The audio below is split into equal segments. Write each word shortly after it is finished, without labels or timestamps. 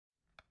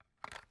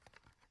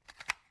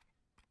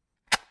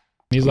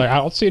He's like, I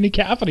don't see any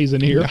cavities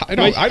in here. I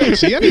don't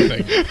see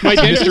anything. My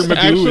dentist Mr. Magoo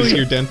actually- is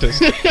your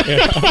dentist.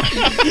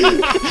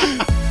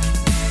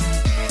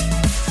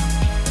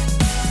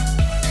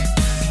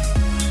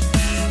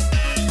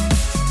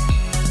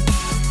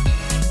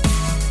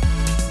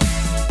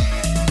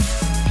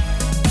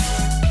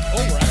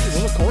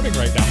 We're recording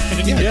right now.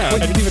 I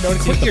didn't even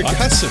notice. Quit your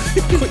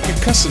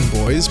cussing,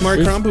 boys. Mark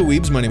Crombo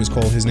Weebs. My name is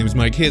Cole. His name is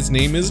Mike. His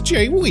name is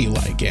Jay. We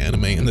like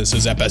anime, and this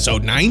is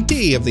episode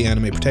 90 of the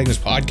Anime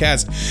Protagonist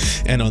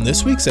Podcast. And on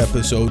this week's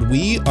episode,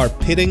 we are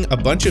pitting a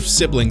bunch of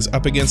siblings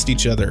up against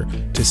each other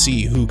to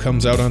see who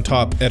comes out on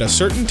top at a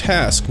certain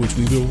task, which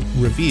we will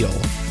reveal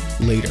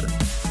later.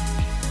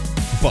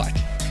 But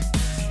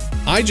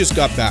I just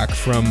got back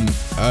from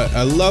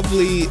a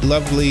lovely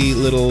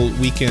little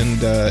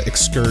weekend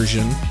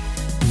excursion.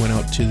 Went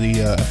out to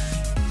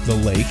the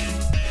lake.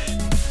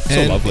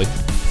 So lovely.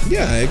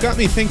 Yeah, it got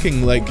me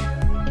thinking, like,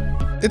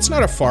 it's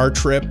not a far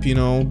trip, you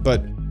know,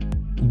 but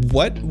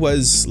what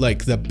was,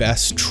 like, the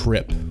best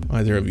trip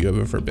either of you have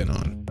ever been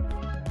on?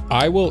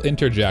 I will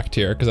interject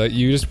here because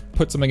you just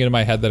put something into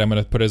my head that I'm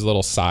going to put as a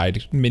little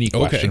side mini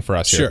question for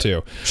us here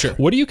too. Sure.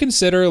 What do you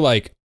consider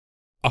like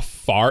a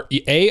far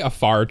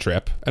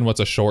trip, and what's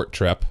a short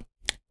trip?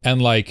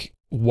 And like,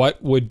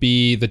 what would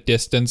be the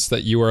distance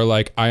that you are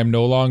like, I am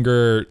no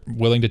longer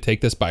willing to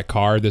take this by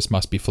car, this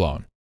must be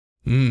flown?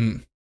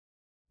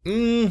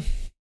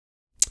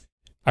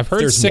 I've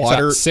heard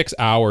 6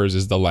 hours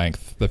is the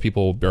length that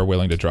people are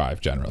willing to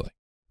drive generally.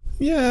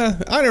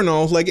 Yeah, I don't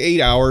know, like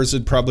 8 hours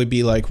would probably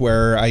be like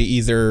where I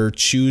either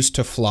choose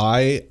to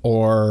fly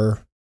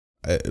or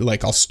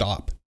like I'll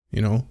stop,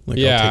 you know, like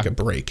I'll take a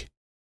break.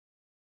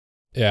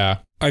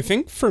 Yeah. I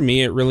think for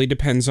me, it really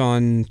depends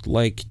on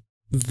like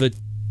the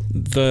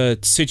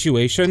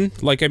situation.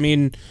 Like, I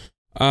mean,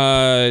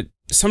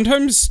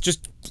 sometimes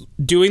just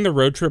doing the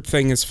road trip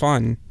thing is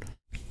fun.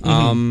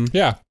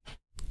 Yeah.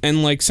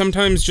 And like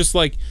sometimes just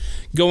like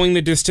going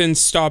the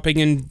distance, stopping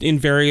in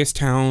various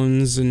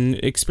towns and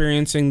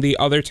experiencing the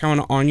other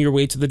town on your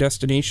way to the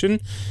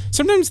destination.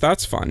 Sometimes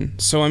that's fun.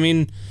 So, I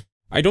mean,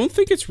 I don't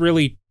think it's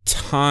really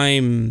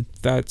time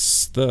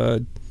that's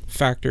the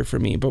factor for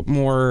me, but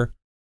more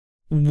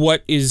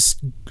what is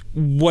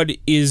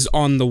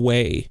on the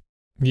way.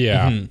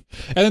 Yeah. And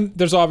then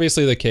there's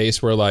obviously the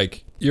case where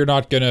like you're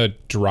not going to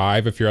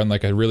drive if you're on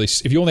like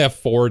if you only have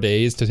 4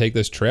 days to take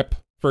this trip,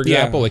 for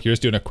example, like you're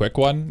just doing a quick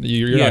one,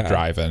 you're not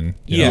driving,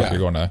 you know, if you're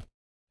going to,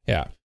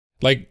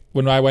 like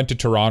when I went to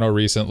Toronto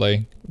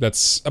recently,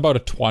 that's about a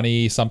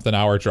 20 something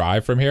hour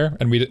drive from here.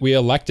 And we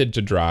elected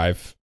to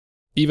drive,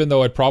 even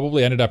though it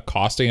probably ended up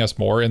costing us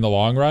more in the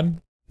long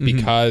run,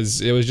 because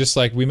it was just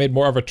like, we made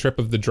more of a trip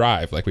of the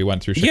drive. Like we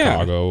went through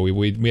Chicago,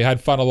 we had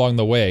fun along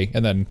the way,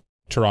 and then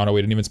Toronto,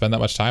 we didn't even spend that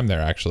much time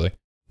there, actually.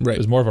 Right. It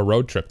was more of a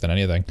road trip than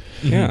anything.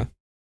 Yeah.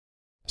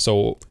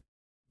 So,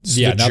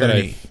 now that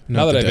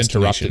I've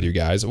interrupted you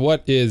guys,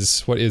 what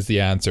is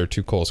the answer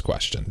to Cole's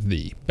question?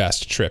 The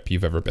best trip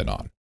you've ever been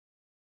on?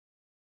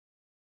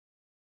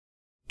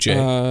 Jay.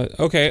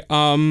 Okay.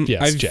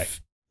 Yes, Jay.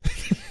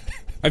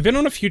 I've been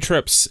on a few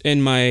trips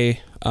in my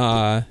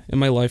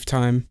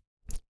lifetime.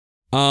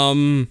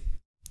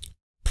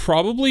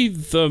 Probably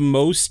the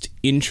most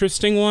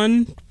interesting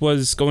one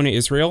was going to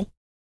Israel.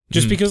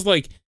 Just because,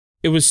 like,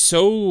 it was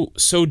so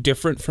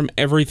different from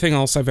everything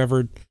else I've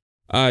ever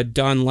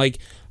done. Like,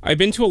 I've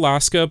been to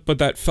Alaska, but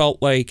that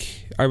felt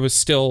like I was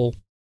still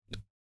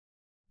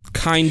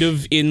kind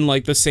of in,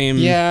 like, the same...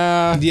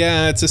 Yeah,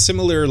 it's a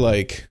similar,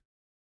 like,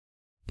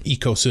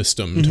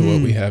 ecosystem to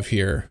what we have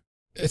here.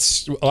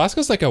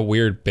 Alaska's, like, a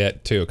weird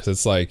bit, too, because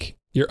it's, like,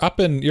 you're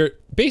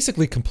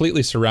basically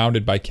completely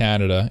surrounded by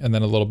Canada and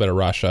then a little bit of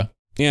Russia.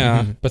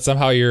 Yeah. But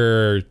somehow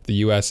you're the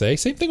USA.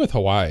 Same thing with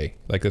Hawaii.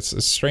 Like, it's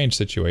a strange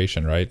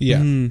situation, right?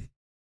 Yeah.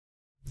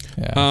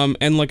 Yeah.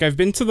 And like I've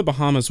been to the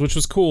Bahamas, which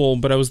was cool,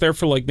 but I was there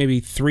for like maybe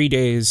 3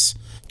 days,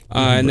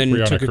 and then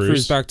took a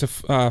cruise back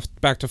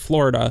to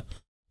Florida.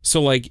 So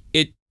like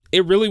it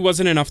really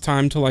wasn't enough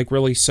time to like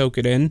really soak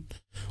it in.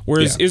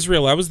 Whereas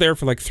Israel, I was there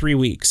for like 3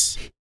 weeks.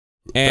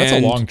 And that's a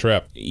long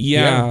trip.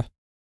 Yeah.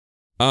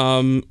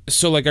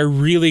 So like I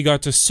really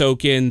got to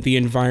soak in the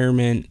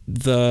environment,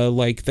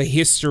 the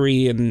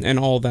history and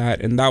all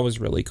that, and that was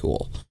really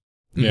cool.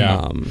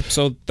 Yeah.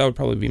 So that would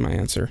probably be my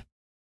answer.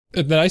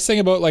 The nice thing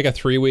about like a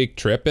 3-week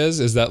trip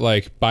is that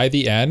like by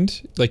the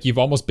end, like you've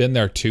almost been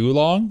there too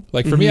long.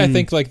 Like for me, I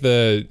think like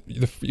a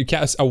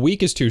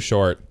week is too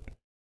short,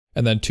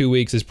 and then 2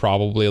 weeks is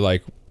probably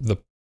like the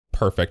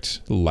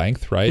perfect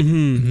length, right?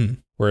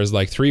 Whereas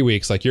like 3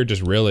 weeks, like you're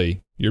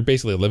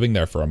basically living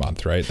there for a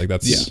month, right? Like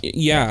that's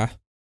yeah.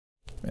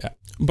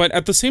 But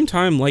at the same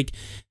time, like,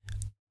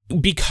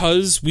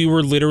 because we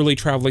were literally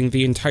traveling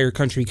the entire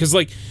country, because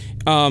like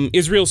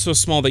Israel's so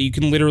small that you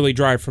can literally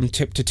drive from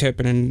tip to tip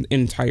in an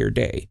entire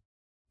day.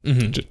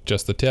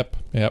 Just the tip.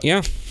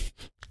 Yeah.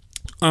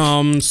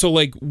 So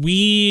like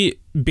we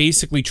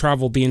basically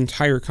traveled the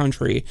entire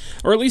country,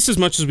 or at least as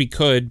much as we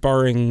could,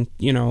 barring,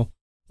 you know,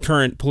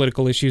 current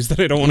political issues that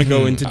I don't want to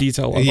go into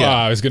detail of. Yeah,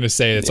 I was going to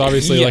say, it's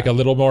obviously like a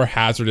little more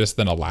hazardous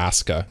than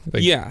Alaska.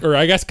 Like, or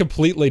I guess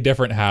completely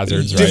different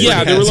hazards, right?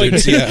 Yeah, they were like,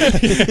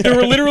 they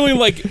were literally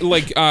like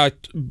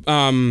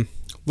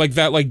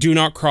that, like do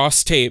not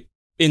cross tape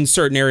in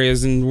certain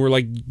areas, and we're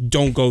like,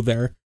 don't go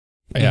there.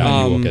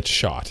 Yeah, you will get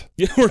shot.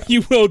 Or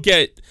you will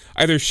get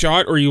either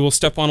shot or you will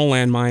step on a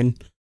landmine.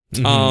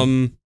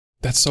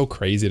 That's so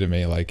crazy to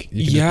me. Like,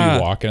 you can just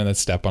be walking and then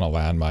step on a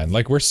landmine.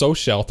 Like, we're so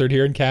sheltered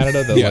here in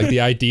Canada that like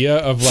the idea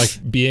of like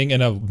being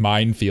in a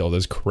minefield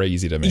is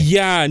crazy to me.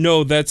 Yeah,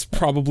 no, that's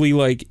probably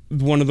like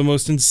one of the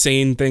most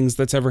insane things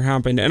that's ever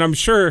happened. And I'm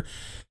sure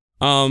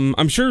some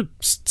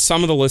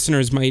of the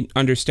listeners might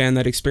understand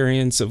that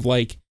experience of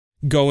like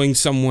going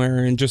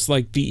somewhere and just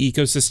like the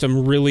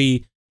ecosystem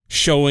really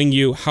showing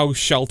you how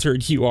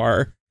sheltered you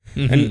are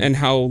and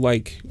how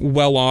like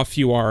well off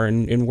you are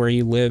in where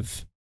you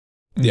live.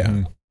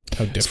 Yeah.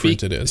 How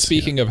different it is.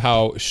 Speaking of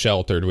how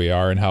sheltered we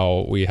are and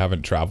how we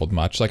haven't traveled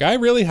much, like I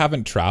really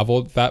haven't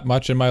traveled that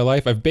much in my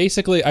life. I've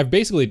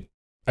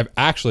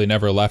actually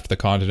never left the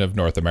continent of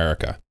North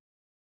America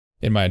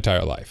in my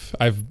entire life.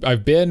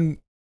 I've been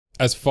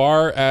as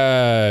far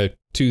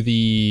to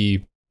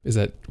the, is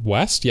that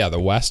west? Yeah, the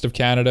west of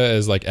Canada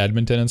is like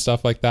Edmonton and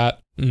stuff like that.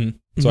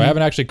 So I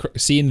haven't actually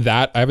seen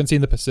that. I haven't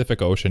seen the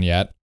Pacific Ocean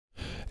yet.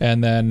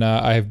 And then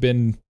I have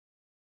been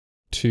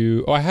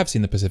I have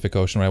seen the Pacific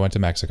Ocean when I went to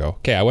Mexico.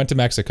 Okay, I went to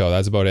Mexico.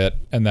 That's about it.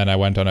 And then I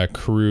went on a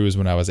cruise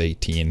when I was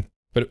 18.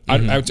 But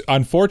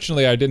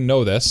unfortunately, I didn't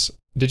know this.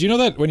 Did you know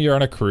that when you're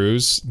on a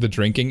cruise, the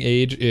drinking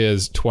age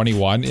is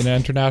 21 in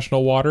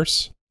international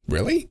waters?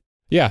 Really?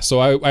 Yeah, so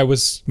I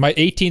was, my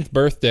 18th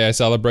birthday, I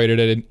celebrated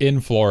it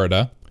in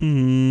Florida.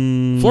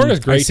 Florida's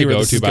great to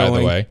go to, by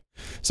the way.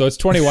 So it's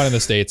 21 in the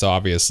States,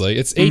 obviously.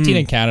 It's 18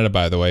 in Canada,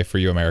 by the way, for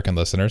you American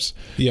listeners.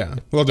 Yeah.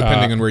 Well,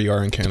 depending on where you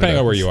are in Canada. Depending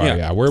on where you are,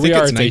 yeah. Where we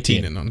are, it's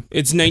 18.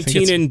 It's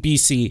 19 in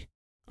BC.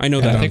 I know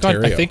that.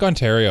 I think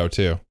Ontario,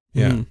 too.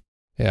 Yeah.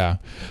 Yeah.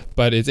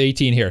 But it's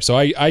 18 here. So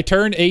I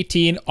turned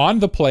 18 on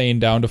the plane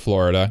down to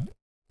Florida.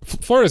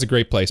 Florida's a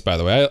great place, by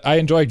the way. I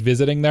enjoyed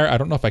visiting there. I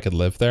don't know if I could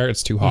live there.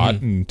 It's too hot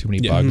and too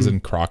many bugs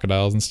and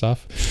crocodiles and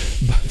stuff.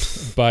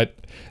 But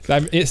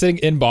I'm sitting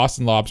in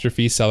Boston Lobster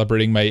Feast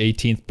celebrating my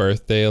 18th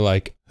birthday.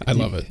 Like, I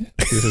love it.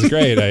 This is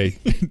great.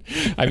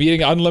 I'm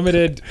eating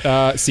unlimited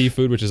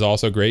seafood, which is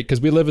also great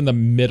because we live in the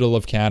middle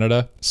of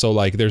Canada. So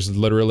like, there's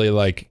literally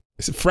like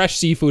fresh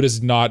seafood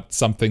is not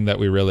something that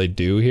we really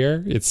do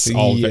here. It's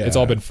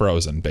all been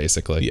frozen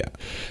basically. Yeah.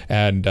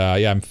 And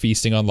I'm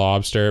feasting on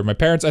lobster. My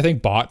parents, I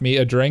think, bought me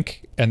a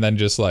drink and then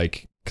just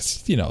like,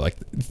 cause, you know, like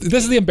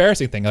this is the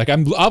embarrassing thing. Like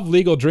I'm of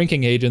legal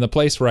drinking age in the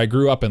place where I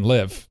grew up and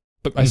live.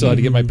 But I still had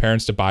to get my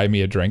parents to buy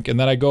me a drink. And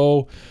then I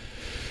go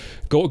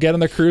get on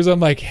the cruise. I'm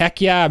like, heck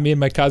yeah, me and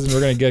my cousin, we're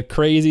going to get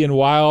crazy and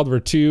wild.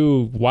 We're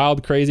two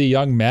wild, crazy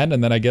young men.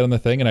 And then I get on the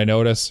thing and I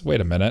notice,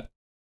 wait a minute,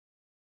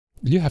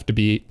 you have to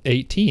be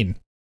 18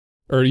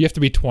 or you have to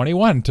be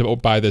 21 to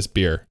buy this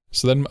beer.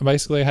 So then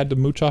basically I had to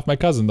mooch off my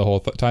cousin the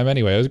whole time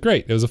anyway. It was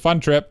great. It was a fun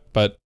trip,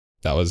 but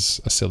that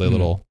was a silly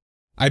little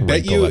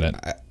wrinkle in it.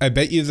 I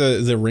bet you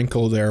the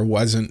wrinkle there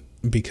wasn't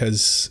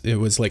because it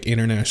was like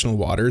international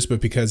waters, but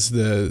because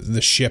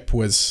the ship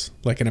was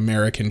like an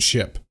American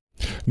ship.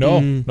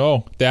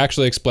 No, they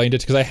actually explained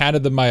it because I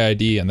handed them my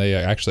ID and they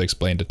actually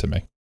explained it to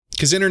me.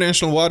 Because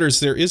international waters,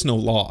 there is no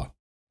law.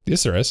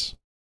 Yes, there is.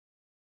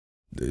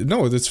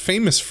 No, it's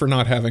famous for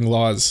not having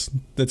laws.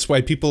 That's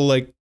why people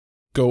like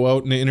go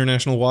out into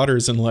international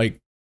waters and like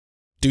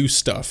do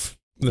stuff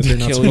that they're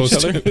not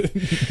supposed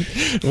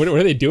to. What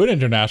do they do in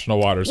international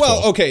waters?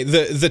 Well, okay,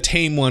 the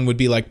tame one would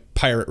be like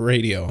pirate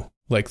radio.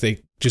 Like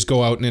they just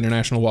go out in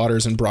international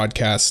waters and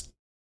broadcast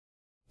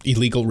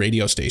illegal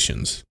radio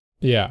stations.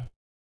 Yeah.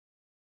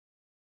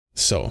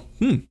 So,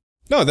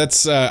 no,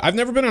 that's, I've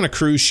never been on a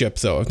cruise ship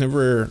though.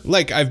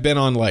 I've been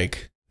on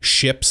like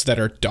ships that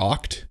are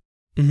docked.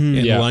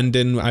 In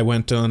London, I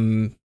went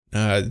on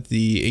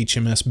the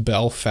HMS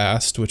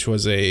Belfast, which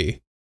was a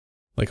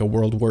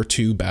World War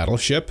II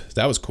battleship.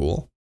 That was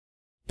cool.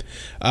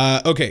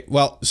 Okay,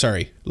 well,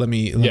 sorry. Let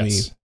me.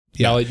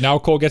 Yeah. Now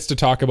Cole gets to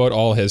talk about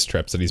all his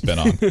trips that he's been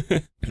on.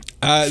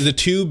 The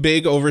two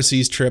big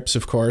overseas trips,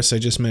 of course, I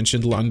just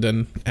mentioned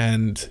London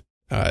and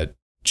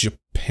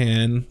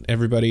Japan.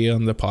 Everybody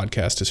on the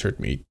podcast has heard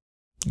me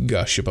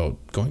gush about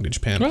going to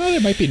Japan. Well,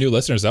 there might be new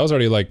listeners. That was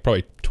already like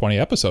probably 20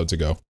 episodes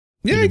ago.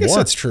 Yeah, maybe I guess more.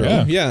 That's true.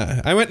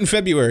 Yeah. I went in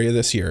February of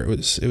this year. It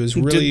was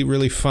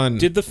really fun.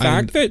 Did the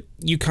fact that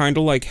you kind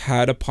of like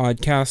had a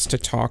podcast to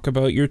talk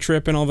about your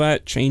trip and all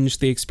that change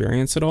the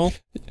experience at all?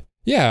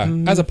 Yeah.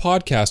 As a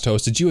podcast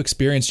host, did you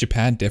experience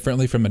Japan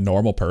differently from a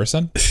normal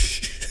person?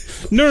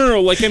 No.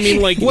 Like, I mean,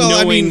 like,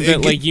 knowing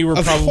that like you were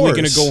probably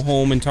going to go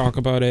home and talk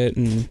about it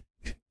and...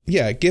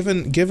 Yeah,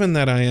 given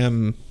that I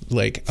am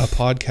like a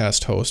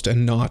podcast host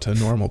and not a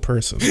normal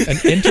person. An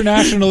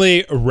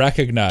internationally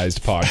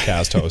recognized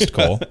podcast host,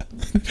 Cole.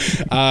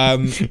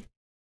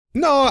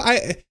 No,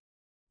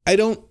 I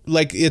don't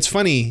like, it's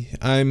funny.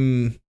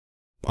 I'm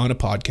on a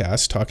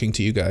podcast talking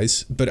to you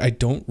guys, but I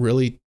don't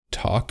really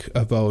talk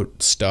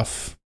about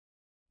stuff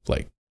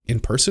like in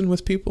person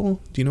with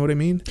people. Do you know what I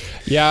mean?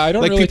 Yeah, I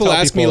don't like really people tell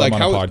ask people me like I'm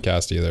how on a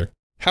podcast either.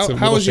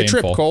 How was your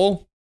trip,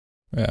 Cole?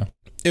 Yeah,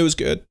 it was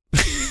good.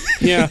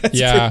 Yeah,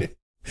 yeah.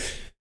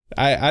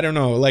 I don't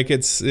know. Like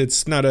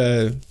it's not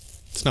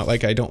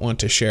like I don't want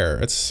to share.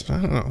 It's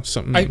I don't know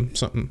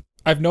something.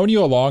 I've known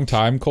you a long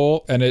time,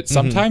 Cole, and it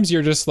sometimes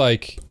you're just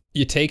like.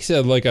 It takes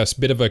a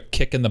bit of a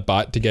kick in the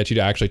butt to get you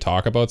to actually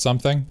talk about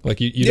something. Like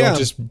you don't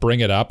just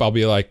bring it up. I'll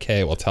be like,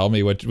 "Okay, well, tell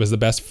me what was the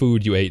best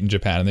food you ate in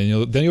Japan,"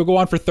 and then you'll go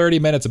on for 30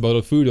 minutes about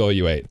the food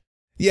you ate.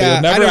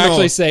 Yeah, but you'll never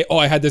actually say, "Oh,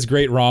 I had this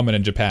great ramen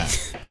in Japan."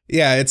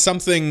 Yeah, it's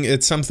something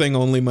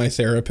only my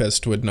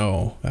therapist would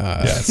know.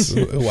 Yes,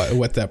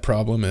 what that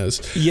problem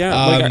is.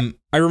 Yeah,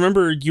 I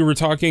remember you were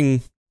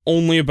talking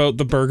only about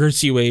the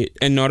burgers you ate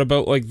and not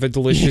about like the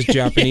delicious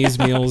Japanese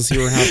meals you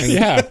were having.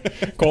 Yeah,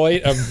 Cole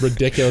ate a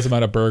ridiculous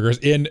amount of burgers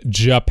in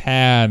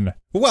Japan.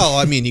 Well,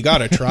 I mean, you got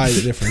to try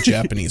the different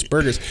Japanese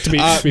burgers. To be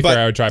fair,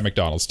 I would try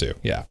McDonald's too.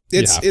 Yeah,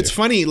 it's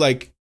funny.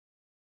 Like,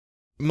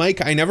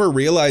 Mike, I never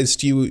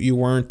realized you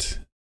weren't.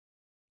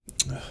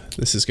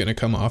 This is going to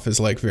come off as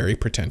like very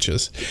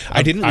pretentious.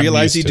 I didn't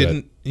realize you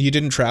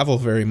didn't travel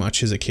very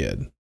much as a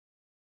kid.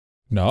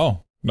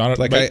 No. Not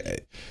like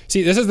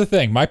see, this is the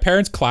thing. My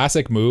parents'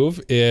 classic move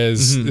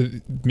is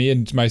me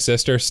and my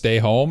sister stay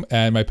home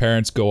and my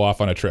parents go off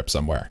on a trip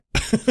somewhere.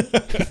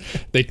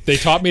 They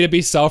taught me to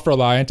be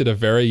self-reliant at a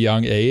very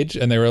young age,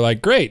 and they were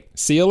like, "Great,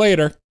 see you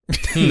later."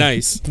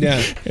 Nice.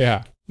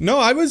 Yeah. No,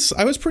 I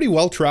was pretty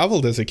well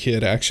traveled as a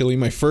kid. Actually,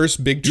 my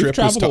first big trip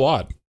a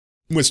lot.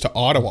 Was to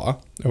Ottawa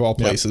of all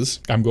places.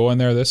 I'm going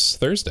there this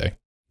Thursday.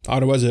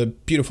 Ottawa's a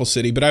beautiful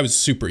city, but I was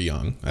super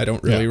young. I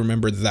don't really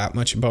remember that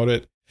much about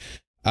it.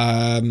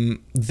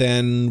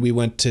 Then we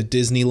went to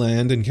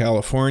Disneyland in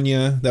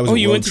California. That was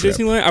you went to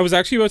Disneyland? I was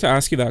actually about to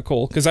ask you that,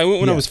 Cole, because I went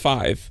when I was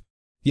 5.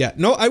 Yeah,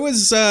 no, I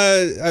was.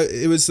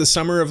 It was the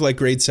summer of like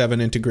grade 7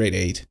 into grade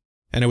 8,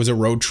 and it was a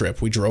road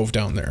trip. We drove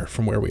down there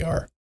from where we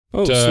are.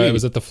 Oh, sweet.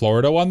 Was it the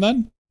Florida one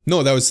then?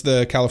 No, that was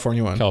the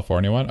California one.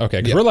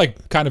 Okay, because we're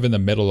like kind of in the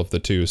middle of the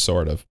two,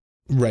 sort of.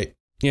 Right.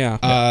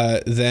 Yeah.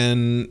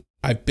 Then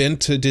I've been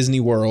to Disney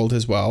World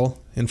as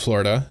well in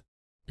Florida.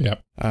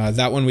 Yep.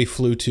 That one we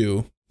flew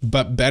to.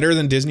 But better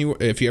than Disney,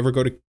 if you ever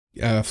go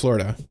to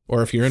Florida,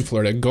 or if you're in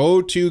Florida,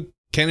 go to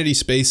Kennedy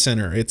Space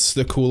Center. It's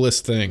the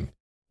coolest thing.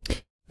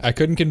 I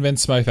couldn't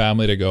convince my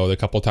family to go the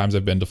couple times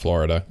I've been to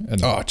Florida.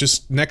 And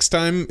just next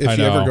time, if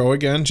you ever go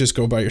again, just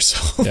go by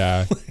yourself.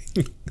 Yeah.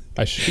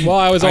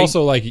 I was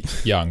also like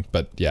young,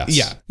 but yes.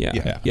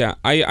 Yeah.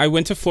 I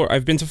went to Florida.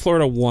 I've been to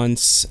Florida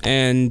once,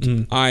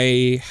 and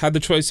I had the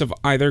choice of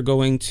either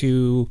going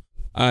to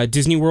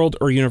Disney World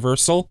or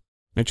Universal.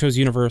 I chose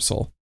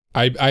Universal.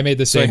 I made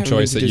the same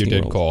choice that you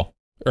did, Cole.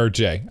 Or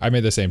Jay. I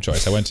made the same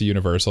choice. I went to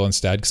Universal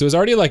instead because it was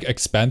already like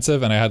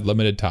expensive and I had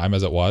limited time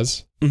as it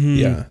was. Mm-hmm.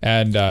 Yeah.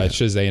 And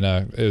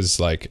Shazana is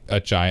like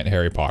a giant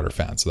Harry Potter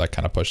fan, so that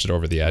kind of pushed it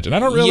over the edge. And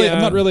I'm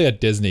not really a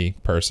Disney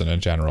person in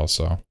general,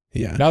 so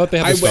yeah. Now that they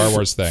have the Star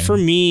Wars thing. For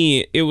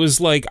me, it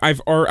was like I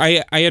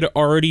had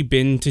already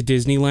been to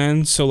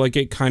Disneyland, so like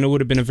it kind of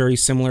would have been a very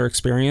similar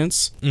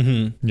experience.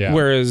 Mm-hmm. Yeah.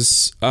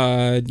 Whereas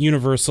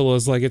Universal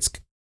is like it's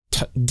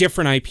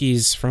different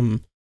IPs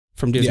from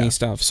Disney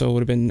stuff, so it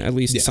would have been at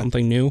least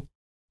something new.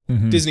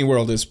 Mm-hmm. Disney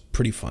World is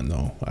pretty fun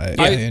though.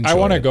 I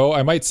want to go.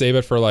 I might save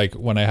it for like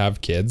when I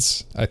have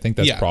kids. I think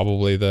that's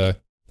probably when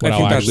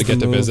I'll actually get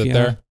to visit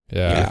there.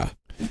 Yeah.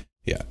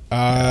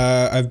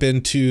 I've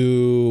been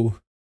to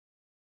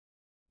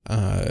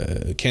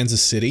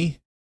Kansas City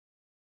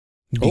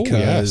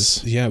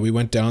because we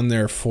went down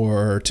there to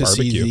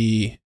barbecue.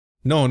 see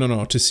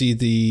to see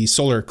the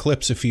solar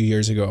eclipse a few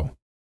years ago.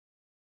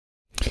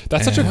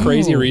 That's such a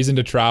crazy reason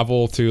to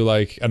travel to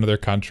like another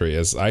country.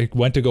 Is I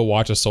went to go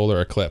watch a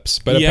solar eclipse,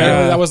 but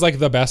apparently that was like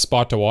the best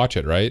spot to watch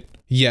it, right?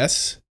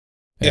 Yes.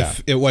 Yeah.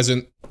 If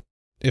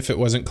it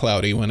wasn't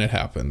cloudy when it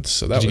happened.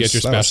 So Did you get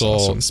your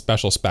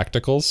special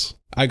spectacles?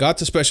 I got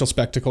the special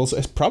spectacles.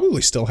 I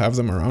probably still have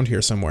them around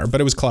here somewhere,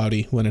 but it was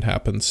cloudy when it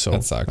happened, so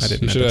that sucks. I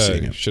didn't end up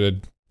seeing it. Should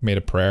have made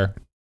a prayer.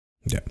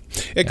 Yeah.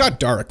 It got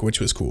dark,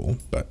 which was cool,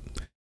 but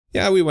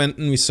yeah, we went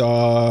and we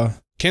saw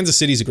Kansas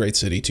City's a great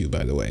city too,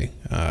 by the way.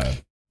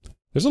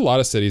 There's a lot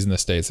of cities in the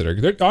States that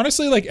are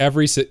honestly like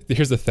every city.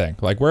 Here's the thing,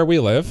 like where we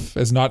live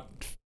is not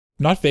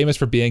famous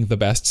for being the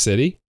best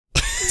city.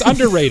 It's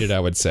underrated, I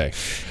would say.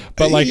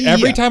 But like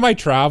every time I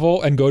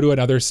travel and go to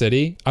another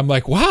city, I'm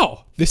like,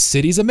 wow, this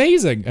city's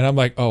amazing. And I'm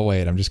like, oh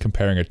wait, I'm just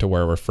comparing it to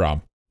where we're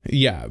from.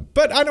 Yeah,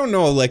 but I don't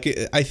know, like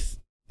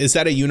is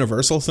that a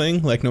universal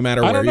thing? Like no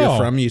matter where you're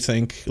from, you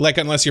think, like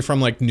unless you're from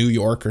like New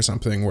York or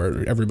something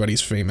where everybody's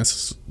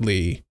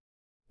famously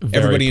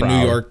everybody in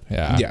New York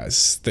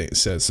says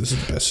this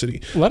is the best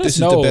city. Let us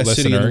know, this is the best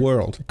listener, city in the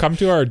world. Come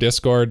to our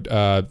Discord,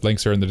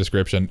 links are in the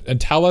description, and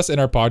tell us in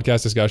our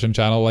podcast discussion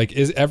channel, like,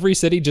 is every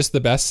city just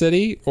the best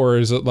city, or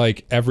is it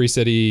like every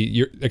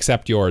city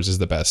except yours is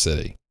the best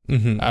city?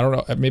 Mm-hmm. I don't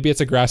know. Maybe it's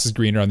a grass is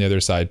greener on the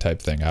other side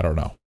type thing. I don't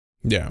know.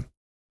 Yeah,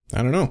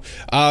 I don't know.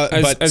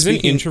 As an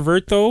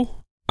introvert though,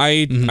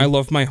 I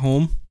love my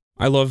home.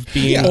 I love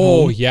being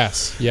Oh, home.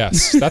 yes.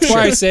 That's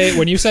why I say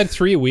when you said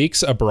 3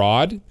 weeks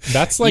abroad,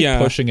 that's like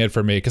pushing it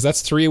for me because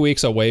that's 3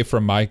 weeks away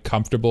from my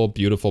comfortable,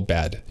 beautiful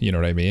bed. You know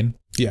what I mean?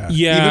 Yeah.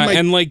 Yeah,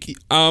 and like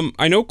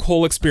I know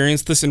Cole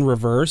experienced this in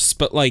reverse,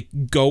 but like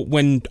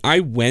when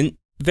I went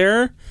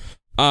there,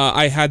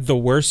 I had the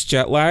worst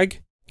jet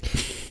lag.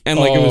 And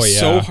like it was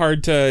so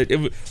hard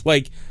to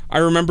like I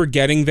remember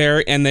getting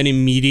there and then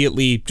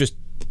immediately just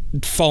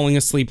falling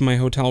asleep in my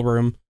hotel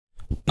room.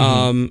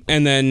 And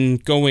then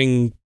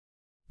going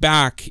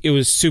back, it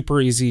was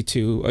super easy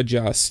to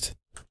adjust.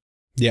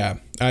 Yeah,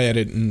 I had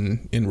it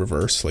in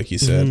reverse, like you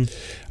said.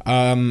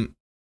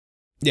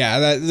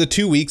 Yeah, the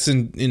 2 weeks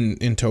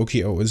in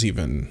Tokyo was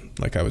even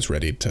like I was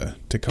ready to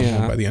come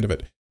home by the end of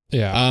it.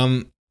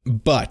 Yeah.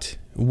 But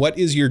what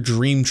is your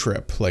dream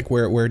trip? Like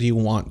where do you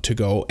want to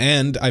go?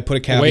 And I put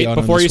a caveat. Wait,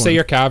 before on you this say one.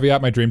 your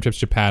caveat, my dream trip's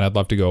Japan. I'd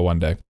love to go one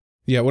day.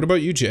 Yeah, what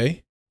about you,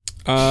 Jay?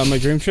 My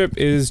dream trip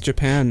is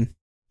Japan.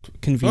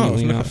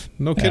 Conveniently enough.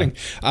 No kidding.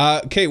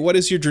 Okay, what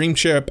is your dream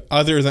trip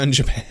other than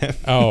Japan?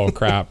 Oh,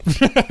 crap.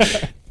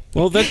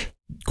 Well,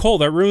 Cole,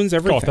 that ruins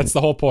everything. Cool, that's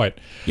the whole point.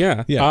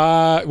 Yeah.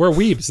 We're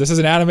Weebs. This is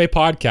an anime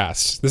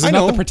podcast. This is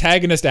not the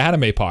protagonist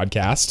anime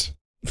podcast.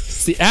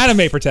 It's the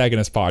anime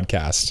protagonist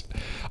podcast.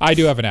 I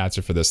do have an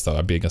answer for this, though.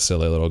 I'm being a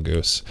silly little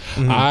goose.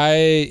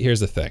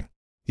 Here's the thing.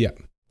 Yeah.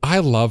 I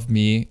love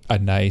me a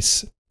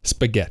nice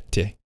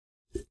spaghetti.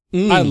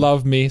 I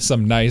love me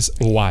some nice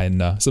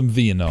wine, some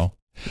vino.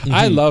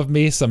 I love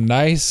me some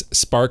nice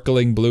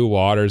sparkling blue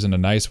waters and a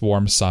nice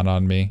warm sun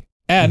on me.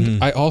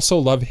 And I also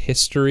love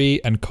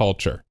history and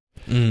culture.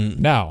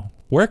 Now,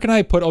 where can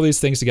I put all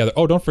these things together?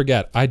 Oh, don't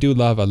forget, I do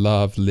love a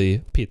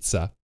lovely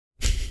pizza.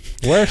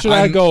 Where should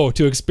I go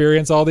to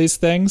experience all these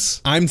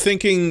things? I'm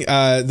thinking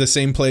the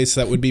same place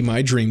that would be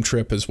my dream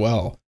trip as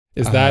well.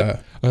 Is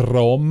that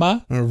Rome,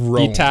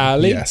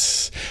 Italy?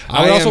 Yes.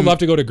 I would also love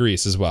to go to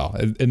Greece as well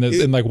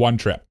in like one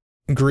trip.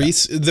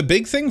 Greece. The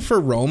big thing for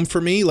Rome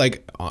for me,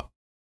 like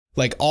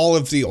all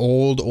of the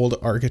old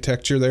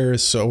architecture there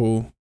is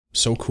so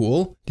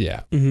cool.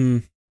 Yeah.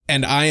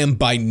 And I am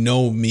by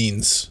no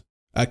means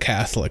a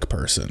Catholic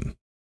person.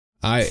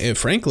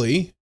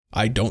 Frankly,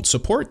 I don't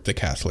support the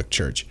Catholic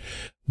Church.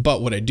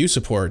 But what I do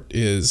support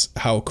is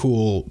how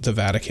cool the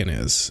Vatican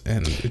is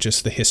and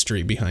just the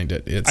history behind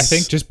it. I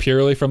think just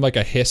purely from like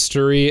a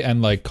history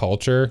and like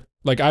culture,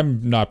 like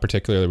I'm not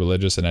particularly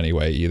religious in any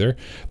way either,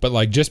 but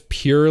like just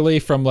purely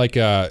from like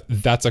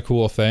that's a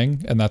cool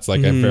thing. And that's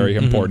like a very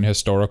important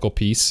historical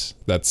piece.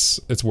 I'd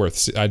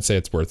say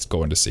it's worth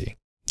going to see.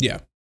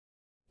 Yeah.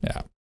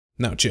 Yeah.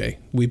 Now, Jay,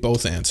 we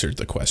both answered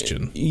the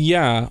question.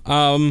 Yeah.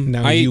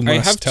 Now you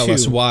must tell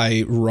us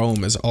why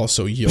Rome is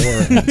also your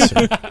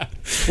answer.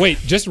 Wait,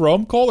 just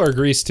Rome, Cole, or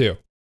Greece too?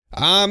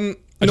 Just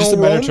the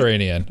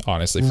Mediterranean,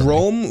 honestly.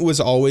 Rome was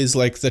always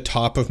like the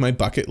top of my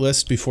bucket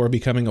list before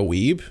becoming a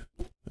weeb,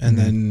 and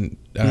then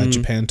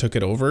Japan took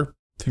it over.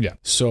 Yeah.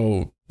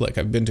 So, like,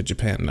 I've been to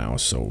Japan now,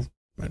 so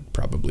I'd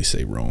probably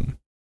say Rome.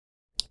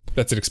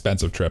 That's an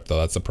expensive trip, though.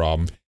 That's the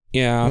problem.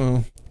 Yeah.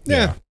 Well,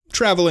 yeah.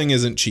 Traveling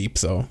isn't cheap,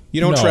 though.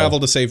 You don't travel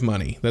to save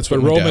money. That's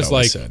what Rome is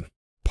like. Said.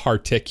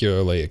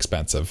 Particularly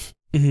expensive.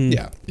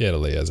 Yeah,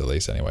 Italy is, at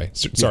least, anyway.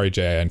 Sorry,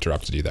 Jay, I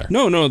interrupted you there.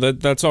 No,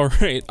 that's all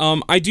right.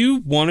 I do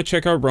want to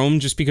check out Rome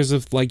just because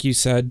of, like you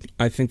said,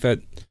 I think that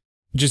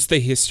just the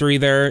history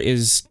there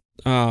is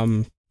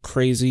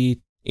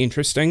crazy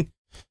interesting.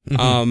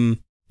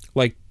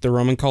 Like the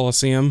Roman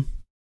Colosseum.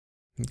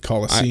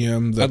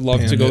 I'd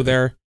love to go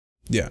there.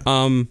 Yeah.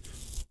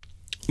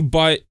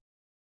 But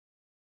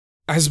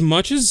as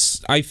much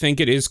as I think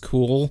it is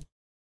cool,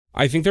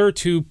 I think there are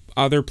two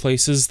other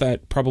places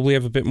that probably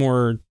have a bit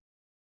more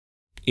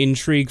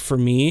intrigue for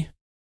me.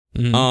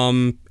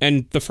 And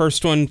the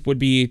first one would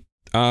be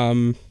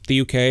the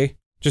UK,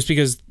 just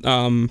because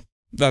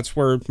that's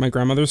where my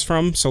grandmother's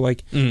from. So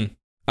like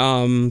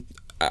I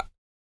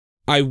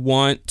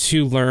want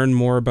to learn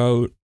more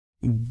about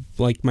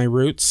like my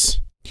roots.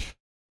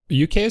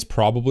 UK is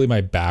probably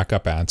my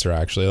backup answer,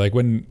 actually. Like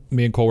when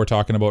me and Cole were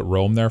talking about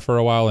Rome there for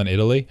a while in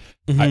Italy,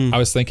 I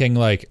was thinking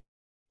like,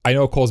 I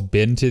know Cole's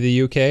been to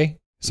the UK,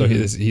 so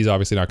he's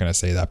obviously not going to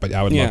say that, but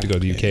I would love to go to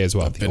the UK as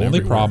well. The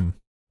only problem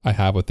I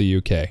have with the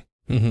UK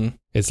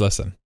is,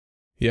 listen,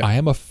 I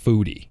am a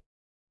foodie.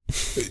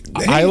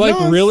 I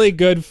like really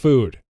good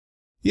food.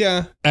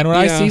 Yeah. And when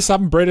I see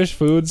some British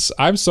foods,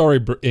 I'm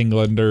sorry,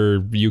 England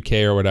or UK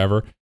or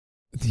whatever,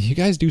 you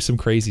guys do some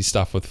crazy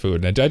stuff with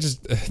food. And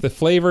the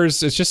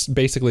flavors, it's just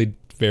basically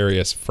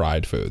various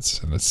fried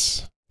foods. And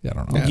it's, I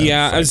don't know.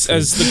 Yeah, as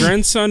the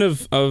grandson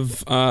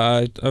of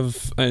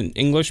an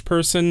English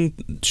person,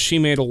 she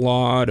made a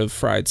lot of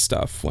fried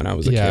stuff when I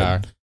was a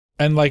kid.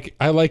 And like,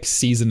 I like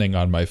seasoning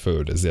on my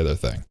food is the other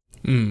thing.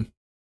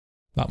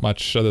 Not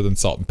much other than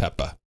salt and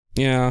pepper.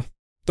 Yeah.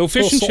 Though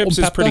fish and chips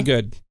is pretty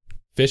good.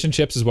 Fish and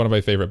chips is one of my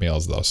favorite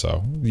meals, though.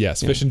 So,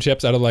 yes, fish and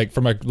chips out of like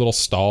from a little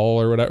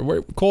stall or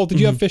whatever. Cole, did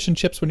you have fish and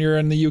chips when you were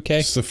in the UK?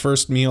 It's the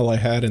first meal I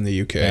had in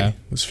the UK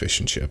was fish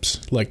and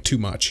chips. Like, too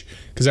much.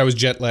 Because I was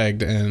jet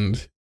lagged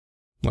and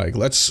Like,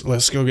 let's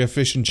go get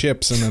fish and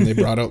chips, and then they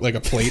brought out like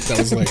a plate that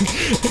was like,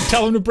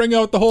 tell them to bring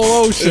out the whole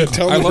ocean.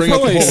 tell I them to love bring out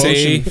how the I whole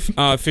say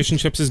ocean. fish and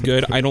chips is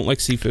good. I don't like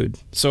seafood,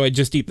 so I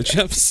just eat the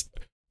chips.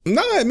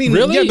 No, I mean,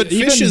 Really? yeah, but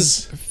Even fish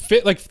is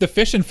like the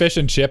fish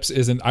and chips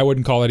isn't. I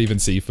wouldn't call it even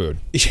seafood.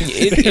 It's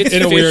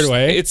In a fish, weird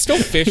way. It's still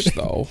fish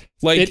though.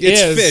 Like It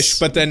it's is. fish,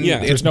 but then Yeah.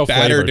 it's There's no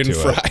battered and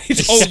flavor to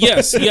fried. oh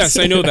yes,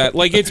 I know that.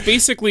 Like it's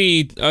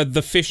basically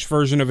the fish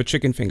version of a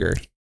chicken finger.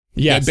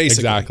 Yes,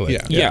 basically, exactly.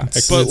 Yeah.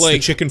 It's, But, it's like- the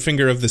chicken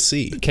finger of the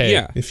sea, Okay.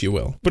 Yeah. if you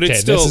will. But it's Okay,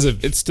 still this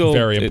is it's still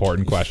very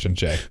important question,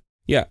 Jay.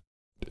 Yeah.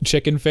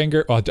 Chicken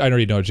finger. Well, I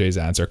already know Jay's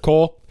answer.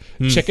 Cole,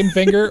 chicken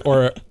finger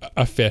or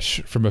a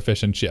fish from a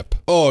fish and chip?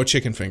 Oh,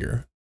 chicken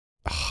finger.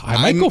 I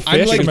might go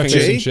fish like from a fish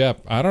Jay. and chip.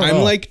 I don't know.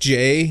 I'm like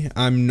Jay.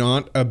 I'm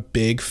not a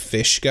big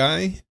fish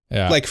guy.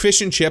 yeah. Like fish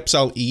and chips,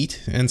 I'll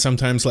eat, and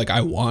sometimes like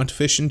I want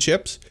fish and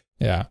chips.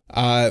 yeah.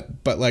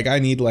 But like I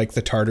need like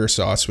the tartar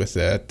sauce with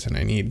it, and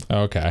I need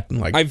Okay.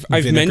 like I've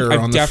vinegar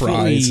on the definitely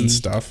fries and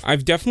stuff.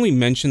 I've definitely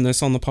mentioned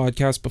this on the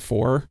podcast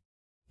before.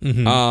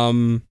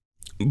 Mhm.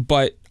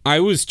 But I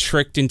was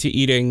tricked into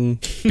eating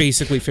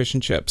basically fish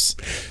and chips.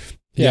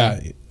 Yeah.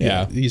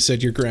 You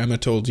said your grandma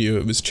told you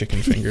it was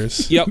chicken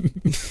fingers. Yep.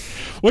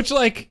 Which,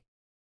 like,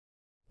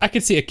 I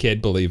could see a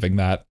kid believing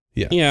that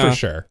Yeah. for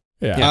sure.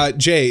 Yeah.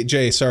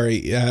 Jay,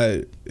 sorry.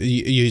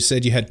 You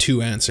said you had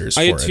two answers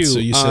for I had it. two. So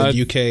you said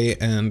UK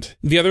and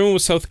The other one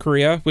was South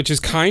Korea, which is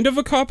kind of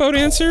a cop-out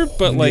answer,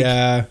 but like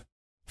yeah.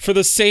 for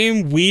the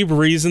same weeb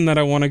reason that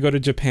I want to go to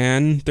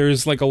Japan,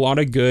 there's like a lot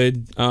of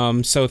good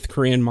South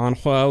Korean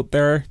manhwa out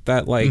there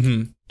that like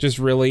just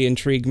really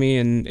intrigue me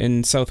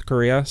in South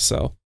Korea.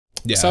 So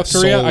Yeah, South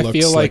Korea, Seoul I looks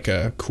feel like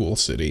a cool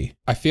city.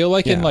 I feel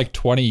like in Yeah. like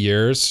 20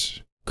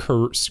 years,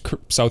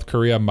 South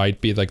Korea might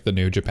be like the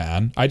new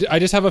Japan. I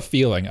just have a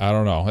feeling. I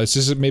don't know. It's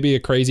just maybe a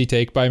crazy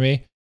take by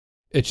me.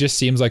 It just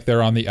seems like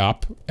they're on the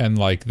up, and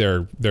like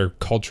their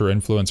culture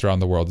influence around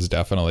the world is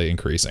definitely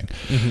increasing.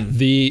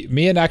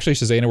 Me and actually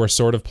Shazana were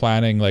sort of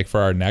planning like for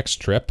our next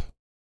trip,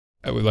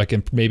 like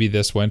in maybe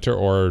this winter,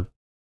 or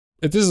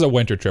if this is a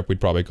winter trip,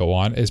 we'd probably go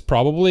on. Is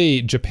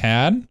probably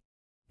Japan.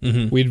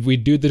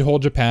 We'd do the whole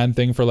Japan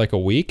thing for like a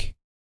week.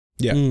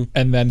 Yeah.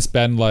 And then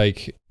spend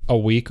like a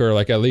week or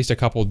like at least a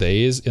couple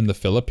days in the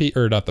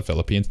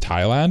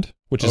Thailand,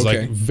 which is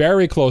Okay. like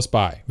very close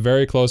by.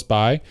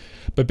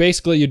 But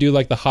basically you do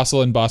like the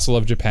hustle and bustle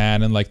of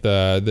Japan and like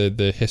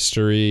the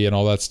history and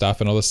all that stuff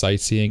and all the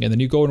sightseeing. And then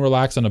you go and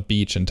relax on a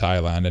beach in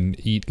Thailand and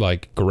eat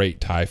like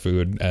great Thai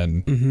food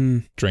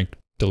and drink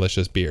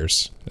delicious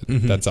beers.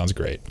 That sounds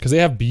great. Because they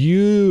have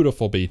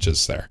beautiful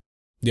beaches there.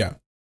 Yeah.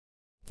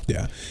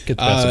 Yeah. Get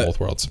the best of both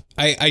worlds.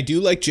 I do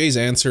like Jay's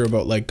answer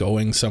about like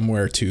going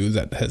somewhere too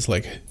that has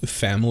like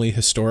family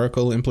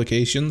historical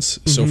implications.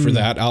 So for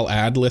that, I'll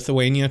add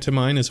Lithuania to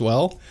mine as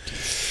well.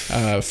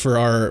 For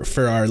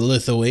our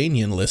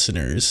Lithuanian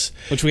listeners,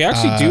 which we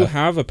actually do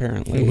have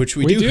apparently. which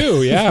we We do.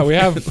 do, yeah. We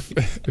have.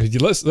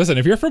 Listen,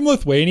 if you're from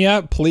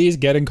Lithuania, please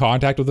get in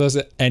contact with us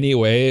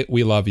anyway.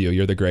 We love you.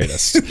 You're the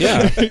greatest.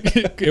 Yeah.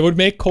 It would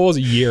make Cole's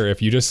year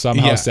if you just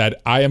somehow Yeah. said,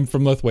 I am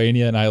from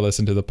Lithuania and I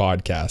listen to the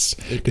podcast.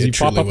 Because it you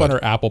pop truly up on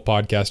would. our Apple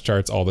podcast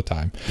charts all the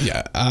time.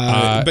 Yeah.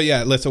 But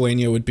yeah,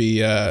 Lithuania would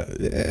be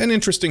an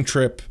interesting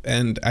trip,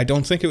 and I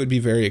don't think it would be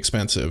very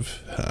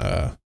expensive.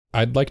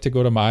 I'd like to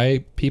go to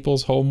my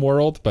people's home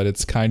world, but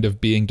it's kind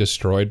of being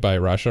destroyed by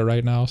Russia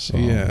right now. So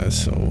Yeah,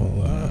 so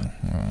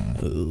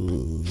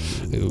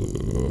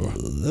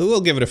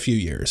we'll give it a few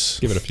years.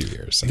 give it a few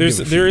years. There is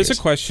few a years.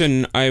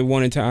 question I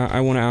want to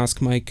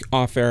ask Mike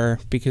off air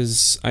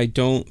because I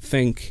don't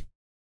think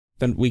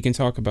that we can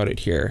talk about it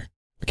here.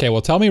 Okay,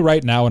 well, tell me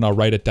right now and I'll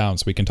write it down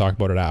so we can talk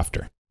about it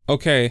after.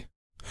 Okay.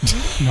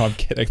 No, I'm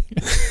kidding.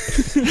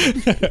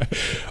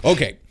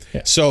 Okay,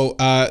 Yeah. so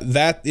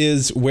that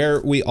is where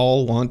we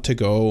all want to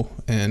go,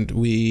 and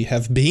we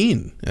have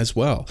been as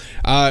well.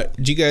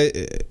 Do you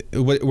guys?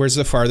 Where's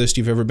the farthest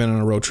you've ever been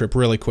on a road trip?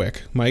 Really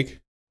quick,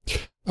 Mike.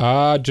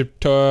 Went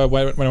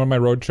on my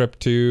road trip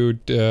to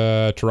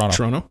Toronto.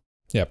 Toronto.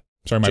 Yep.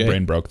 Sorry, my Jay?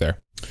 brain broke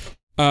there.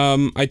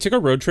 I took a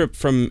road trip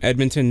from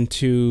Edmonton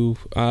to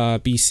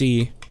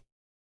BC.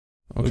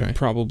 Okay. Would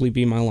probably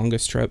be my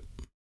longest trip.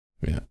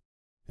 Yeah.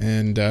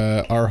 And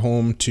our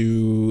home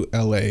to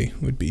LA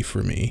would be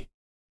for me.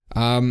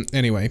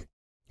 Anyway.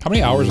 How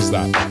many hours is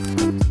that?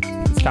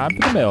 It's time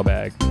for the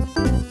mailbag.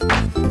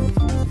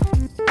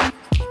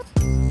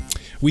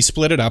 We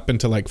split it up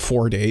into like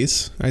 4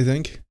 days, I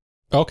think.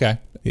 Okay.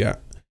 Yeah.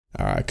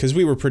 Because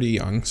we were pretty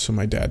young, so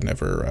my dad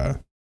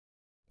never...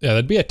 Yeah,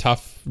 that'd be a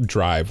tough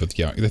drive with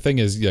young. The thing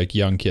is, like,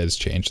 young kids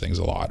change things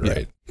a lot,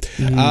 right?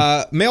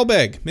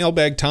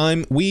 Mailbag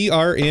time. We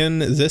are in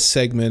this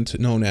segment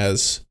known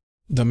as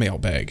the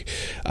mailbag.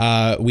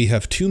 We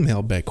have two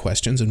mailbag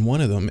questions, and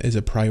one of them is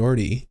a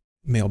priority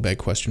mailbag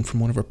question from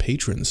one of our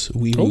patrons.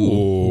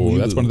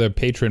 That's one of the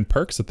patron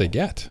perks that they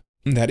get.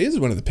 That is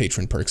one of the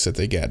patron perks that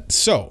they get.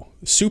 So,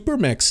 Super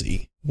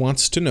Mexi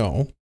wants to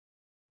know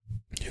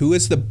who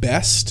is the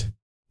best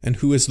and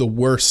who is the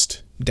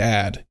worst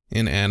dad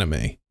in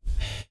anime.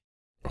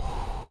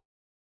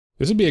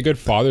 This would be a good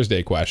Father's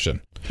Day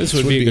question. This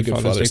would be a good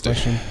Father's Day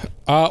question.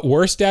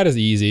 Worst dad is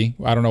easy.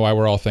 I don't know why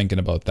we're all thinking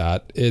about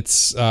that.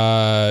 It's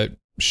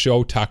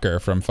Show Tucker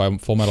from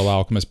Full Metal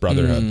Alchemist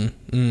Brotherhood.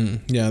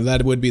 Yeah,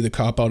 that would be the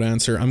cop-out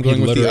answer. I'm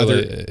going with the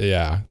other.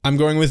 Yeah. I'm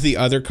going with the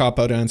other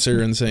cop-out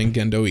answer and saying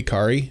Gendo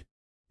Ikari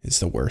is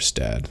the worst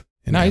dad.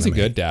 No, he's a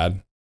good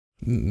dad.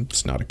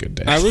 It's not a good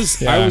dad. I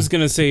was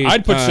gonna say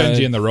I'd put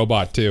Shinji in the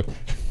robot too.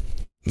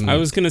 I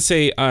was gonna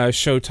say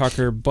Show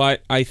Tucker,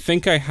 but I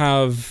think I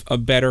have a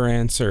better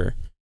answer.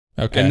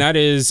 Okay. And that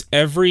is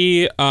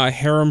every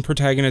harem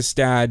protagonist's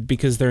dad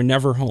because they're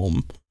never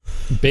home.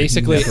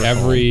 Basically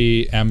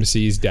every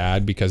MC's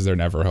dad because they're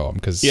never home.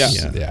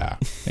 Yeah.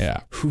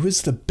 Who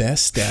is the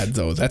best dad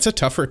though? That's a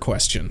tougher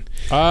question.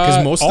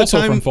 Because most of the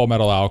time, from Full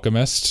Metal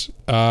Alchemist,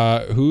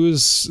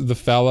 who's the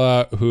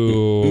fella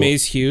who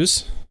Maze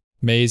Hughes?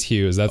 Maze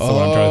Hughes. That's the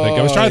one I'm trying to think.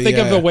 I was trying to think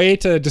of the way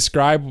to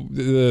describe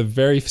the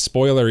very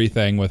spoilery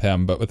thing with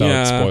him, but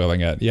without spoiling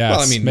it. Yeah.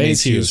 Well, I mean,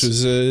 Maze Hughes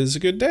is a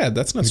good dad.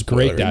 That's not a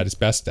great dad. His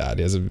best dad.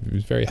 He's a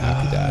very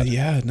happy dad.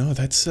 Yeah. No,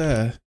 that's.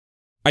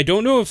 I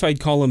don't know if I'd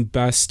call him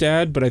best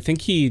dad, but I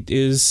think he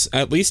is,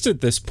 at least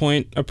at this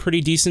point, a pretty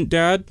decent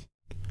dad.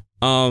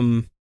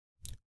 And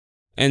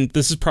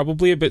this is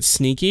probably a bit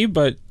sneaky,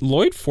 but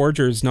Lloyd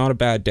Forger is not a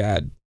bad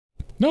dad.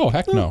 No,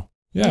 heck no.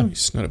 Yeah. No,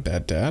 he's not a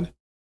bad dad.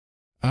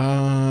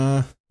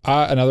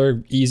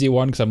 Another easy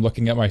one, because I'm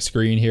looking at my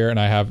screen here and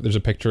there's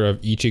a picture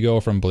of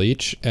Ichigo from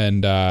Bleach,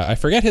 and I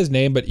forget his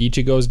name, but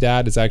Ichigo's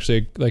dad is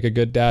actually like a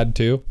good dad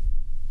too.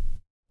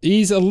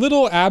 He's a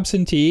little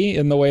absentee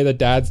in the way that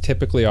dads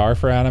typically are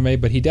for anime,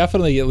 but he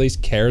definitely at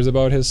least cares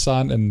about his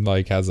son and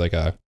like has like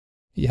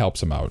he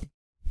helps him out.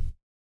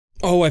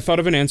 Oh, I thought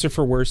of an answer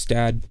for worst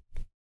dad.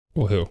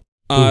 Well, who?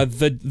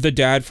 The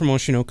dad from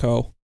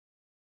Oshinoko.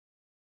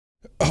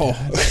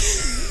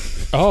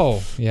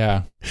 Oh,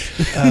 yeah.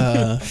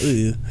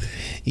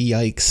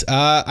 Yikes.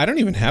 I don't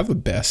even have a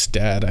best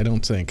dad, I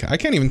don't think. I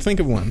can't even think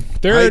of one.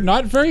 They're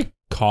not very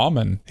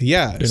common.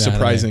 Yeah,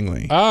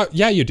 surprisingly.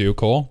 Yeah, you do,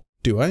 Cole.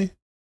 Do I?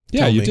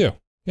 Yeah, you do.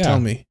 Yeah.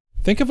 Tell me.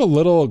 Think of a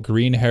little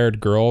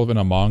green-haired girl in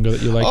a manga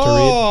that you like to read.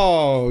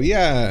 Oh,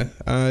 yeah.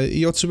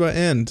 Yotsuba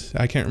End.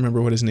 I can't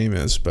remember what his name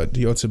is, but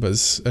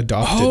Yotsuba's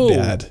adopted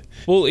dad.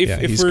 Well, if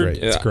he's we're...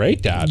 great. It's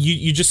great, Dad.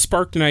 You just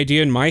sparked an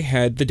idea in my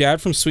head. The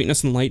dad from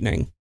Sweetness and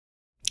Lightning.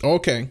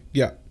 Okay,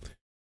 yeah.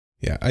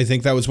 Yeah, I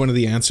think that was one of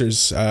the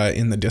answers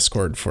in the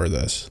Discord for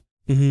this.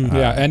 Mm-hmm.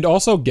 Yeah, and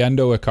also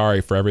Gendo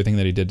Ikari for everything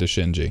that he did to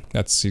Shinji.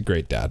 That's a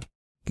great dad.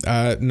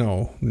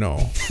 No,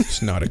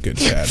 it's not a good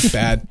dad.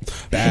 Bad.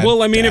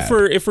 Well, I mean, dad.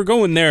 if we're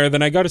going there,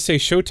 then I got to say,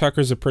 Show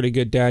Tucker's a pretty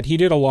good dad. He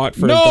did a lot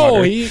for his No,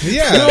 daughter. he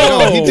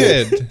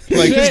did.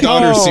 Like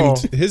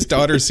his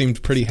daughter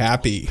seemed pretty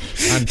happy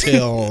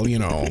until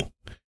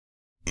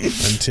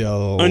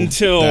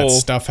that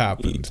stuff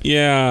happened.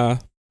 Yeah.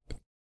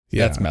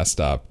 That's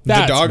messed up.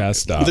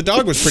 Messed up. The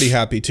dog was pretty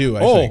happy too, I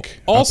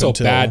think. Also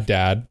bad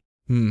dad.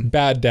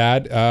 Bad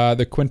dad,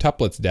 the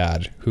quintuplets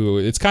dad, who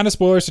it's kind of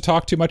spoilers to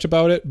talk too much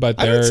about it, but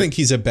I don't think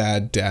he's a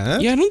bad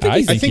dad. Yeah, I don't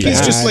think I think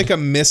he's just like a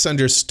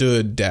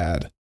misunderstood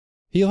dad.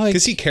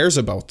 Because he cares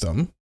about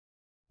them.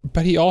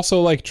 But he also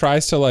like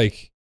tries to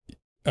like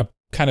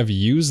kind of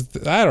use,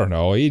 I don't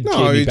know. He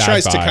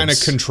tries to kind of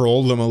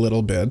control them a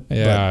little bit.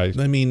 Yeah.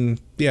 But, I mean,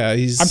 yeah,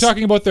 I'm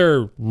talking about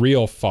their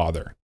real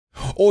father.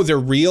 Oh, their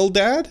real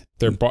dad?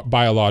 Their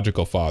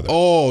biological father.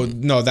 Oh,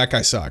 no, that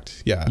guy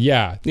sucked. Yeah.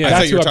 Yeah. I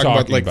thought you were talking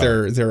about like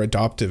their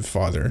adoptive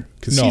father.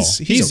 No,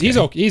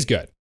 he's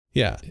good.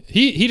 Yeah.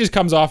 He just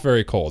comes off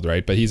very cold,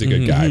 right? But he's a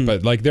good guy.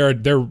 But like their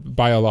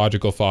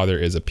biological father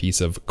is a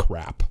piece of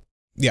crap.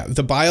 Yeah,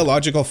 the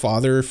biological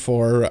father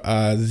for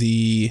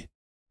the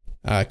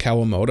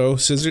Kawamoto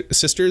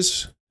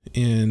sisters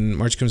in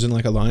March Comes In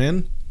Like a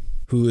Lion,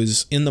 who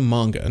is in the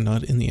manga,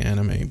 not in the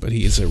anime, but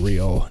he is a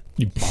real...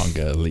 You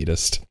manga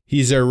elitist.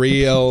 He's a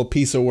real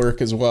piece of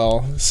work as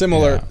well.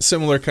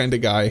 Similar kind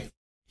of guy.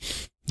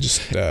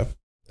 Just...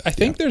 I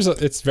think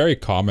it's very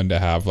common to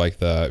have like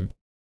the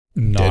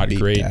not Deadbeat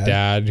great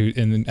dad who,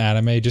 in an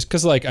anime, just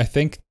because like I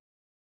think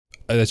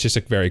that's just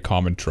a very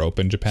common trope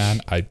in Japan.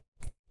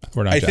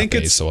 We're not Japanese,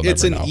 think so we'll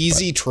it's never an know,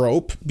 easy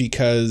trope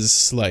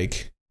because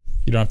like...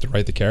 You don't have to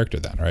write the character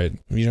then, right?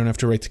 You don't have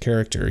to write the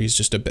character. He's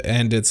just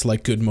and it's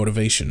like good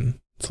motivation.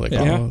 It's like,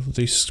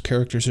 these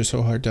characters are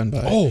so hard done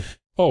by.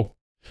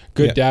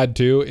 Good dad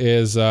too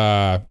is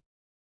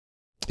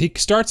he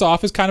starts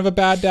off as kind of a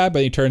bad dad,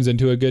 but he turns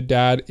into a good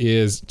dad.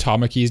 Is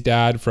Tamaki's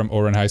dad from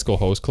Ouran High School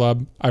Host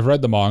Club? I've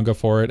read the manga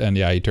for it, and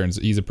yeah,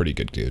 he's a pretty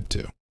good dude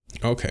too.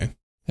 Okay.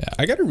 Yeah,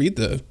 I got to read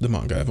the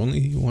manga. I've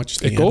only watched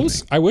the anime.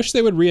 I wish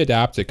they would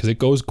readapt it because it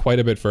goes quite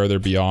a bit further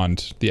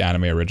beyond the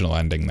anime original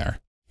ending there.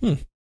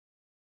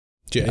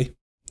 Jay,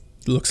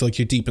 looks like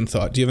you're deep in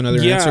thought. Do you have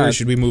another answer, or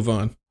should we move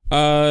on?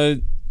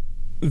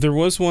 There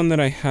was one that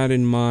I had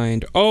in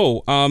mind.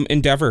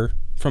 Endeavor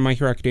from My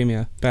Hero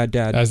Academia. Bad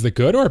dad. As the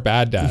good or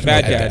bad dad?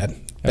 Bad dad.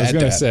 I was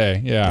going to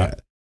say, yeah.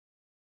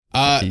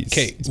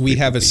 Okay, we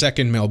have a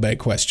second mailbag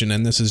question,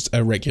 and this is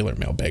a regular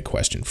mailbag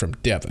question from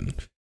Devin.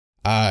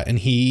 And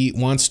he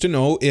wants to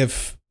know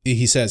if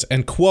he says,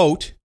 and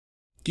quote,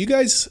 do you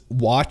guys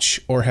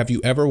watch or have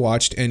you ever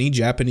watched any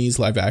Japanese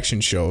live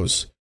action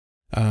shows?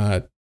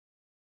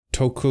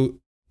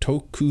 Tokusatsu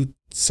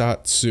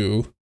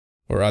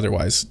or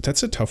otherwise.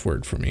 That's a tough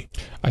word for me.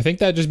 I think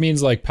that just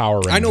means like Power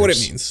Rangers. I know what it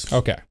means.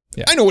 Okay.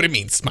 Yeah. I know what it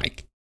means,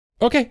 Mike.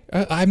 Okay.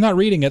 I'm not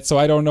reading it, so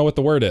I don't know what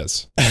the word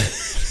is.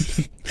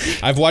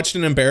 I've watched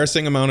an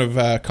embarrassing amount of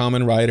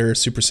Kamen Rider,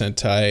 Super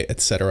Sentai,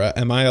 etc.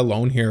 Am I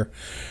alone here?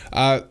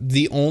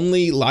 The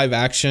only live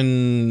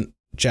action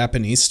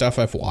Japanese stuff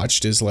I've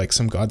watched is like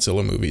some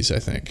Godzilla movies, I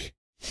think.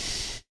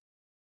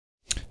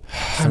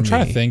 I'm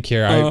trying to think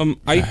here.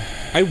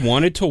 I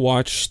wanted to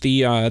watch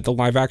the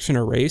live action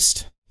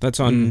Erased. That's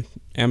on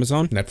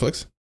Amazon.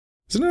 Netflix?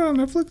 Isn't it on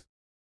Netflix?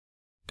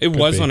 It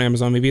was on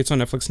Amazon. Maybe it's on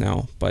Netflix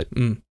now, but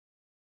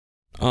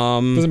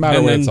doesn't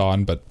matter where it's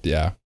on, but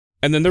yeah.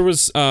 And then there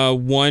was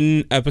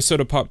one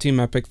episode of Pop Team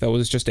Epic that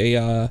was just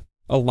a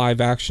live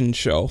action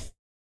show.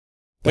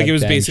 Like it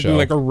was basically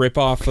like a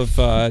ripoff of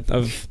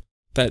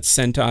that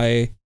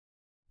Sentai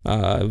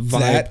vibe.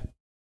 That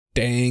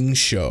dang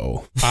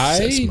show,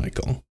 says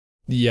Michael.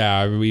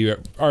 Yeah,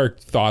 our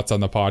thoughts on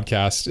the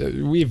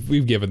podcast,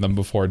 we've given them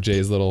before.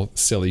 Jay's little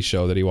silly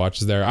show that he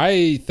watches there.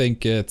 I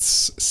think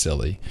it's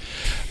silly.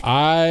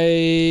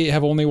 I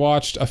have only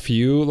watched a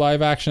few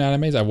live action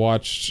animes. I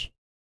watched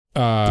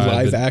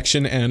live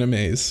action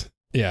animes.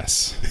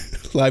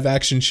 Yes. Live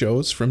action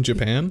shows from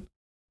Japan.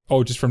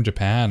 Oh, just from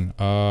Japan.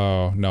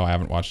 Oh no, I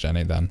haven't watched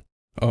any then.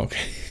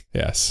 Okay.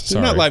 Yes.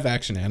 Sorry. Not live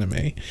action anime.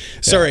 Yeah.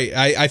 Sorry,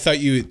 I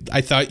thought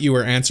you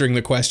were answering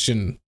the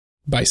question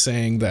by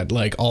saying that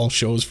like all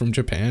shows from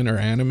Japan are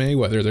anime,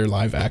 whether they're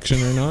live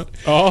action or not.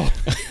 Oh,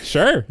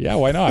 sure. Yeah,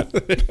 why not?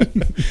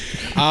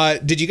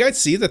 Did you guys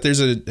see that there's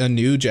a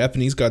new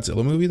Japanese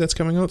Godzilla movie that's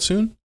coming out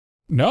soon?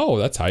 No,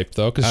 that's hyped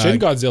though, because Shin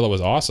Godzilla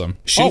was awesome.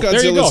 Shin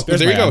Godzilla.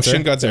 There you go.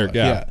 Shin Godzilla.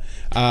 There,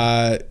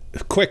 yeah.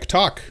 Quick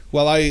talk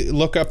while I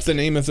look up the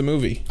name of the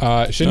movie.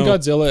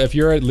 Godzilla, if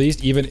you're at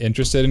least even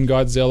interested in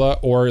Godzilla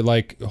or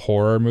like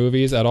horror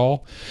movies at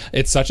all,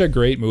 it's such a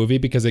great movie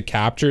because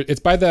it's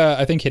by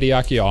I think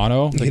Hideaki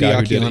Anno, the guy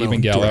who did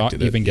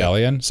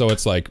Evangelion. Yeah. So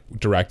it's like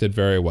directed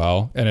very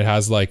well, and it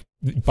has like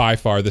by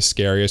far the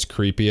scariest,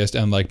 creepiest,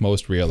 and like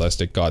most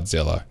realistic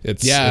Godzilla.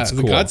 It's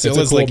cool.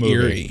 Godzilla's cool like movie.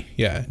 Eerie.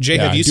 Yeah. Jay,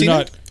 have you seen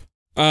it?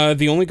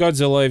 The only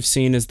Godzilla I've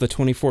seen is the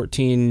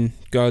 2014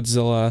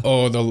 Godzilla.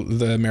 Oh, the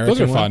American one?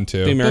 Those are fun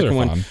too. The American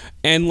one.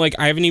 And like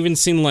I haven't even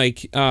seen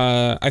like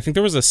I think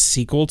there was a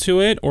sequel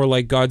to it, or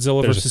like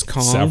Godzilla versus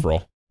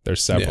Kong.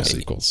 There's several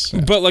sequels.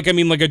 Yeah. But like I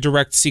mean like a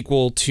direct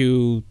sequel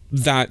to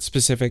that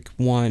specific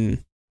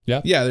one.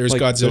 Yeah. Yeah, there's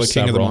like, Godzilla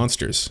King of the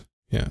Monsters.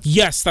 Yeah.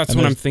 Yes, that's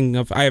what I'm thinking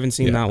of. I haven't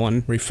seen that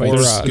one.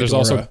 There's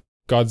also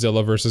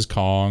Godzilla versus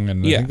Kong,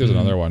 and I think there's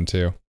another one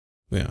too.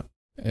 Yeah.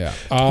 Yeah.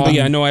 But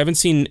yeah, no, I haven't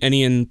seen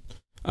any in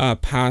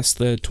past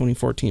the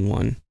 2014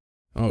 one.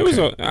 Okay. It was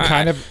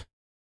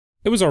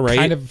it was all right.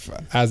 Kind of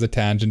as a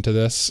tangent to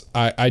this,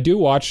 I've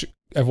watched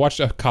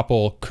a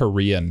couple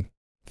Korean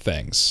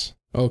things.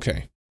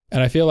 Okay.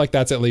 And I feel like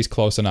that's at least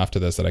close enough to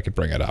this that I could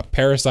bring it up.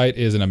 Parasite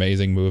is an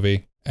amazing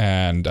movie,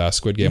 and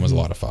Squid Game was a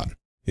lot of fun.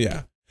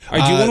 Yeah.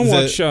 I do want to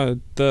watch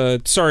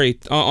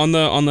on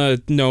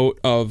the note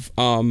of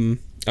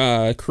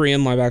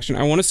Korean live action.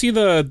 I want to see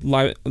the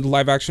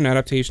live action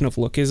adaptation of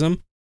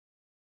Lookism.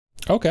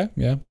 Okay,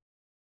 yeah.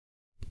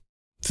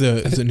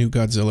 The new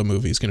Godzilla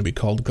movie is going to be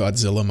called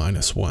Godzilla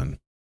 -1,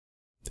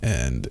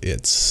 and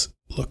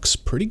looks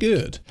pretty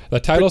good. The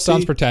title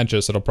sounds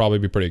pretentious. It'll probably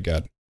be pretty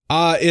good.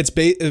 It's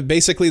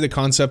basically the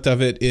concept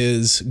of it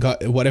is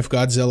what if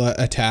Godzilla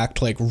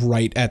attacked like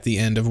right at the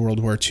end of World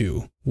War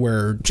II,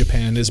 where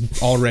Japan is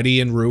already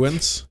in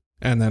ruins,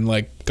 and then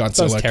like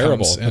Godzilla sounds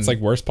terrible. comes. It's like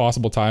worst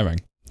possible timing.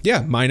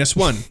 Yeah,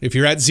 -1. If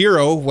you're at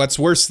 0, what's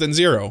worse than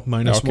 0?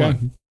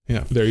 -1.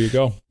 Yeah, there you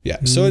go.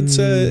 Yeah, so it's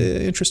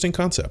an interesting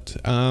concept.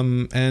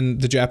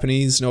 And the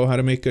Japanese know how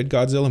to make good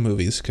Godzilla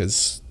movies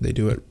because they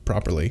do it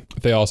properly.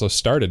 They also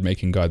started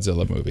making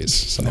Godzilla movies.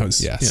 So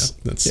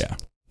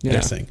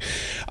Thing.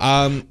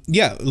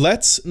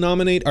 Let's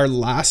nominate our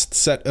last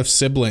set of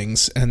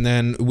siblings, and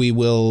then we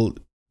will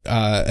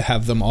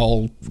have them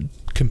all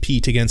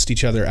compete against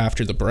each other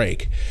after the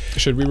break.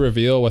 Should we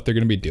reveal what they're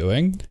going to be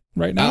doing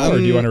right now, or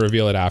do you want to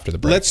reveal it after the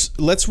break?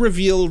 Let's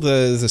reveal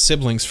the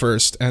siblings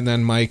first, and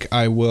then Mike,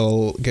 I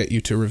will get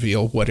you to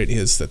reveal what it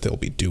is that they'll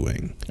be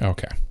doing.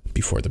 Okay.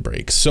 Before the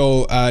break.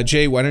 So,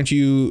 Jay, why don't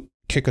you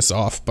kick us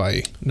off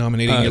by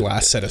nominating your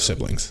last set of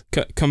siblings?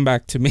 Come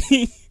back to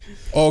me.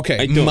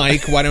 Okay,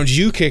 Mike, why don't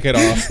you kick it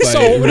off?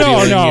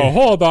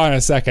 Hold on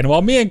a second.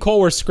 While me and Cole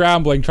were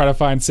scrambling trying to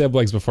find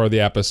siblings before the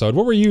episode,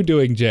 what were you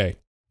doing, Jay?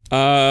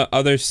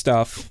 Other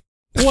stuff.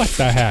 What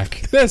the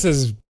heck? This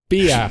is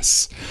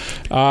BS.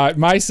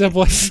 My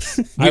siblings...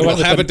 We will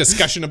have a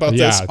discussion about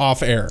this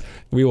off air.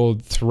 We will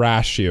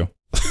thrash you.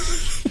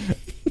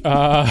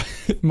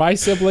 My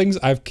siblings,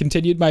 I've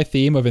continued my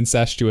theme of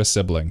incestuous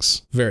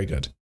siblings. Very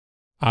good.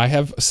 I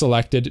have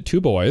selected 2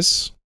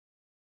 boys.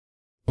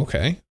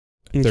 Okay.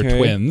 They're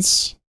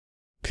twins.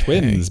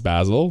 twins,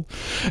 Basil,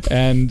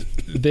 and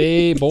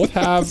they both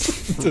have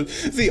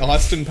the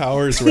Austin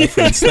Powers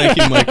reference. Thank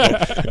you, Michael.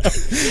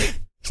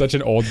 Such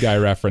an old guy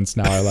reference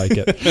now. I like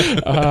it.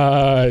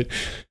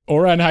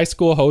 Ouran High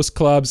School host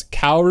clubs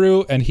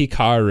Kaoru and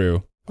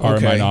Hikaru are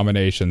my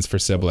nominations for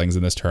siblings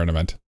in this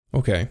tournament.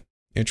 Okay.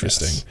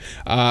 Interesting.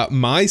 Yes.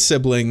 My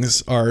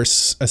siblings are a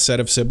set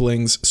of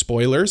siblings,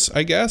 spoilers,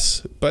 I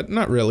guess, but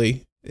not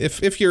really.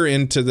 If you're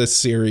into this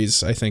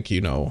series, I think you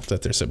know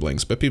that they're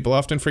siblings, but people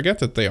often forget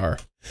that they are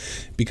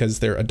because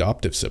they're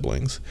adoptive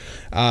siblings.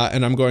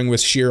 And I'm going with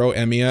Shiro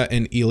Emiya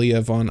and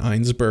Elia von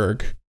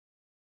Einsberg.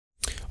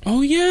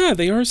 Oh, yeah,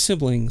 they are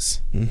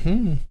siblings.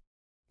 Mm-hmm.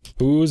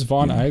 Who's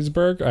von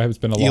Einsberg? It's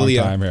been a long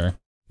time here.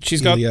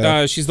 She's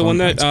got. She's the one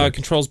that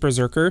controls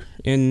Berserker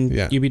in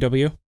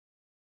UBW.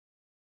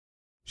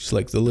 She's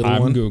like the little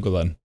one. I'm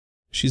Googling.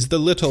 She's the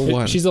little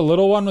one. She's the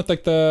little one with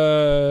like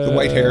the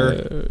white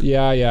hair.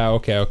 Yeah.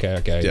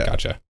 Okay. Yeah.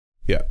 Gotcha.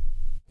 Yeah.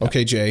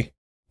 Okay, Jay.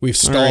 We've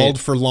stalled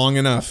for long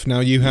enough. Now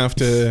you have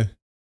to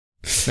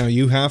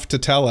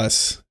tell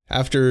us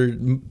after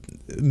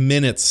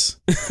minutes,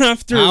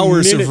 after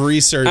hours of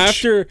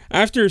research,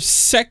 after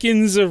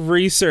seconds of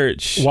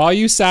research, while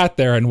you sat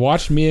there and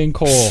watched me and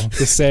Cole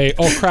to say,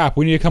 "Oh crap,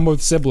 we need to come up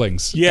with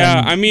siblings."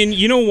 Yeah, I mean,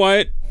 you know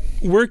what?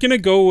 We're going to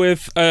go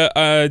with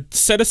a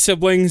set of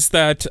siblings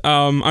that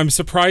I'm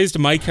surprised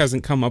Mike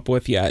hasn't come up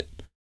with yet.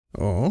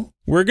 Oh.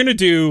 We're going to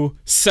do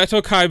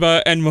Seto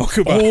Kaiba and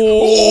Mokuba.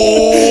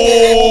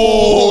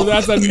 Oh,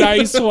 that's a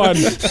nice one.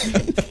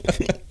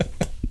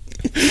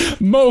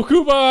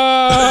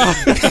 Mokuba!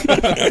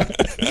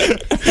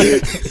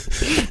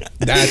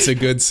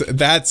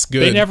 That's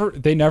good.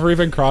 They never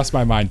even crossed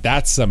my mind.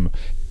 That's some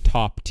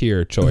top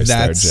tier choice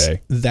there,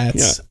 Jay.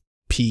 That's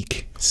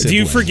peak siblings. Do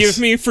you forgive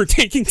me for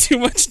taking too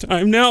much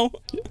time now?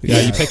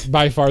 Yeah, you picked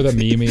by far the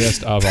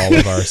memeiest of all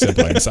of our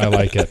siblings. I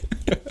like it.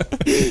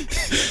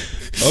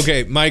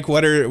 Okay, Mike,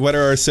 what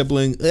are our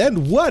siblings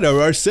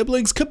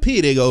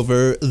competing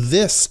over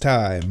this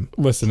time?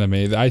 Listen to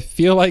me. I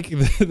feel like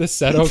the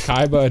Seto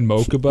Kaiba and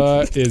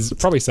Mokuba is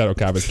probably Seto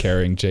Kaiba's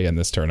carrying Jay in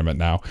this tournament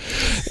now.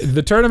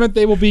 The tournament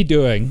they will be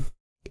doing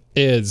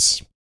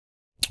is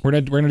we're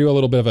gonna do a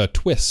little bit of a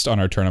twist on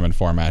our tournament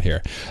format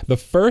here. The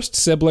first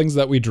siblings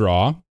that we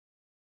draw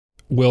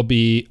will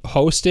be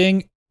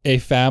hosting a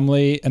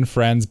family and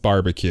friends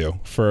barbecue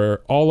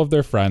for all of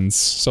their friends.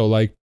 So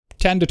like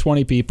 10 to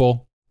 20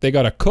 people. They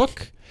got to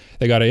cook,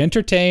 they got to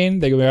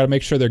entertain, they got to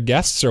make sure their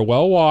guests are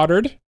well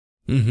watered,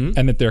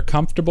 and that they're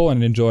comfortable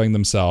and enjoying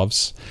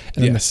themselves.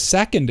 And then the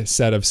second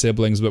set of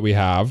siblings that we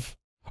have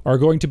are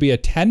going to be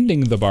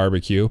attending the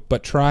barbecue,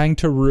 but trying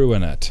to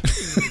ruin it.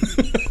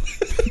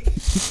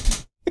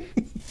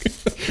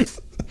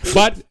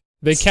 But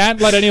they can't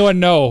let anyone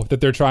know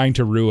that they're trying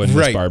to ruin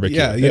this barbecue.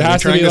 Yeah, it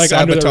has to be like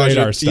under the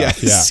radar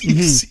stuff. Yeah.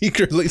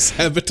 Secretly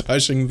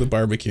sabotaging the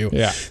barbecue.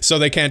 Yeah. So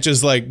they can't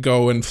just like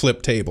go and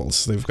flip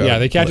tables. They've got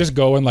they can't just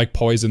go and like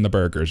poison the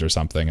burgers or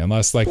something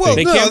unless like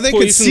they can't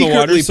poison the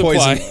water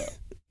supply.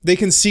 They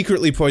can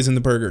secretly poison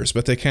the burgers,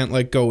 but they can't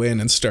like go in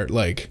and start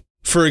like,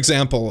 for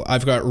example,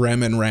 I've got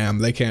Rem and Ram.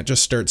 They can't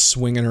just start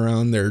swinging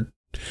around their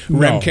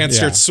Rem can't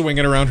start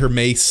swinging around her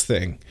mace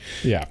thing.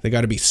 Yeah. They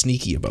got to be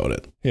sneaky about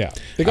it. Yeah.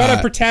 They got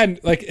to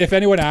pretend, like, if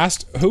anyone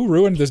asked, who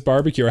ruined this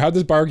barbecue or how did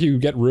this barbecue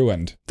get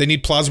ruined? They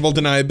need plausible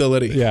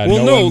deniability. Yeah.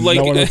 Well, no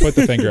one would put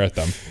the finger at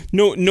them.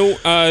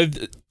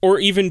 Or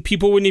even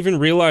people wouldn't even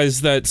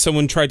realize that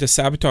someone tried to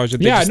sabotage it.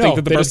 They just think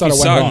that the barbecue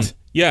sucked.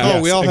 Yeah.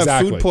 Oh, we all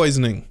have food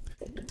poisoning.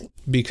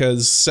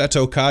 Because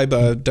Seto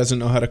Kaiba doesn't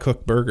know how to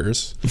cook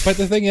burgers. But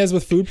the thing is,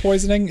 with food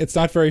poisoning, it's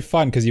not very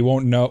fun because you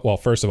won't know. Well,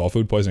 first of all,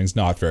 food poisoning is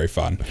not very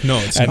fun. No,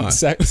 it's not. And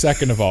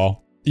second of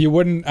all, you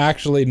wouldn't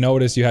actually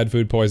notice you had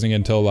food poisoning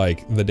until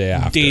like the day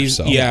after.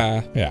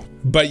 Yeah.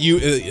 But you,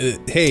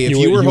 hey, if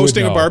you were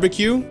hosting a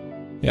barbecue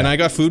and I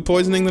got food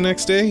poisoning the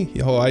next day,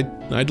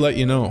 I'd let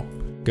you know.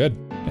 Good.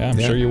 Yeah, I'm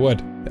sure you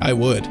would. I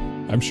would.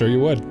 I'm sure you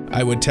would.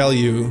 I would tell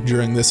you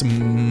during this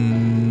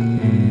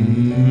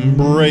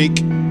break.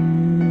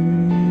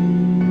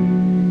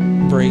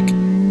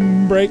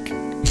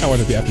 I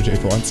want to be after Jay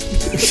for once.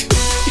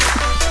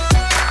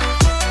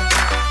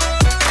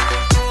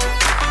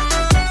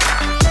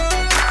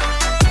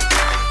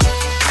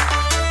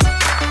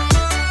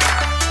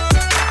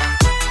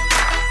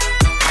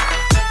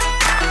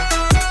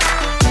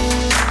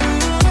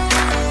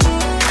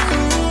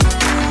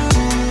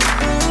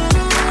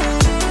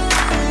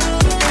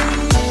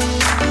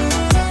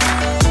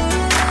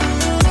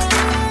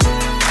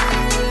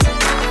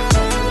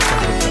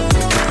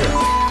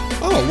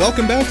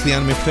 Welcome back to the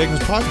Anime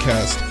Protagonist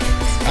Podcast.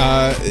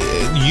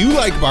 You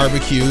like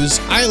barbecues.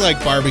 I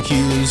like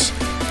barbecues.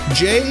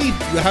 Jay,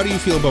 how do you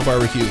feel about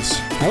barbecues?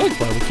 I like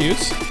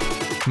barbecues.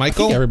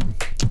 Michael?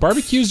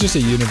 Barbecue is just a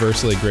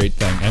universally great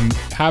thing. And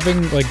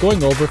having, like,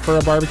 going over for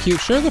a barbecue,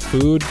 sure, the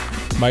food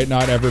might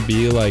not ever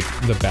be, like,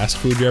 the best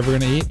food you're ever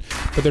going to eat.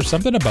 But there's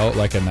something about,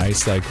 like, a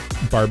nice, like,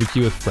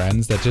 barbecue with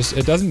friends that just,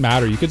 it doesn't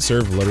matter. You could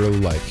serve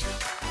literally, like,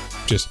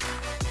 just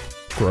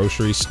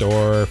grocery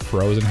store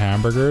frozen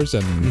hamburgers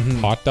and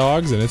hot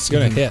dogs, and it's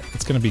gonna hit.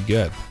 It's gonna be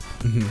good.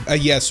 A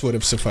yes would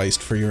have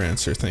sufficed for your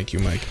answer. Thank you,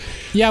 Mike.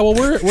 Yeah, well,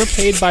 we're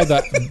paid by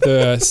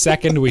the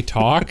second we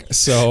talk,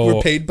 so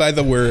We're paid by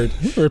the word.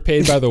 we're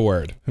paid by the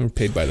word. We're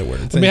paid by the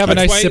word. Let me have a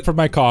That's nice why- sip of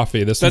my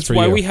coffee. This That's is for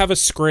why you. we have a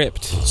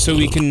script, so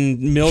we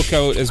can milk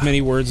out as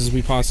many words as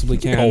we possibly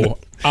can. Oh,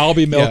 I'll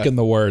be milking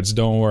the words.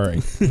 Don't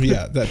worry.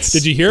 Yeah, that's.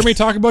 Did you hear me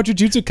talk about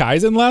Jujutsu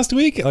Kaisen last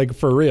week? Like,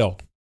 for real.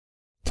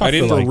 I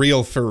didn't- for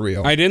real? For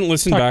real. I didn't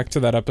listen back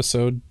to that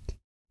episode.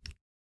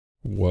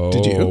 Whoa!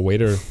 Did you? Way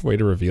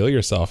to reveal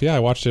yourself. Yeah, I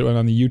watched it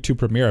on the YouTube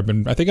premiere.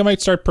 I think I might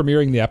start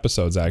premiering the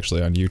episodes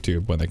actually on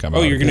YouTube when they come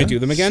out. Oh, you're gonna do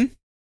them again?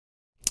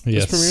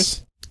 Yes.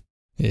 premieres?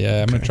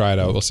 Yeah, I'm gonna try it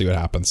out. We'll see what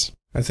happens.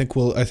 I think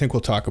we'll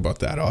talk about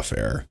that off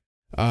air.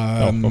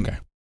 Okay.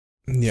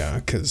 Yeah,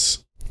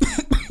 because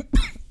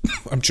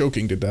I'm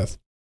choking to death.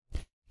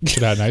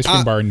 Should have had an ice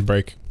cream bar in the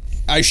break.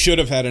 I should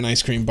have had an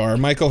ice cream bar.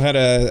 Michael had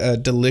a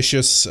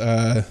delicious.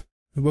 What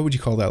would you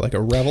call that? Like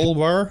a Revel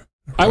bar?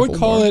 I would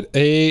call it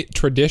a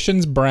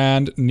Traditions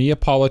brand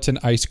Neapolitan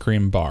ice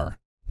cream bar.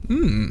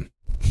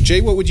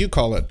 Jay, what would you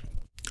call it?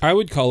 I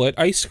would call it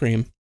ice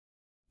cream.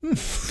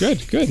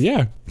 Good,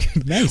 yeah.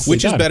 Nice.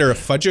 Which is better, a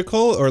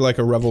fudgicle or like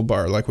a Revel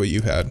bar, like what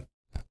you had?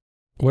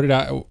 What did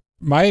I?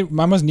 Mine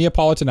was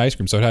Neapolitan ice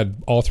cream, so it had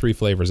all three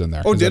flavors in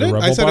there. Oh, Is did that a it?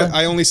 Rebel I thought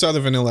bar? I only saw the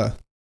vanilla.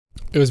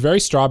 It was very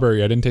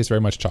strawberry. I didn't taste very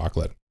much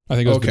chocolate. I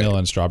think it was Okay. vanilla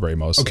and strawberry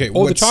mostly. Okay,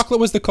 Oh, the chocolate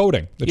was the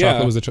coating. The Yeah.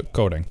 chocolate was the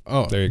coating.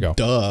 Oh, there you go.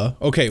 Duh.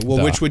 Okay, well,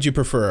 Duh. which would you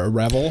prefer? A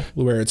Revel,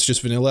 where it's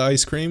just vanilla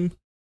ice cream,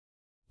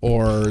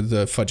 or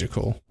the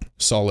fudgicle,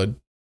 solid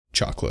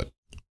chocolate?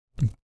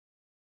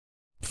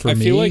 For I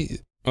me, feel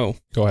like- oh.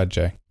 Go ahead,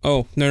 Jay.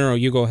 Oh, no,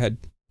 you go ahead.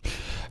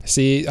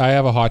 See, I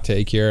have a hot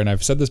take here, and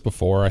I've said this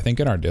before. I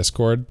think in our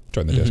Discord,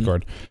 join the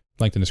Discord,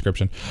 link in the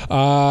description.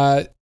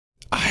 I'm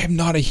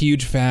not a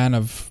huge fan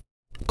of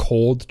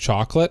cold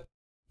chocolate,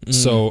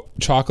 so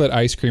chocolate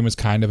ice cream is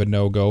kind of a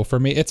no-go for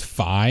me. It's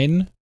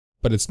fine,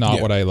 but it's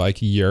not what I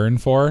yearn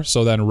for.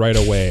 So then right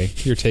away,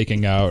 you're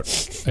taking out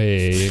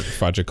a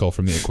fudgicle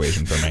from the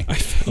equation for me.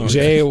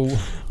 Jay,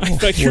 I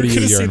thought you what were do going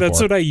to you say yearn that's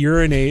for? what I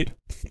urinate.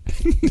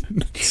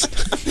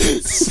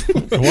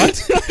 What?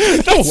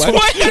 That's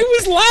why I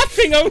was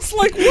laughing. I was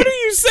like, what are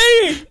you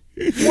saying?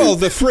 Well,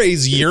 the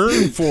phrase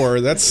 "yearn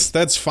for"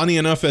 that's funny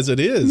enough as it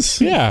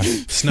is. Yeah.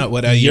 It's not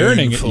what I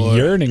yearn for.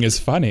 Yearning is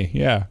funny.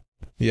 Yeah.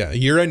 Yeah,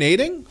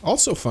 urinating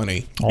also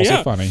funny. Also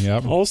Yeah. funny.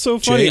 Yep. Also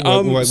funny. Jay,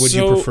 what would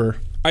you prefer?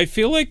 I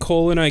feel like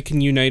Cole and I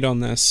can unite on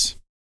this.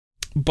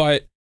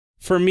 But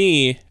for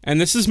me, and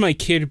this is my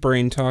kid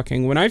brain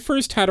talking, when I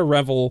first had a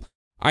Revel,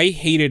 I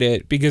hated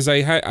it because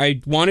I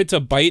wanted to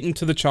bite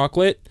into the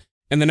chocolate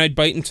and then I'd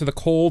bite into the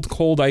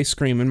cold ice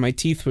cream and my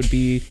teeth would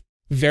be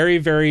very,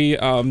 very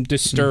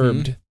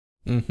disturbed.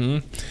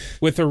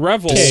 With a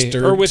Revel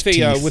or with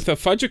a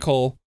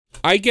fudgicle,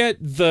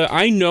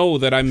 I know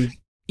that I'm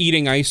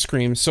eating ice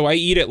cream, so I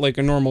eat it like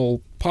a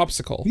normal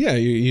popsicle. Yeah,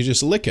 you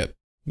just lick it.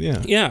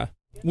 Yeah. Yeah.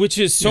 Which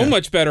is so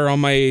much better on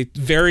my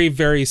very,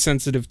 very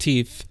sensitive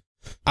teeth.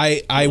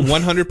 I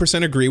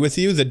 100% agree with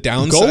you. The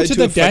downside Go to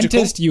the a fudgicle-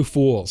 dentist, you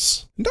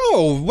fools.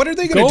 No, what are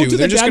they going Go to do? to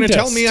They're the just going to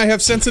tell dentist. me I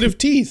have sensitive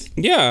teeth.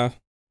 Yeah.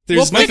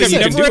 There's Mike, nothing I've you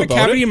can never do had a about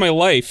cavity it. in my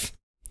life.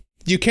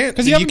 You can't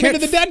Because you haven't been to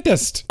the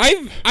dentist. I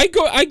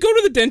go to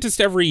the dentist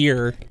every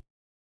year.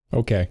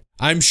 Okay.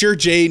 I'm sure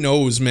Jay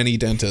knows many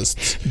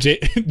dentists. Jay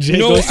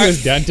No, goes to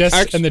his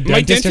dentist, and the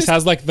my dentist just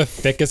dentist- has the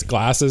thickest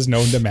glasses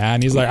known to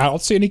man. He's like, I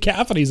don't see any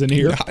cavities in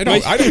here. I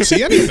don't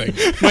see anything.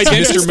 My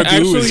dentist Mr.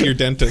 Magoo is actually- your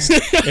dentist.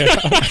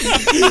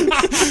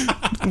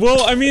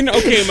 Well, I mean,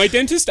 okay, my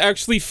dentist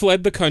actually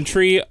fled the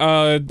country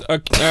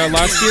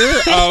last year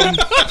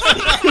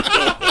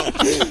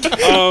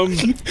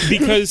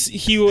because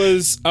he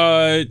was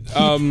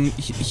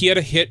he had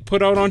a hit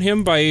put out on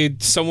him by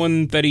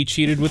someone that he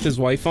cheated with his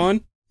wife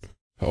on.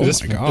 Oh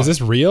is my God. Is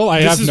this real?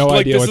 I have no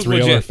idea what's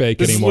real or fake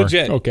this anymore. Is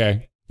legit.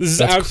 Okay. This is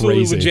That's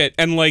absolutely crazy. legit.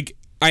 And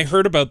I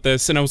heard about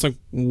this and I was like,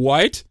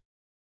 what?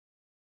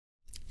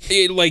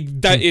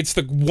 It's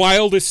the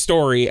wildest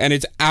story and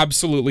it's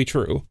absolutely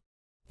true.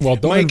 Well,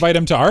 don't Mike- invite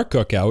him to our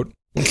cookout.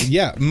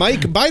 Yeah,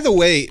 Mike, by the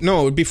way,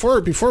 no,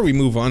 before we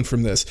move on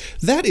from this,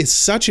 that is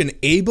such an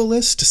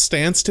ableist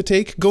stance to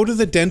take. Go to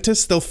the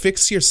dentist, they'll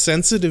fix your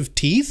sensitive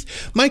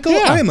teeth. Michael,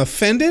 Yeah. I am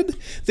offended.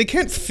 They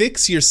can't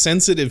fix your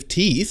sensitive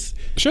teeth.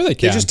 Sure they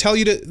can.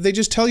 They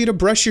just tell you to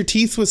brush your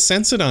teeth with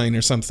Sensodyne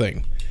or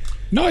something.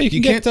 No, you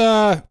can get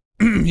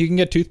you can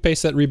get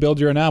toothpaste that rebuild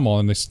your enamel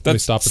and they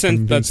stop it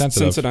from being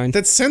sensitive. Sensodyne.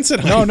 That's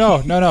Sensodyne. No.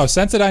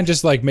 Sensodyne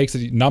just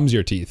numbs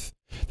your teeth.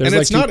 There's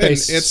And it's not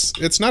toothpaste.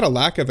 it's not a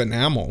lack of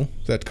enamel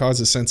that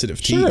causes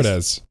sensitive teeth. Sure it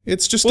is.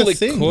 It's just Well, a it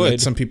thing could.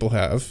 that some people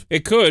have,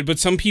 It could, but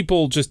some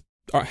people just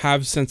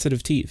have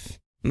sensitive teeth.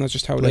 And that's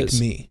just how it is. like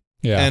me.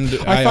 Yeah. And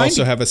I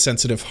also have a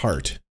sensitive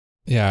heart.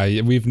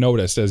 Yeah, we've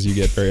noticed as you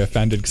get very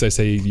offended because I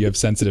say you have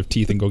sensitive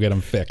teeth and go get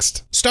them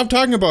fixed. Stop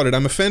talking about it.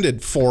 I'm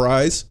offended. 4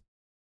 eyes.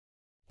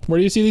 Where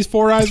do you see these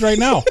 4 eyes right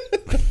now?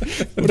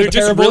 They're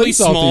just really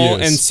small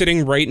and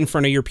sitting right in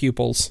front of your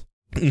pupils.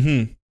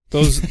 Mm-hmm.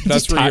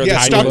 That's where you're.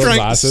 Yeah,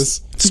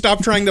 glasses.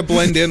 Stop trying to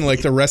blend in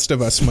like the rest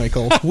of us,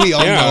 Michael. We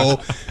all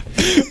know.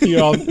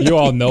 You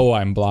all know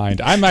I'm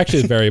blind. I'm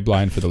actually very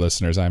blind for the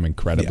listeners. I'm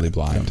incredibly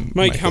blind.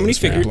 Mike, how many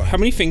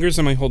fingers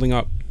am I holding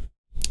up?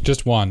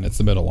 Just one. It's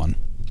the middle one.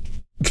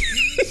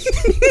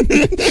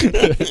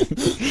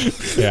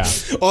 Yeah.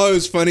 Oh, it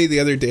was funny the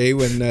other day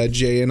when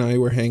Jay and I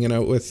were hanging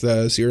out with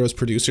Zero's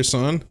producer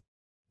son.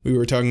 We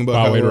were talking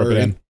about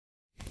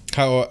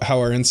how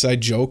our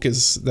inside joke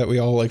is that we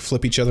all like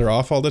flip each other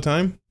off all the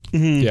time.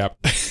 Mm-hmm. Yep.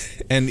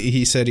 And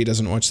he said he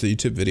doesn't watch the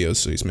YouTube videos,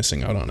 so he's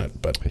missing out on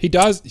it. But he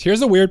does.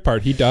 Here's the weird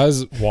part. He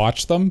does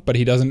watch them, but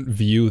he doesn't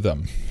view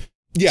them.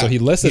 Yeah. So he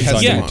listens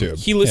on YouTube.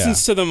 He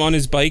listens to them on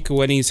his bike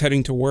when he's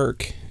heading to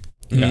work.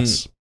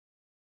 Yes.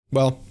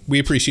 Well, we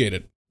appreciate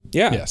it.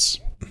 Yeah. Yes.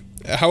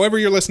 However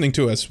you're listening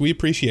to us, we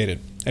appreciate it.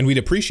 And we'd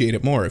appreciate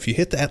it more if you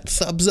hit that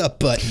thumbs up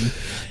button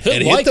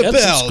and hit the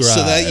bell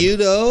so that you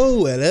know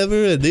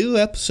whenever a new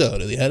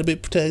episode of the Anime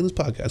Protagonist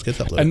podcast gets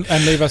uploaded.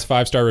 And leave us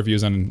 5-star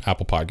reviews on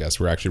Apple Podcasts.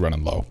 We're actually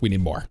running low. We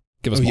need more.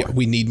 Give us more. Yeah,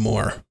 we need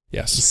more.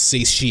 Yes.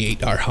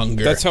 Satiate our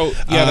hunger. That's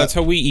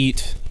how we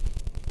eat.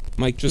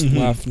 Mike just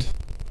left.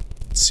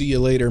 See you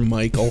later,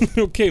 Michael.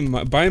 Okay,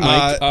 bye,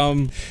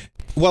 Mike.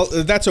 Well,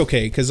 that's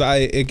okay, because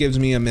it gives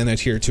me a minute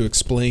here to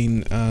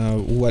explain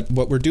what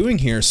we're doing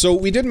here. So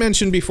we did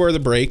mention before the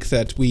break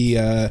that we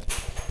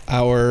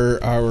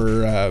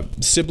our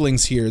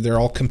siblings here, they're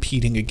all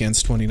competing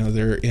against one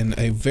another in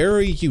a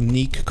very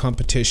unique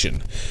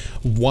competition.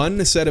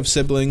 One set of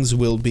siblings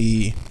will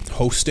be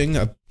hosting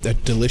a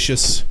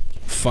delicious,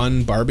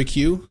 fun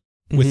barbecue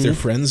with their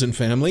friends and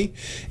family,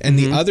 and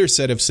the other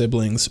set of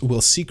siblings will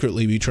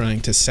secretly be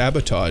trying to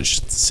sabotage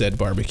said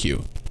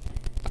barbecue.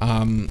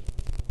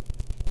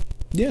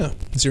 Yeah.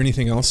 Is there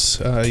anything else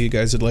you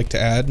guys would like to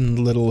add? And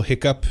a little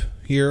hiccup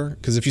here?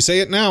 Because if you say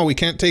it now, we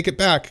can't take it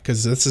back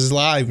because this is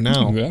live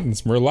now.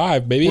 We're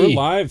live, baby. We're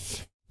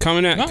live.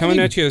 Coming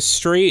at you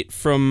straight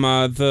from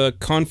the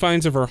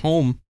confines of our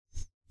home.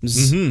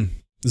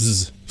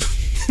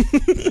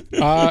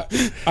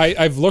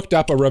 I've looked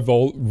up a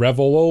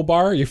Revolo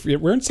bar. We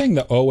weren't saying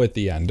the O at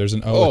the end. There's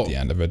an O at the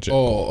end of it.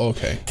 Oh,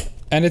 okay.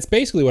 And it's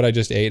basically what I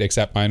just ate,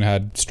 except mine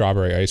had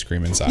strawberry ice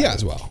cream inside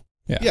as well.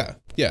 Yeah.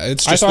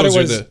 It's just I thought it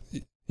was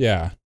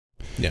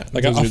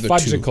like a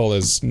fudgicle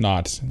is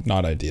not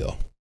ideal.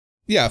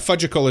 Yeah,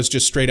 fudgicle is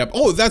just straight up.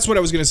 Oh, that's what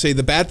I was going to say.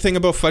 The bad thing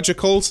about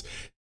fudgicles,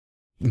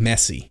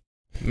 messy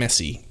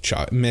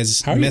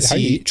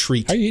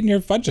treat. How are you eating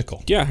your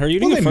fudgicle? Yeah, how are you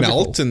eating a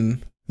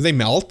fudgicle? They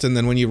melt, and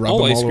then when you rub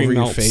them all over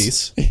your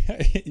face,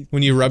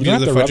 when you rub the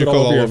fudgicle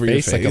all over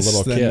your face, like a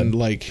little then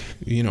kid.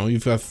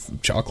 You've got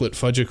chocolate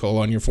fudgicle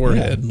on your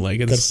forehead.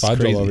 It's fudge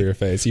crazy. all over your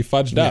face. You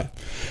fudged up.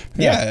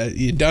 Yeah,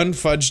 you done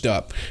fudged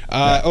up.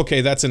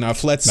 Okay, that's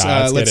enough. Let's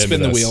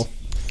spin the wheel.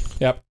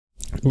 Yep.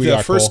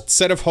 The first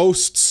set of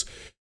hosts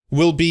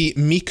will be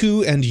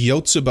Miku and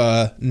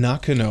Yotsuba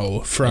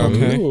Nakano from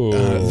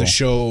the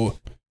show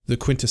The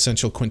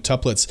Quintessential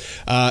Quintuplets,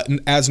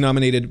 as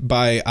nominated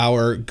by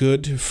our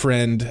good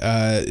friend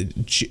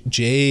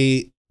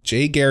Jay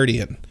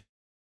Gardian.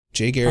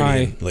 Jay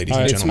Gardian, ladies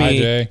and gentlemen. It's me.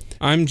 Jay.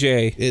 I'm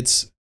Jay.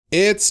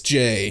 It's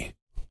Jay.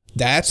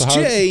 That's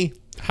Jay.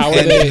 How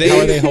are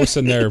they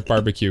hosting their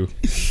barbecue?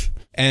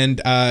 And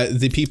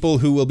the people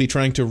who will be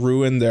trying to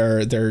ruin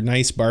their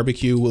nice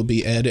barbecue will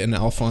be Ed and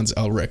Alphonse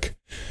Elric.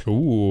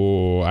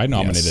 Ooh, I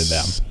nominated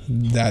them.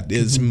 That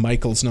is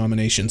Michael's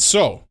nomination.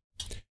 So,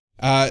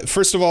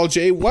 first of all,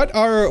 Jay, what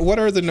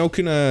are the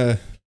Nakano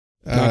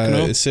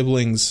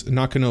siblings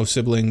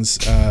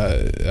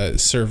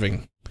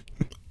serving?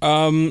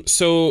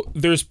 So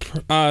there's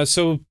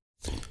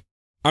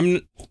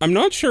I'm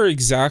not sure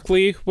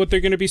exactly what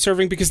they're going to be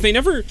serving because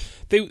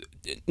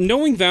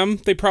knowing them,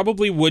 they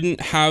probably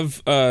wouldn't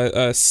have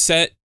a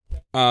set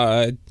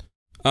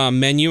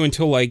menu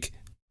until like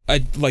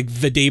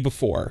the day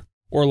before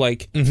or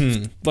like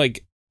the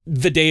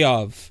day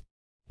of.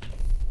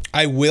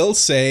 I will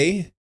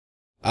say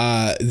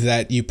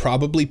that you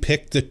probably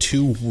picked the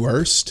two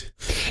worst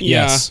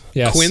yes,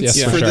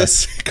 quints for sure.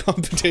 this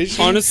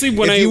competition. Honestly,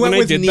 when if you went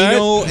with did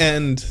Nino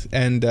that,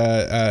 and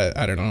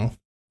I don't know,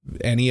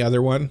 any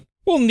other one.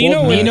 Well,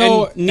 Nino and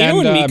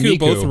Miku Miku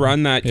both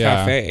run that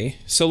cafe,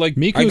 so like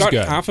Miku's I got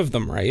good. half of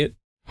them right.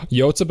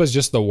 Yotsuba's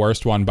just the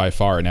worst one by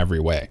far in every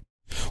way.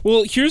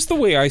 Well, here's the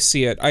way I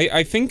see it.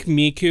 I think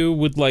Miku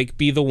would like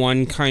be the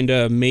one kind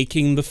of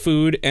making the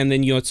food, and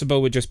then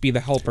Yotsuba would just be the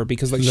helper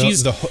because like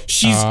she's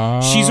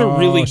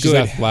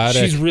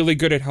really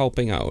good at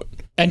helping out.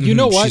 And you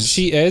know what?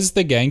 She is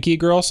the Genki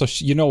girl, so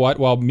you know what?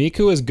 While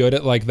Miku is good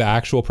at like the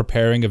actual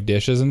preparing of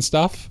dishes and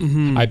stuff,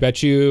 I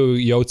bet you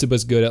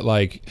Yotsuba's good at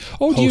like,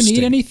 do you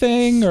need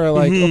anything? Or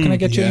like, can I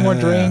get you any more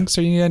drinks?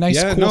 Or you need a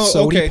nice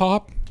soda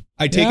pop?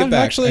 I take it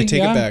back. Actually, I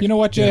take it back. You know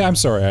what, Jay? I'm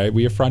sorry.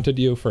 We affronted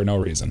you for no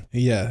reason.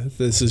 Yeah,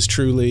 this is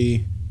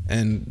truly...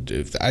 And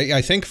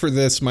I think for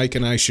this, Mike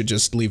and I should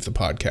just leave the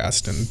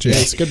podcast. And Jay,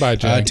 yes, goodbye,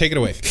 Jay. Take it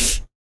away.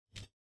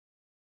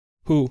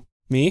 Who?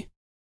 Me?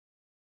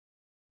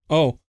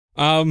 Oh,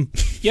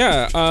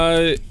 Yeah,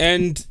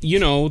 and you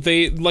know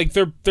they like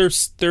they're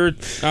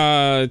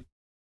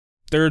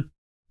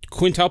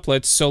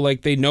quintuplets, so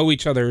like they know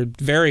each other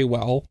very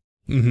well.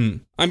 Mm-hmm.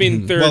 I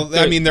mean, they're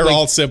like,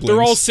 all siblings.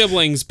 They're all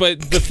siblings,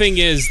 but the thing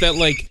is that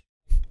like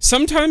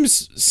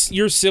sometimes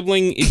your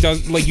sibling you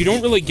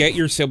don't really get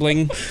your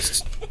sibling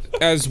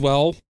as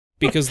well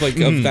because like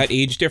of that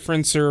age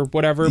difference or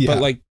whatever. Yeah.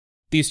 But like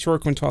these two are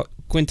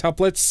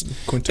quintuplets.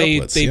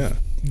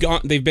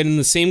 They've been in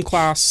the same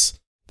class.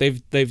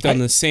 They've done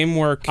the same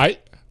work. I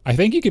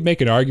think you could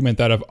make an argument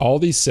that of all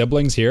these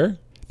siblings here,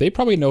 they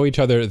probably know each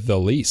other the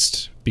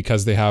least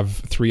because they have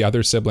 3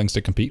 other siblings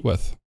to compete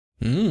with.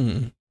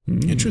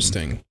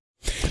 Interesting.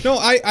 No,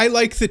 I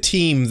like the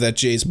team that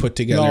Jay's put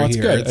together no, it's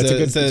here. Good.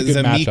 It's a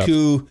good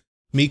matchup.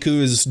 Miku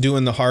is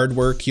doing the hard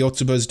work.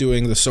 Yotsuba's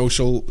doing the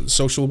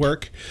social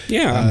work.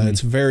 Yeah, it's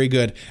very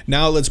good.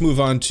 Now let's move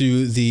on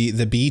to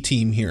the B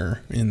team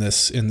here in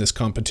this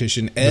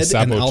competition. Ed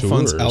and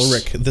Alphonse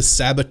Elric, the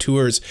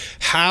saboteurs.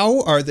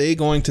 How are they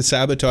going to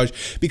sabotage?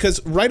 Because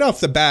right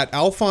off the bat,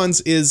 Alphonse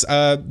is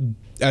a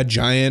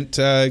giant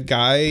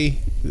guy.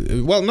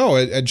 Well, no,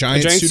 a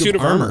giant suit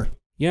of armor.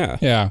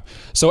 Yeah.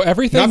 So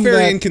everything not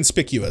very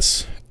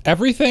inconspicuous.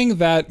 Everything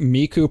that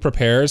Miku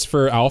prepares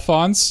for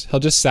Alphonse, he'll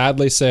just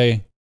sadly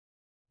say,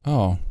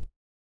 "Oh,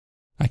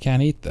 I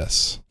can't eat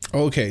this."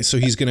 Okay, so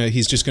he's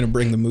just gonna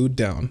bring the mood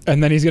down.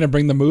 And then he's gonna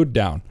bring the mood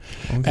down.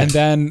 Okay. And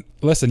then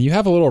listen, you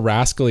have a little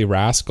rascally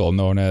rascal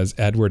known as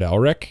Edward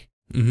Elric,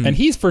 and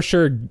he's for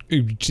sure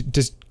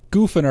just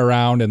goofing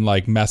around and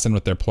like messing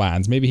with their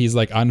plans. Maybe he's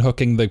like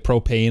unhooking the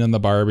propane on the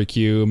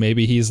barbecue.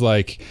 Maybe he'll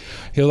like,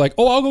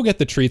 "Oh, I'll go get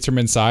the treats from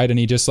inside," and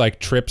he just like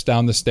trips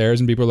down the stairs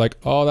and people are like,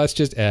 "Oh, that's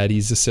just Ed.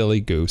 He's a silly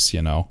goose,"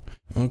 you know.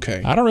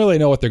 Okay. I don't really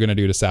know what they're gonna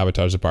do to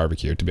sabotage the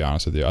barbecue, to be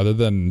honest with you, other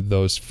than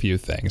those few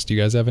things. Do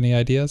you guys have any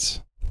ideas?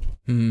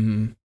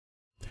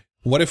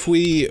 What if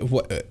we?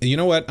 You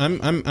know what? I'm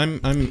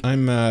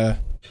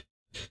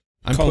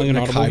putting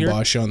a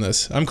kibosh on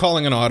this. I'm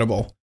calling an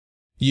audible.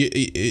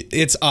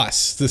 It's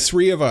us, the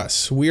 3 of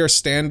us. We are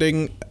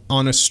standing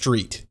on a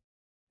street,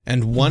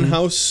 and one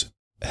house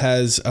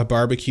has a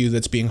barbecue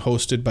that's being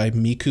hosted by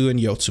Miku and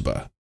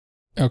Yotsuba.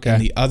 Okay.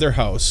 And the other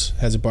house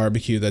has a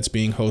barbecue that's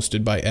being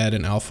hosted by Ed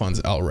and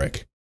Alphonse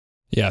Elric.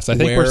 Yes, I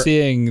think we're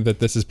seeing that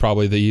this is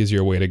probably the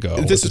easier way to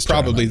go. This is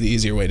probably the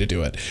easier way to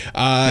do it.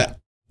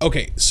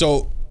 Okay,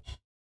 so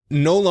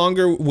no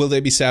longer will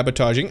they be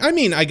sabotaging. I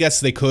mean, I guess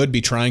they could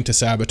be trying to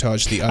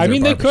sabotage the other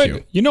barbecue. They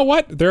could. You know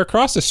what? They're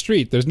across the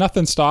street. There's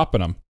nothing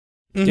stopping them.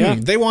 Yeah.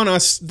 They want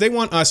us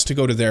to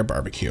go to their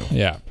barbecue.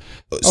 Yeah.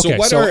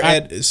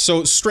 Okay,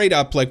 so straight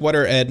up, like, what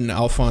are Ed and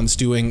Alphonse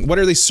doing? What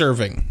are they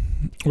serving?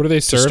 What are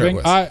they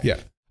serving?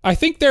 I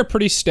think they're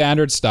pretty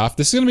standard stuff.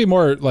 This is going to be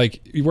more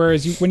like,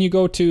 whereas when you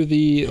go to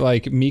the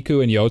like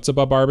Miku and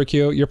Yotsuba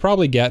barbecue, you're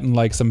probably getting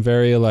like some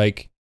very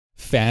like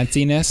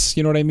fanciness,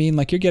 you know what I mean?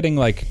 Like you're getting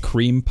like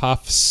cream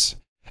puffs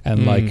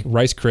and like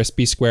Rice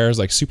Krispie squares,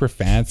 like super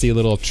fancy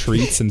little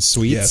treats and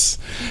sweets.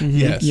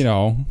 Yes. You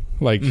know,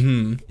 like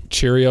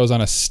Cheerios on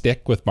a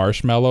stick with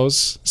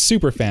marshmallows,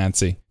 super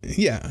fancy.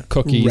 Yeah.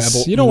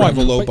 Cookies. You don't want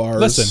Revelo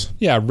bars. Listen,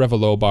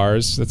 Revelo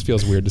bars. That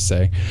feels weird to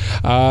say.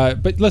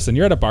 But listen,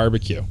 you're at a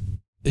barbecue.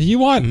 You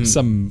want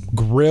some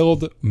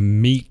grilled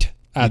meat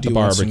at the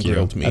barbecue,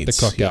 at the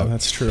cookout. Yeah,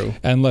 that's true.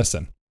 And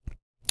listen,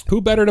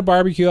 who better to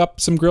barbecue up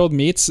some grilled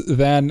meats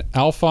than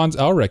Alphonse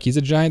Elric? He's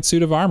a giant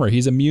suit of armor.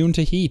 He's immune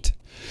to heat.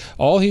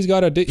 All he's got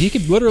to do, he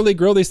could literally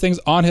grill these things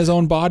on his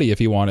own body if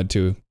he wanted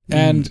to.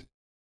 And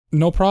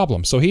no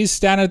problem. So he's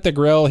standing at the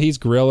grill, he's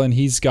grilling,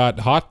 he's got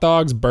hot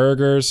dogs,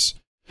 burgers,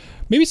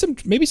 maybe some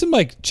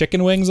like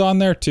chicken wings on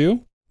there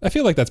too. I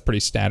feel like that's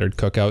pretty standard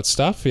cookout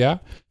stuff, yeah.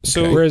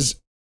 So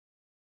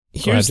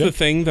here's the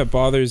thing that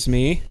bothers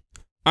me.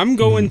 I'm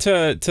going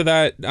to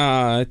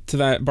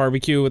that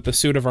barbecue with the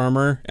suit of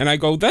armor, and I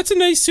go, "That's a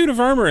nice suit of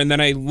armor." And then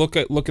I look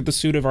at the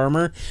suit of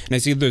armor, and I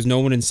see there's no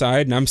one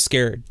inside, and I'm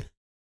scared.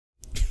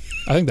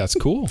 I think that's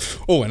cool.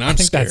 Oh, and I'm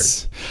scared.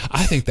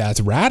 I think that's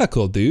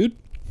radical, dude.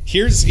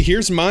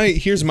 Here's my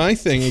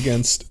thing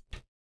against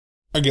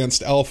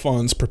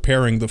Alphonse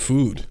preparing the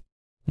food.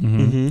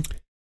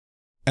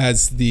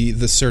 As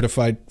the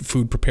certified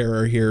food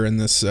preparer here in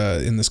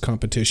this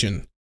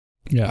competition.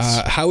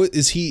 Yes. How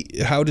does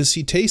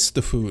he taste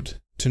the food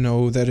to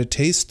know that it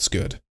tastes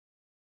good?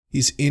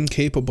 He's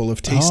incapable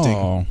of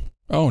tasting.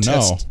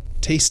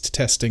 Taste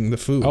testing the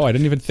food. Oh, I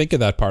didn't even think of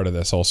that part of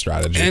this whole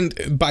strategy.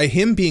 And by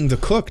him being the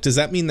cook, does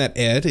that mean that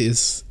Ed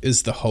is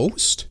the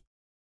host?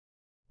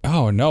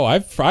 Oh no,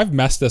 I've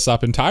messed this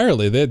up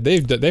entirely.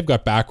 They've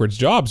got backwards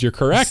jobs. You're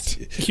correct.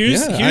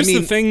 Here's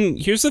the thing.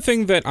 Here's the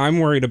thing that I'm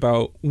worried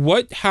about.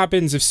 What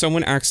happens if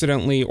someone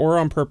accidentally or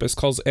on purpose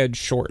calls Ed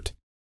short?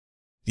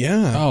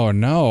 Yeah. Oh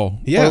no.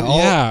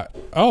 Yeah.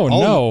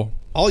 No.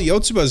 All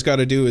Yotsuba's got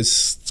to do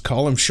is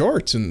call him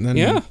short, and then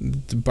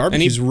the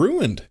barbecue's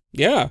ruined.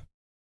 Yeah.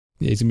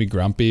 He's gonna be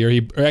grumpy, or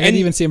I can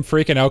even see him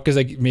freaking out because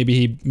like maybe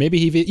he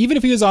even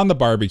if he was on the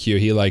barbecue,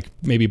 he like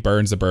maybe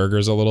burns the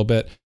burgers a little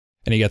bit.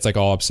 and he gets like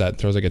all upset, and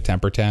throws like a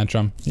temper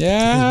tantrum.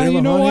 Yeah,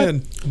 you know what?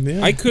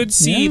 Yeah. I could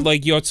see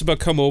like Yotsuba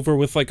come over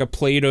with like a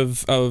plate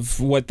of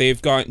what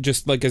they've got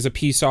just like as a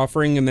peace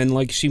offering, and then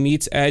like she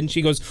meets Ed and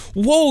she goes,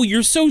 "Whoa,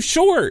 you're so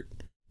short,"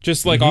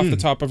 just like off the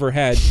top of her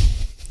head.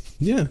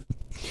 Yeah,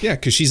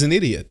 because she's an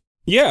idiot.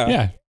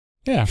 Yeah.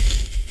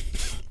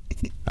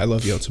 I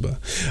love Yotsuba.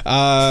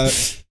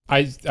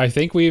 I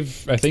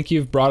think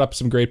you've brought up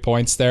some great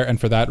points there, and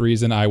for that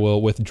reason, I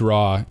will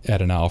withdraw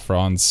Ed and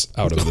Alphonse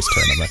out of this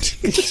tournament.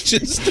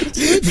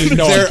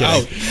 No, they're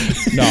I'm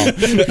kidding. No,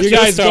 you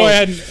guys go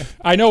ahead.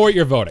 I know what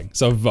you're voting,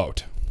 so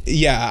vote.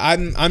 Yeah,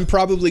 I'm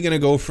probably gonna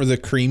go for the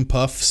cream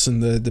puffs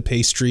and the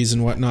pastries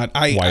and whatnot.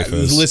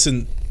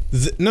 Listen.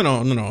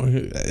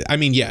 No. I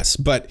mean, yes,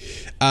 but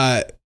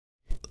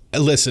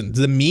listen,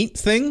 the meat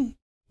thing,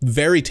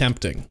 very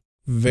tempting,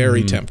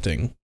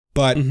 tempting,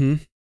 but.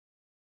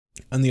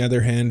 On the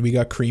other hand, we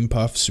got cream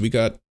puffs. We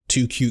got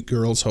two cute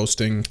girls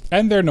hosting,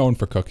 and they're known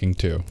for cooking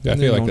too. I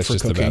feel like that's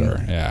just the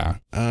better. Yeah.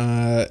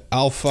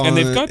 Alphonse and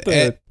they've got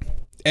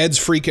Ed's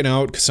freaking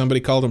out because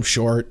somebody called him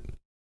short.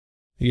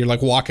 You're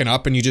like walking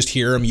up and you just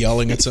hear him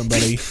yelling at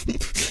somebody.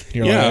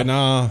 You're like,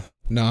 nah,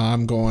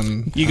 I'm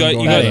going. You got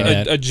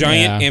a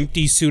giant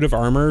empty suit of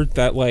armor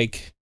that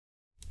like.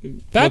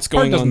 That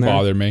part doesn't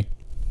bother me.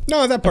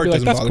 No, that part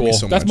doesn't bother me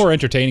so much. That's more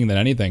entertaining than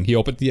anything. He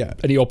opens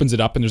it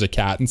up and there's a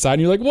cat inside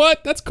and you're like,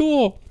 what? That's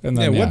cool. And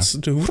then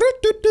exactly.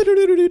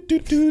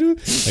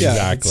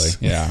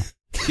 Yeah.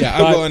 Yeah,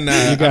 I'm going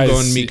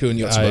Miku and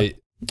Yotsuba.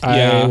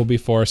 I will be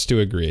forced to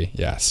agree.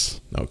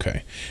 Yes.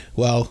 Okay.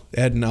 Well,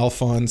 Ed and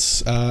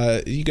Alphonse,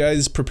 you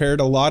guys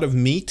prepared a lot of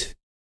meat.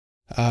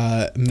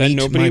 Meat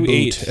nobody my boot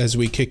ate as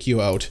we kick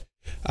you out.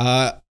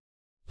 I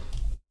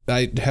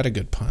had a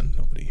good pun.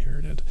 Nobody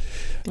heard it.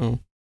 Oh.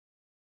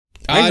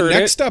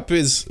 Next up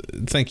is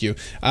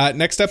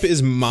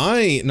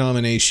my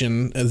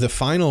nomination, the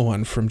final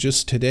one from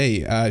just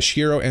today.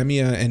 Shiro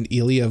Emiya and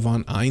Ilya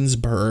von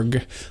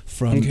Einsberg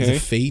from the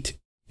Fate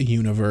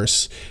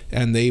universe,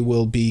 and they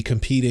will be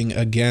competing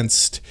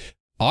against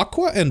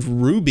Aqua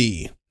and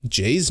Ruby,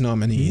 Jay's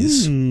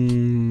nominees.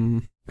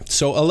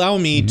 So allow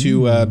me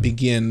to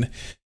begin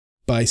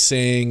by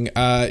saying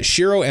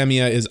Shiro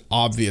Emiya is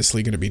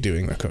obviously going to be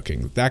doing the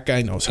cooking. That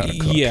guy knows how to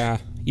cook. Yeah.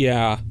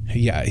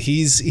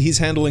 He's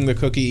handling the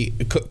cookie.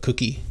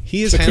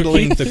 He is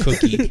handling the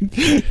cookie.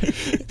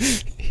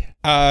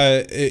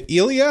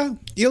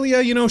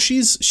 Ilya, you know,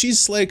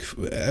 she's like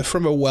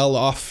from a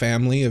well-off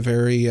family, a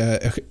very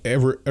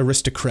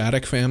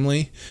aristocratic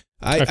family.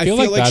 I feel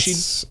like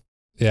that's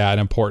an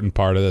important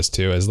part of this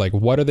too. Is like,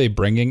 what are they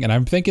bringing? And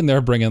I'm thinking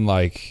they're bringing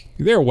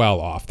they're well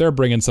off. They're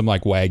bringing some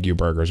like Wagyu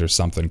burgers or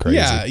something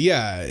crazy.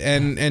 Yeah,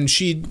 and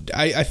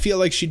I feel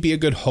like she'd be a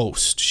good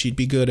host. She'd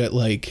be good at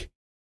like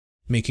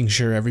making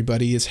sure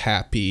everybody is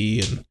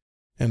happy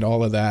and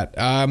all of that.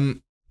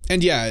 And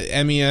yeah,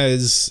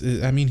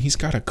 Emiya he's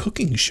got a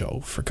cooking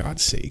show, for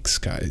God's sakes,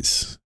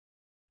 guys.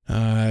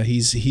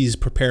 He's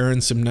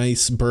preparing some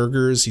nice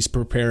burgers. He's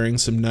preparing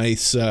some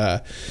nice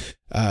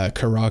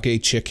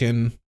karaage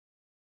chicken.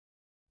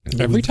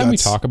 Every time we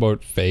talk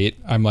about Fate,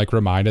 I'm like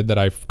reminded that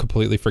I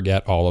completely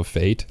forget all of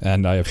Fate,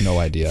 and I have no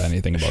idea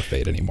anything about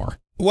Fate anymore.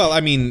 Well, I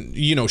mean,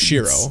 you know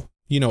Shiro.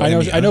 You know,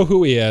 I know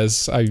who he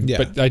is.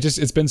 But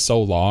it's been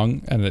so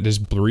long, and it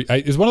just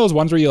it's one of those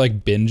ones where you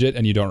like binge it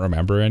and you don't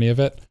remember any of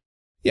it.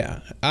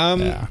 Yeah.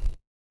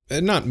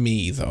 Not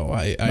me though.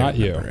 I not remember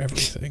you.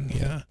 Everything.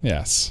 Yeah.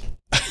 Yes.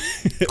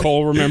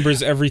 Cole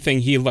remembers everything.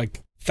 He like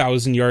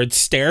 1,000-yard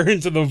stare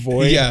into the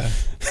void. Yeah.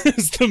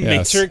 As the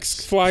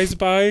Matrix flies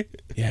by.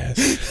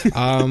 Yes.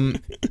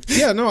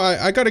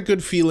 I got a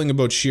good feeling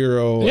about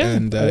Shiro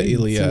and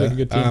Ilya. Like a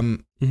good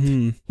team.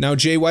 Now,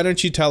 Jay, why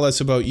don't you tell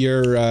us about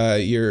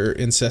your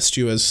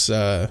incestuous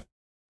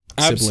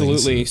Absolutely.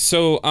 siblings?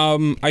 So,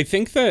 I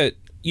think that,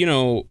 you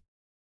know,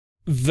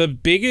 the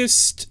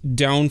biggest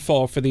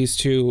downfall for these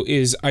two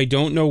is I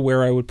don't know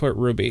where I would put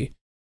Ruby.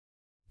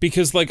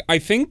 Because, like, I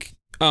think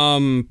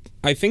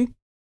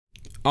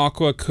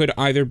Aqua could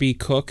either be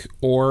cook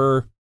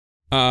or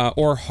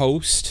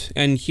host,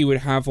 and he would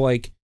have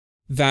like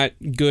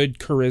that good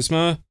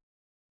charisma,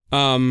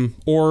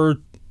 or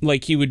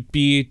like he would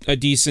be a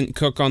decent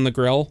cook on the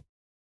grill.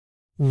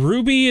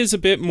 Ruby is a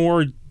bit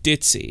more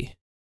ditzy,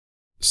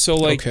 so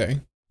like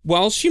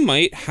while she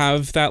might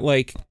have that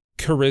like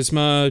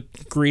charisma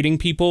greeting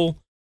people,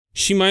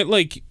 she might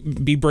like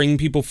be bringing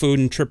people food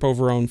and trip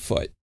over her own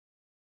foot.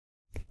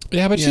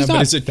 Yeah, but she's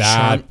not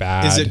that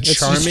bad. Is it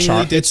charmingly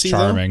ditzy? It's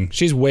charming. Though?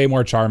 She's way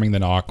more charming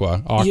than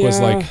Aqua. Aqua's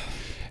like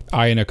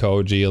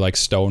Ayanokoji, like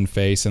stone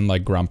face and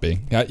like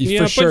grumpy.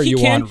 For sure, you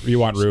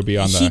want Ruby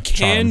on the. He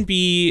can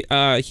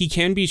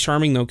be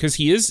charming though, because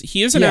he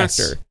is an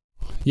actor.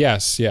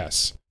 Yes.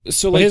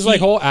 So like his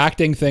whole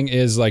acting thing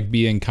is like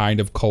being kind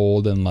of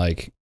cold and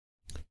like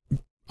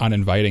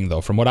uninviting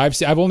though. From what I've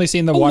seen, I've only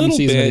seen the one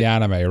season of the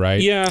anime,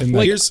 right? Yeah.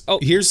 Like,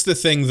 here's the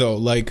thing though,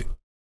 like.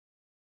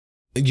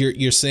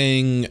 You're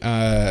saying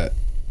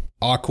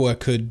Aqua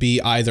could be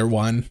either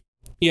one.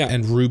 Yeah.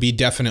 And Ruby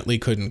definitely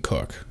couldn't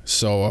cook.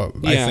 So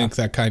I think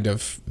that kind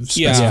of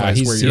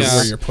specifies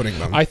where you're putting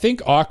them. I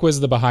think Aqua's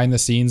the behind the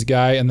scenes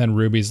guy, and then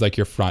Ruby's like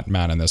your front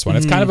man in this one.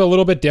 It's kind of a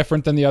little bit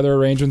different than the other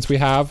arrangements we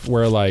have,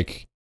 where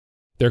like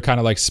they're kind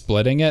of like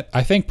splitting it.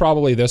 I think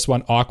probably this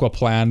one, Aqua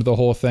planned the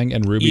whole thing,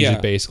 and Ruby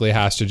basically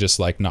has to just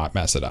like not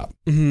mess it up.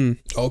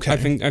 Okay. I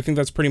think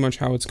that's pretty much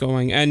how it's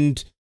going.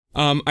 And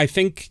I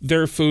think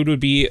their food would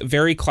be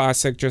very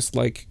classic, just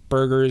like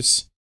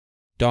burgers,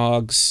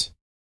 dogs,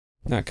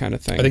 that kind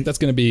of thing. I think that's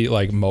going to be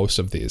like most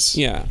of these.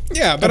 Yeah.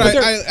 Yeah, but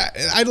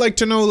I'd like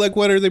to know like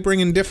what are they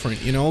bringing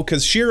different, you know?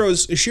 Because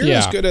Shiro's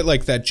good at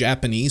like that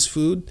Japanese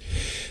food,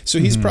 so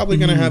he's probably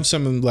going to have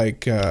some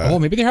like.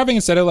 Maybe they're having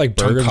instead of like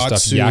burgers and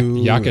stuff,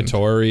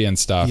 yakitori and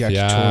stuff.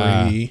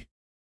 Yakitori,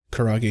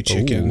 karaage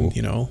chicken. Ooh.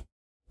 You know,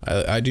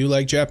 I do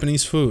like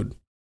Japanese food.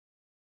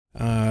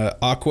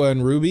 Aqua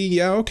and Ruby,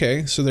 yeah,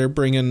 okay. So they're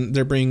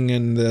bringing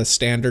in the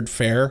standard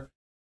fare.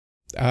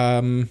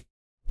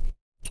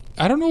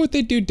 I don't know what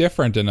they do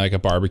different in like a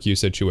barbecue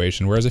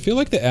situation. Whereas I feel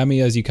like the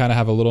Emiyas, you kind of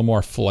have a little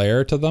more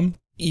flair to them.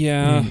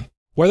 Yeah.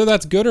 Whether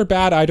that's good or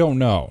bad, I don't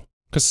know.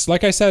 Because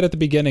like I said at the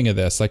beginning of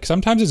this, like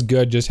sometimes it's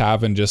good just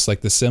having just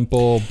like the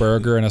simple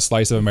burger and a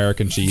slice of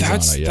American cheese on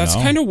it. That's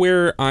kind of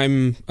where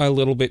I'm a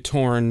little bit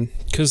torn.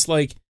 Because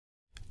like,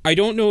 I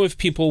don't know if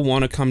people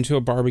want to come to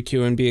a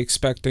barbecue and be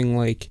expecting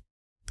like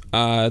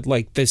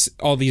this,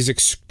 all these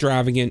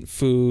extravagant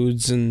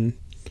foods and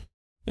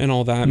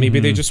all that.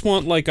 Maybe they just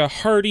want like a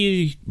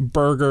hearty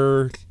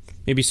burger,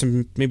 maybe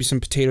some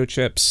potato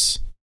chips.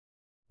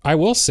 I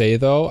will say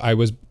though, I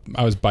was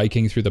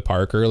biking through the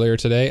park earlier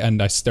today, and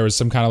there was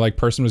some kind of like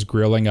person was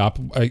grilling up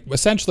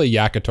essentially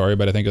yakitori,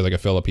 but I think it was like a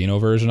Filipino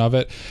version of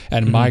it.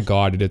 And my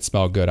God, did it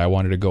smell good! I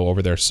wanted to go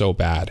over there so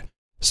bad.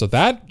 So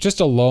that just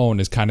alone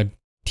is kind of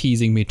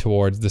teasing me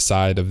towards the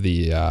side of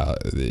the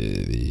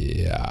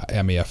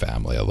Emiya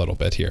family a little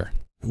bit here.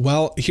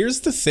 Well,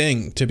 here's the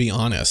thing. To be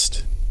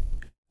honest,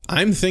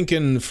 I'm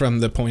thinking from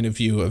the point of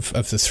view of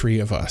the three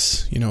of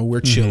us. You know,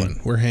 we're chilling.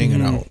 We're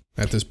hanging out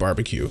at this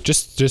barbecue.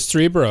 Just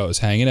three bros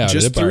hanging out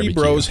at a barbecue. Just three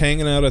bros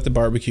hanging out at the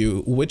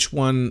barbecue. Which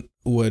one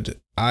would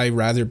I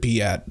rather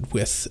be at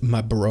with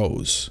my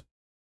bros?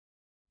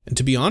 And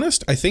to be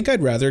honest, I think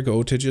I'd rather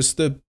go to just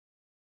the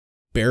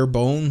bare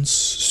bones,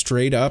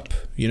 straight up,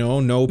 you know,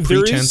 no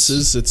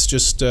pretenses. It's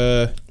just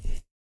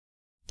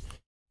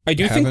I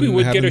do think we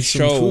would get a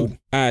show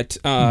at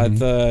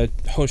the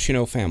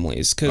Hoshino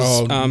families,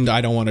 because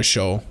I don't want a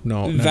show.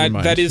 No,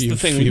 that is the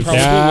thing. We probably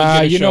would get a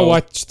show. You know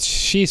what?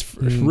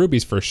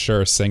 Ruby's for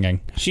sure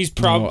singing. She's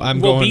probably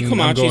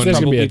Bikomachi's there's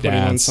probably gonna be a putting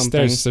on dance.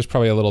 something. There's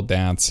probably a little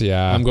dance.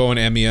 Yeah, I'm going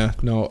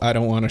Emiya. No, I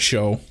don't want a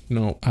show.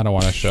 No, I don't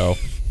want a show.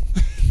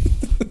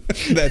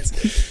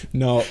 That's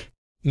no.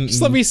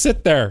 Just let me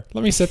sit there.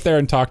 Let me sit there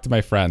and talk to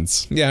my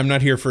friends. Yeah, I'm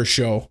not here for a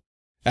show.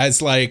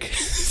 As like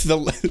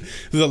the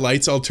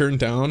lights all turn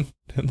down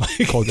and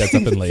like Cole gets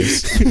up and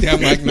leaves. Yeah,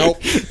 I'm like, nope.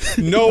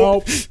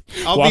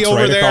 I'll Walks be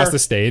over right there across the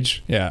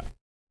stage. Yeah.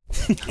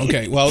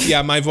 Okay. Well,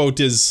 yeah, my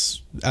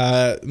vote's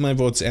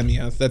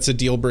Emiya. That's a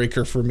deal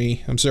breaker for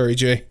me. I'm sorry,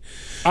 Jay.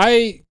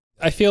 I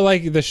feel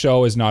like the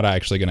show is not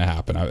actually going to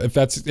happen. If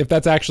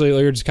that's actually,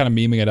 you're just kind of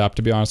memeing it up,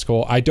 to be honest,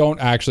 Cole. I don't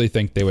actually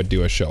think they would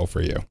do a show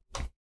for you.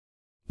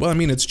 Well, I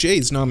mean, it's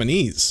Jay's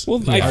nominees.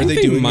 Well, I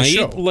think they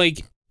might.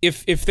 Like,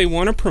 if they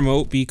want to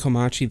promote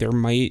Bikomachi, there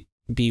might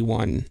be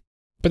one.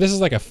 But this is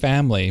like a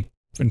family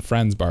and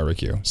friends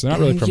barbecue, so they're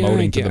not really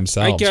promoting to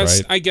themselves,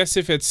 right? I guess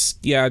if it's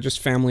just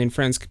family and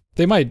friends,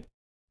 they might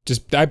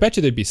just. I bet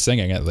you they'd be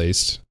singing at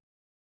least.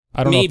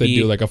 I don't know if they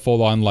do like a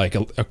full on like,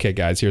 okay,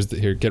 guys,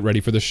 here, get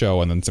ready for the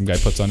show, and then some guy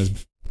puts on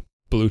his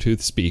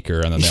Bluetooth speaker,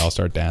 and then they all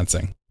start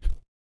dancing.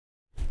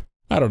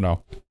 I don't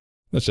know.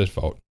 Let's just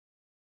vote.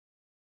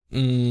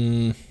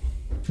 You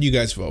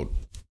guys vote.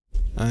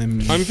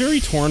 I'm very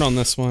torn on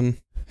this one.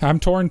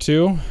 I'm torn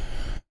too,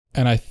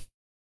 and I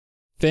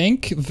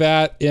think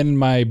that in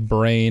my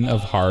brain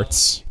of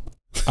hearts,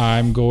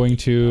 I'm going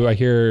to. I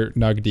hear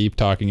Nug Deep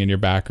talking in your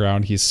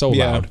background. He's so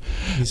loud.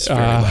 He's very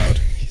loud.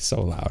 He's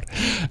so loud.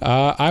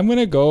 I'm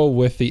gonna go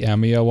with the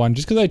Emiya one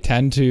just because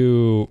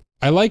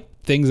I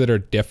like things that are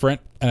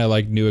different and I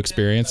like new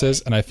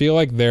experiences, and I feel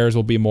like theirs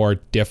will be more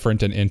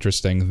different and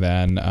interesting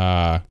than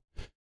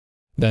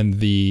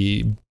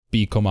the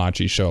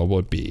Bikomachi show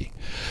would be.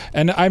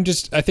 And I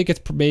think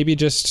it's maybe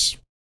just,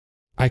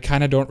 I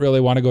kind of don't really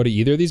want to go to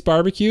either of these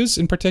barbecues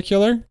in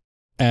particular.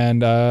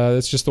 And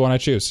it's just the one I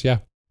choose. Yeah.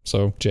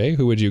 So Jay,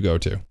 who would you go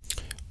to?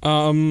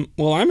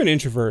 Well, I'm an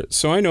introvert,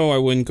 so I know I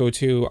wouldn't go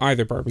to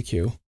either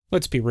barbecue.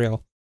 Let's be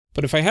real.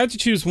 But if I had to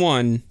choose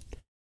one,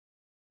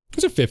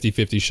 it's a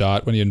 50-50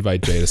 shot. When you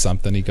invite Jay to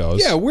something, he goes.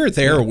 Yeah, we're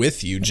there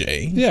with you,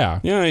 Jay.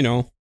 Yeah. Yeah, I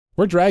know.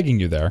 We're dragging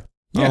you there.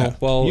 Yeah,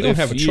 well, you don't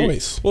have a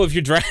choice. Well,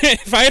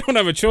 if I don't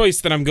have a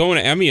choice, then I'm going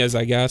to Emiya's,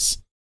 I guess.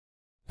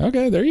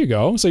 Okay, there you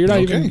go. So you're not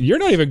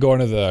even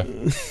going to the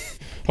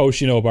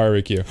Hoshino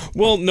barbecue.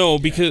 Well, no,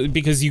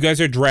 because you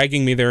guys are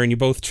dragging me there, and you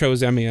both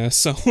chose Emiya,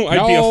 so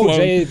I'd be alone.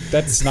 Jay,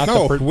 that's not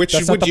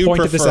the point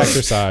of this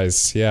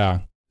exercise. Yeah.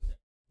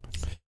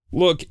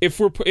 Look,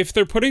 if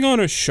they're putting on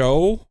a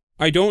show,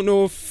 I don't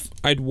know if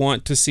I'd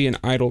want to see an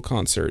Idol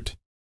concert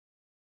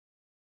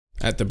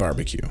at the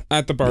barbecue.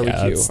 Yeah,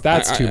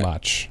 that's too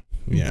much.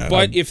 Yeah,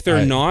 but if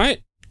they're not,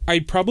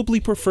 I'd probably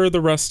prefer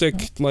the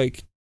rustic,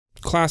 like,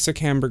 classic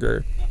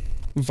hamburger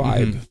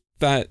vibe.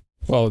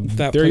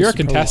 They're your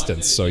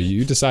contestants, so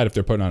you decide if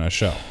they're putting on a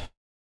show.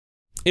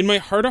 In my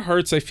heart of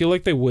hearts, I feel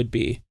like they would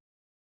be.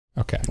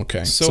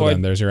 Okay. So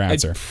then there's your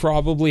answer. I'd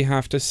probably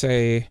have to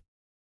say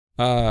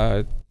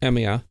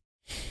EMEA.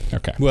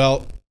 Okay.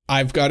 Well,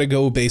 I've got to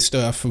go based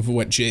off of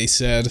what Jay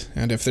said,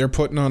 and if they're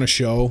putting on a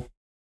show,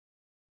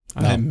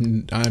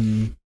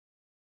 I'm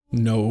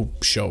no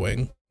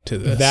showing to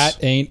this.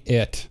 That ain't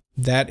it.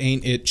 That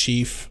ain't it,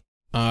 Chief.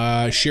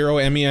 Shiro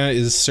EMEA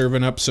is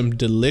serving up some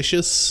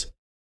delicious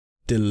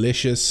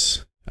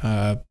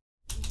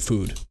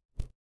food.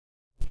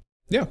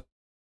 Yeah.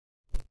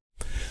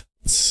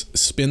 Let's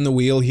spin the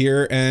wheel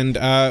here, and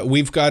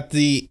we've got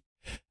the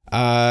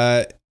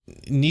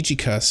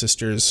Nijika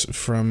sisters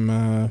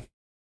from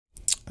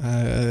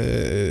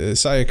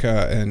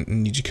Sayaka and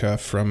Nijika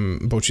from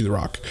Bocchi the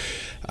Rock.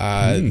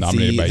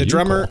 Nominated by the you,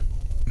 drummer.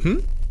 Cole.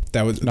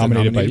 That was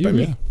nominated by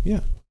you,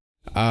 yeah.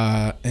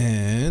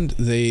 And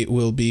they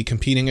will be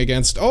competing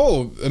against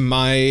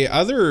my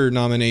other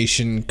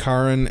nomination,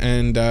 Karin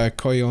and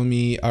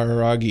Koyomi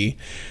Araragi.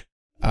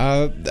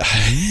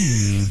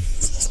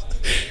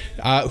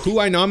 Who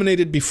I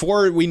nominated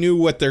before we knew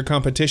what their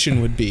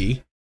competition would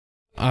be.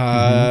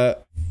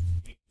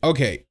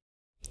 Okay.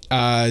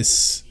 The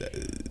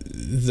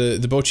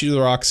Bocchi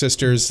the Rock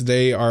sisters,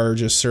 they are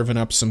just serving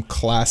up some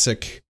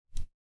classic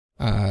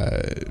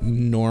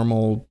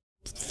normal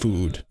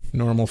food,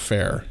 normal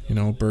fare,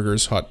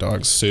 burgers, hot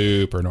dogs.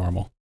 Super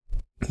normal.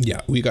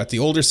 Yeah, we got the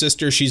older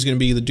sister, she's going to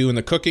be doing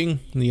the cooking,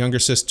 and the younger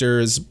sister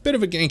is a bit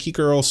of a Genki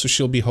girl, so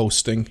she'll be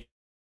hosting.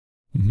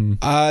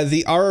 Mm-hmm.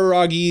 The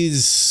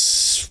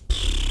Araragis,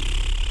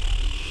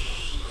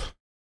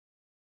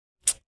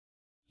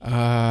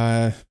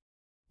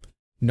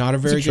 not a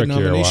very good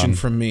nomination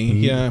from me.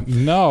 Yeah.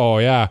 No,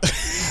 yeah.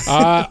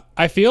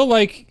 I feel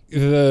like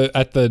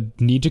at the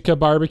Nijika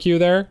barbecue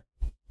there,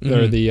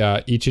 they're the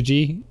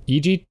Ichichi,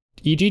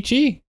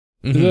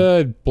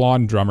 the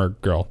blonde drummer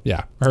girl.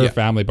 Yeah. Her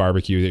family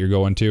barbecue that you're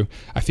going to.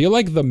 I feel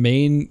like the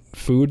main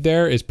food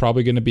there is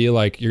probably going to be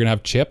like, you're going to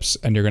have chips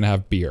and you're going to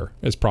have beer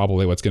is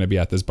probably what's going to be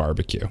at this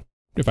barbecue.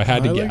 If I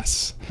had to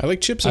guess. I like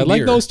chips and beer. I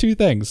like beer. those two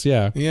things,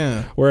 yeah.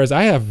 Yeah. Whereas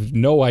I have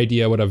no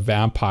idea what a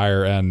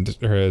vampire and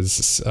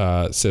his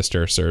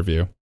sister serve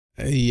you.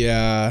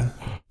 Yeah.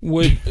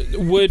 Would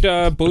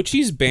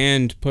Bocchi's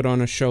band put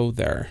on a show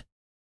there?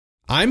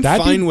 I'm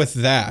fine with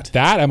that.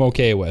 That I'm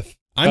okay with.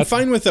 I'm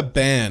fine with a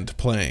band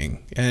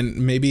playing, and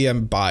maybe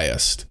I'm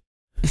biased.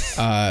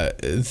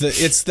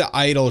 It's the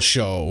Idol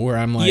show where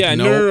I'm like,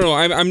 no.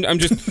 I'm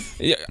just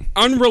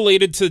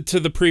unrelated to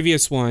the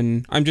previous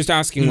one. I'm just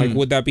asking, like,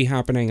 would that be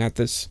happening at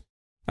this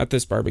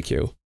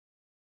barbecue?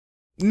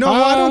 No,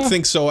 I don't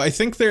think so. I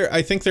think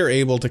they're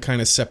able to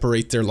kind of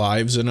separate their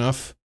lives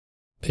enough.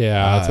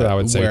 Yeah, that's what I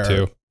would say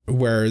too.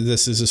 Where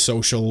this is a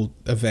social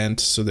event,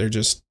 so they're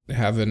just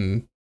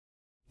having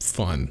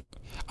fun.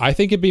 I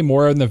think it'd be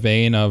more in the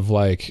vein of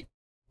like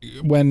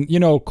when,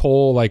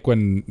 Cole, like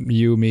when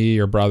you, me,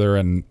 your brother,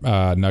 and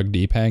Nug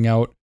Deep hang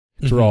out,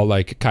 because we're all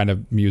like kind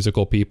of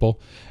musical people,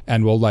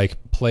 and we'll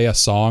like play a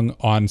song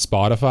on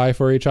Spotify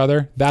for each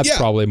other. That's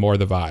probably more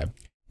the vibe.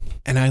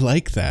 And I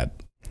like that.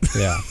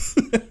 Yeah.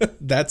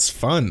 That's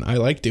fun. I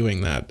like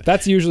doing that.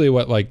 That's usually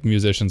what like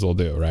musicians will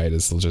do, right?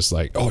 Is they'll just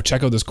like,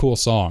 check out this cool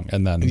song,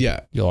 and then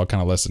you'll all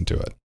kind of listen to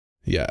it.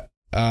 Yeah.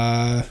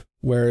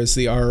 Whereas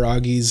the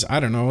Araragis,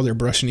 I don't know, they're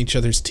brushing each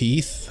other's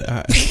teeth.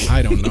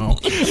 I don't know.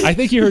 I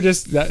think it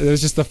was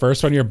just the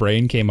first one your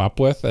brain came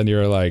up with, and you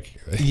were like,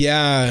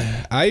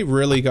 yeah, I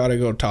really got to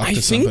go talk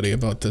to somebody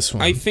about this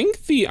one. I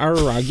think the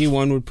Araragi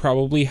one would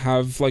probably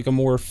have like a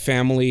more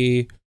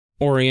family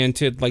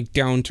oriented, like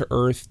down to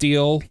earth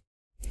deal.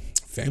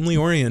 Family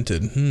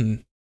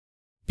oriented.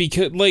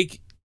 Because like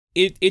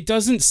it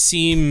doesn't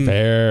seem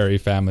very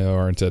family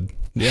oriented.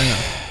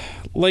 Yeah.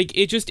 Like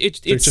it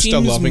seems just a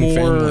loving more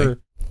family.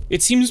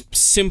 It seems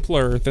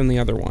simpler than the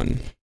other one.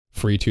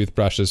 Free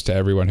toothbrushes to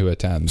everyone who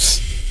attends.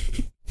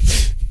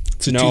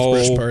 It's a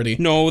toothbrush party.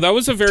 No, that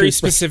was a very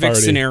specific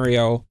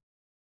scenario.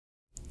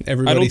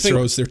 Everybody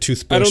throws their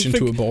toothbrush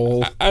into a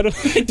bowl. I don't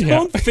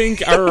think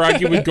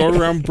Araragi would go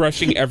around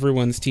brushing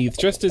everyone's teeth,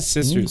 just his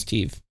sister's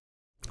teeth.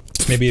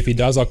 Maybe if he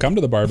does, I'll come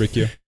to the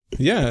barbecue.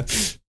 Yeah.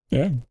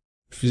 Yeah.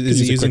 Is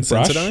he using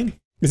Sensodyne?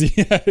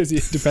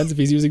 Depends if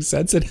he's using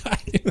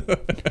Sensodyne.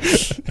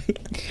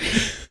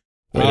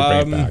 Way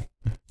to bring it back.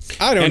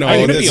 I don't know.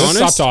 I'm going to be honest.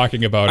 Stop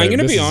talking about it. I'm going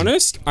to be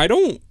honest. I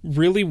don't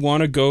really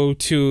want to go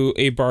to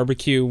a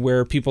barbecue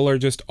where people are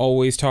just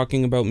always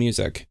talking about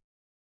music.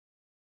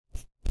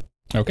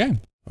 Okay.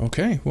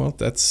 Well,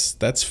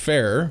 that's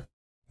fair.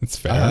 It's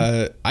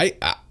fair.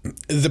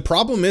 The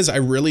problem is I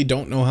really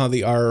don't know how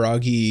the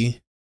Araragi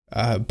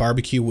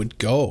barbecue would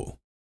go.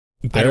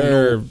 I don't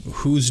know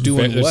who's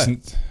doing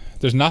what.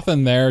 There's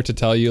nothing there to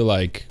tell you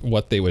like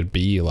what they would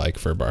be like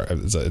for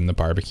in the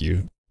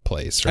barbecue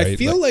place, right? I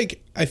feel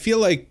like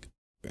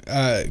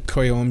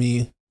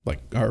Koyomi,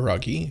 like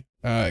Aragi,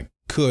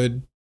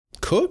 could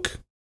cook.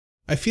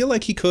 I feel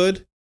like he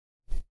could.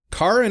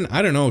 Karin,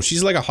 I don't know.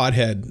 She's like a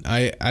hothead.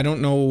 I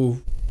don't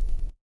know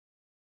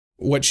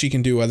what she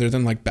can do other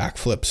than like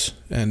backflips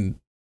and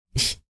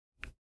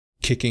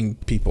kicking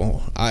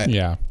people.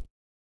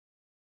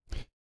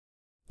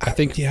 I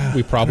think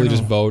we probably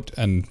just vote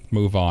and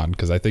move on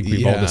because I think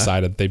we've all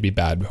decided they'd be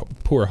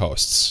poor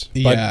hosts.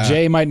 But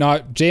Jay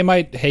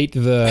might hate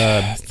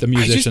the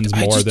musicians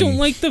more than. I just don't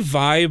like the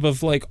vibe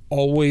of like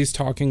always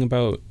talking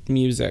about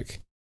music.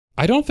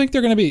 I don't think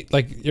they're going to be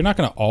like, you're not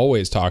going to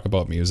always talk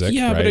about music.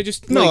 Yeah, right? but I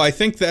just I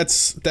think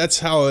that's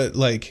how it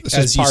like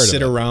as you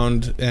sit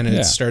around and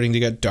it's starting to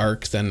get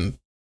dark, then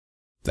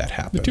that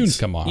happens. The tunes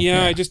come on.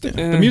 Yeah,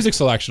 the music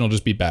selection will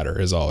just be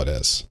better, is all it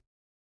is.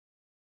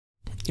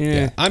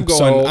 Yeah, I'm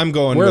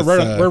going.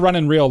 We're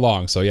running real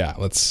long, so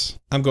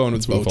I'm going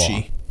with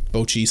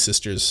Bochi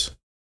sisters.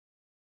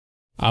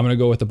 I'm gonna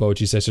go with the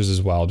Bochi sisters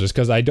as well, just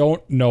because I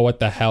don't know what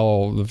the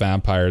hell the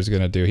vampire is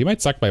gonna do. He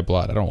might suck my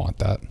blood. I don't want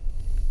that.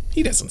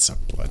 He doesn't suck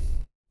blood.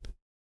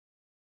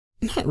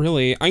 Not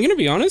really. I'm gonna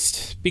be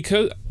honest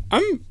because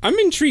I'm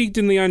intrigued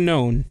in the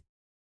unknown.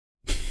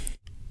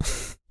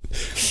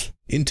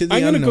 Into the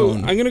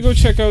unknown. I'm gonna go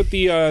check out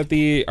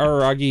the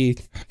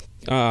Araragi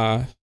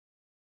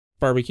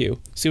barbecue.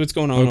 See what's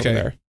going on over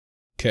there.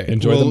 Okay.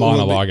 Enjoy the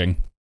monologuing.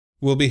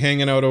 We'll be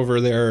hanging out over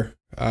there.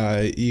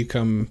 You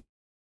come.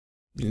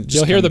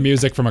 You'll hear the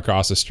music from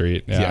across the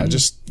street. Yeah.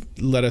 Just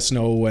let us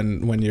know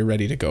when you're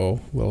ready to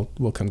go. We'll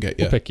come get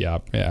you. We'll pick you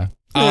up. Yeah.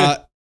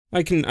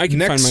 I can find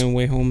my own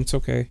way home. It's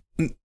okay.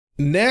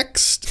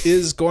 Next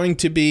is going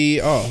to be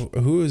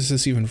who is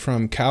this even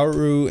from?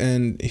 Kaoru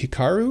and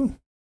Hikaru?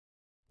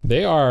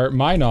 They are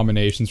my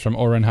nominations from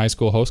Oren High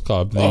School Host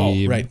Club,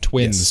 the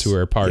twins who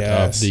are part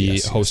of the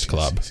host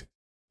club. Yes.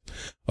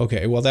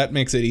 Okay, well that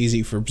makes it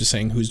easy for just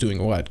saying who's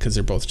doing what because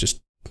they're both just.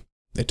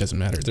 It doesn't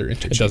matter. They're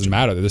interchangeable. It doesn't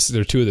matter.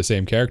 They're two of the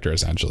same character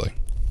essentially.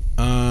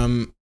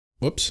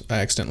 Whoops, I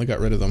accidentally got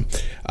rid of them.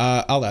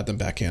 I'll add them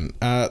back in.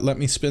 Let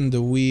me spin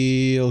the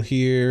wheel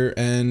here.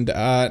 And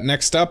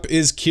next up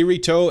is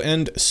Kirito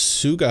and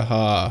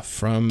Sugaha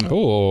from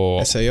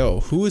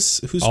SAO.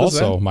 Who's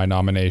also my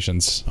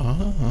nominations.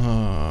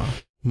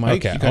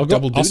 Mike, you got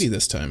double duty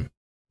this time.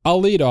 I'll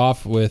lead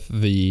off with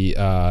the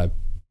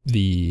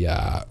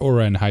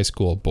Oren High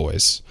School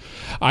boys.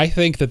 I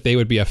think that they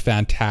would be a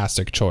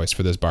fantastic choice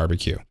for this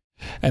barbecue.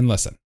 And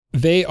listen,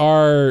 they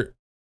are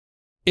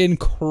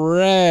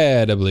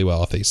incredibly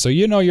wealthy. So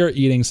you're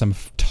eating some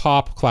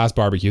top class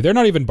barbecue. They're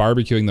not even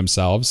barbecuing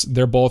themselves.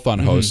 They're both on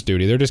host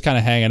duty. They're just kind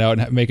of hanging out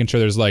and making sure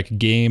there's like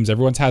games.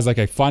 Everyone's has like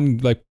a fun,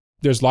 like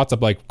there's lots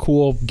of like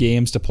cool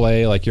games to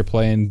play. Like you're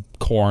playing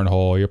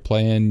cornhole, you're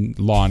playing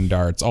lawn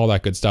darts, all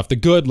that good stuff. The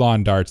good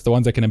lawn darts, the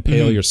ones that can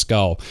impale your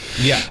skull.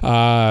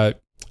 Yeah.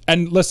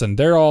 And listen,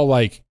 they're all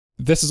like,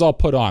 this is all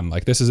put on.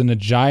 Like this is in a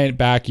giant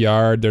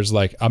backyard. There's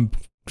like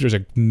there's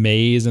a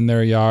maze in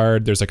their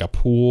yard. There's like a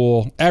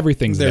pool.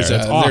 Everything's there. It's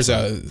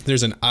awesome.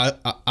 There's an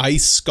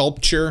ice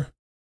sculpture.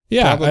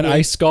 Yeah, probably. An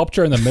ice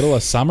sculpture in the middle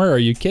of summer. Are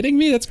you kidding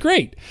me? That's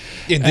great.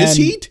 In this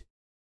heat?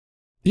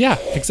 Yeah,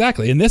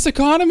 exactly. In this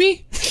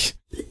economy?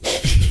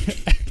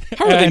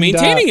 How are they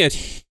maintaining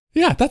it?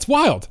 Yeah, that's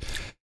wild.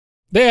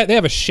 They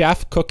have a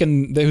chef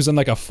cooking who's in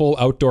like a full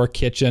outdoor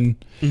kitchen.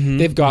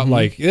 They've got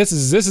like this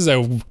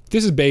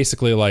is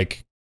basically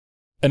like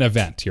an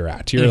event you're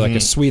at. You're like a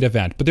sweet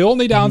event. But the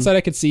only downside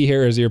I could see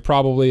here is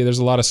there's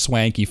a lot of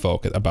swanky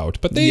folk about.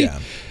 But the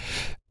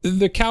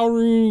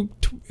Kaoru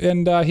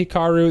and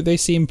Hikaru, they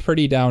seem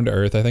pretty down to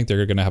earth. I think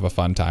they're going to have a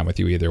fun time with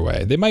you either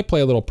way. They might play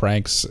a little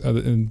pranks,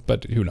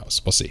 but who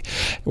knows? We'll see.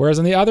 Whereas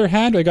on the other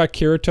hand, I got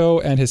Kirito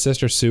and his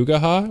sister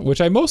Sugaha, which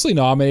I mostly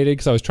nominated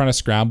because I was trying to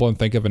scramble and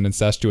think of an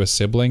incestuous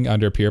sibling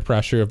under peer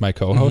pressure of my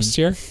co-hosts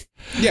here.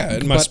 Yeah,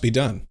 it must be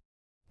done.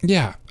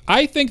 Yeah.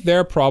 I think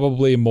they're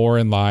probably more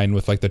in line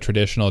with like the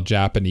traditional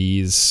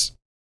Japanese,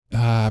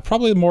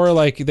 probably more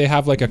like they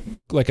have like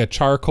a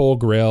charcoal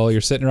grill. You're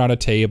sitting around a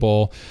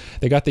table.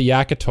 They got the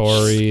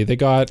yakitori. They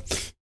got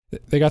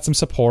some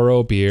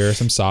Sapporo beer,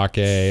 some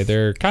sake.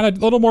 They're kind of a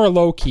little more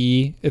low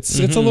key. It's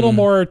a little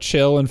more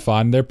chill and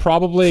fun. They're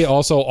probably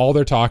also all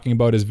they're talking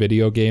about is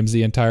video games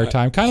the entire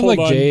time. Kind of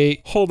like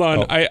Jay. Hold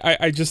on.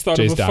 I just thought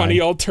Jay's of a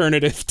funny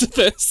alternative to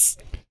this.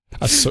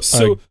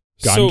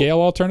 Gun Gale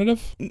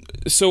alternative?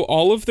 So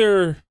all of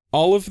their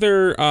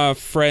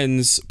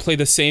friends play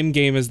the same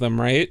game as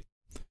them, right?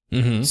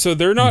 So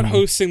they're not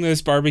hosting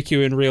this barbecue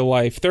in real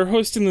life. They're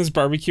hosting this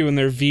barbecue in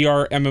their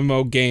VR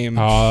MMO game.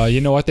 You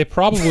know what? They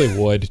probably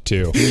would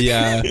too.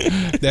 Yeah,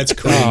 that's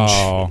cringe.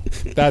 Oh,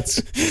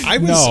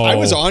 I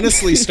was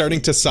honestly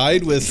starting to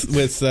side with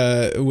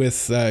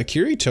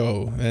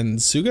Kirito and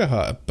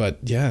Sugaha, but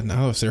yeah,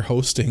 now if they're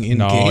hosting in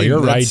game, no,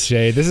 you're right,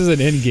 Jay. This is an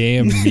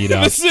in-game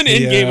meetup. This is an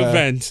in-game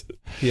event.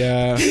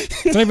 Yeah,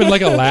 it's not even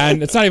like a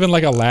LAN. It's not even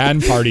like a LAN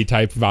party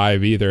type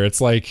vibe either.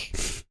 It's like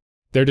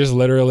They're just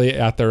literally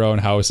at their own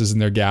houses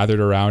and they're gathered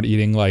around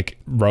eating like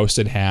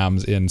roasted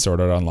hams in Sword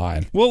Art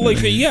Online. Well, like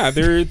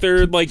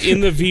they're like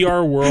in the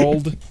VR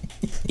world,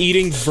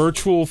 eating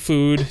virtual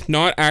food,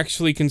 not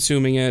actually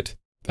consuming it.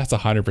 That's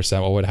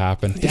 100% what would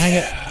happen.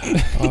 Dang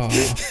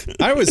it!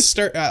 I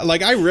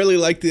really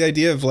like the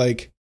idea of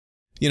like,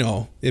 you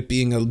know, it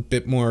being a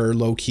bit more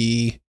low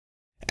key.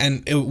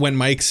 And when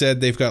Mike said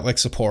they've got like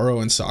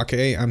Sapporo and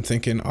sake, I'm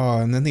thinking,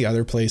 and then the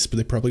other place, but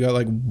they probably got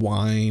like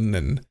wine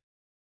and.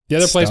 The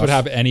other place would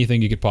have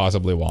anything you could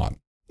possibly want.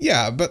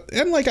 Yeah,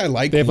 and like I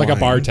like they have wine. like a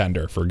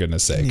bartender, for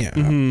goodness sake. Yeah,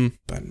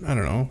 but I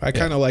don't know. I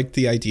kind of like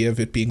the idea of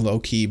it being low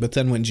key. But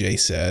then when Jay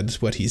said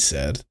what he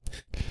said,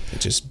 it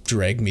just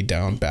dragged me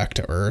down back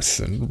to earth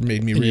and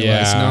made me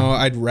realize, no,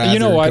 I'd rather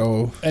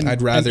go.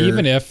 I'd rather.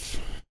 And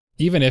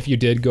even if you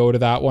did go to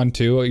that one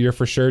too, you're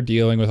for sure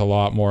dealing with a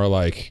lot more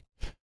like.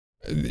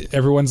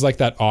 Everyone's like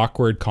that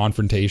awkward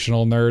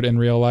confrontational nerd in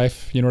real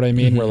life. You know what I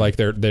mean? Where like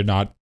they're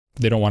not.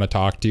 They don't want to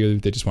talk to you.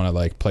 They just want to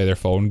like play their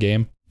phone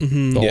game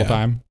the whole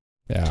time.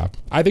 Yeah.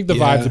 I think the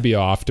vibes would be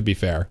off, to be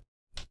fair.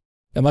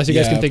 Unless you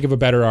guys can think of a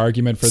better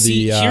argument for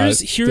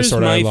here's Sword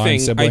Art my Online thing.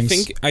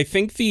 siblings. I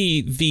think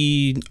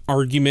the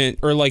argument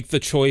or like the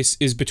choice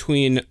is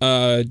between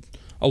a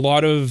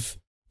lot of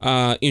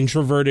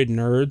introverted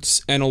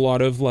nerds and a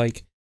lot of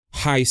like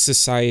high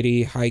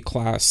society, high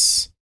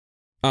class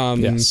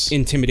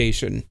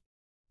intimidation.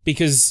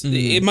 Because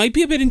it might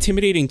be a bit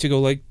intimidating to go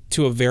like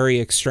to a very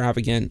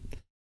extravagant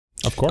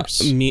of course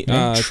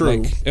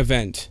true like,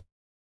 event.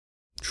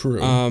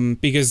 True.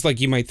 Because like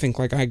you might think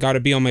like I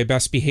gotta be on my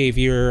best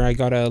behavior. I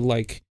gotta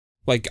like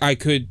I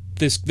could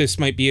this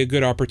might be a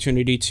good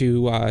opportunity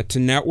to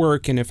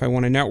network, and if I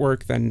want to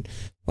network, then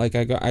like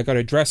I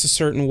gotta dress a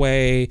certain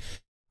way.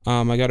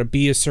 I gotta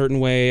be a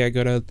certain way. I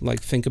gotta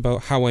like think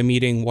about how I'm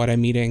eating, what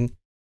I'm eating,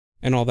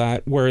 and all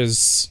that.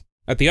 Whereas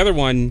at the other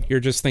one,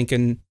 you're just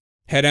thinking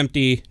head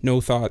empty,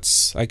 no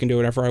thoughts. I can do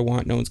whatever I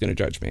want. No one's gonna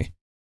judge me.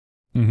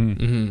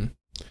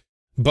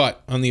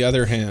 But on the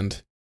other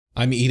hand,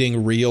 I'm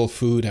eating real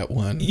food at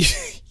one.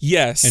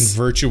 Yes. And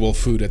virtual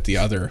food at the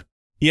other.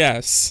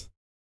 Yes.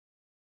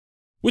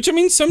 Which I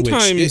mean,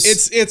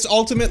 sometimes it's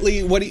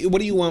ultimately what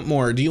do you want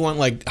more? Do you want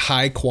like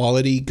high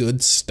quality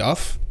good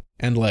stuff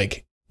and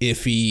like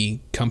iffy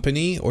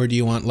company, or do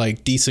you want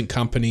like decent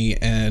company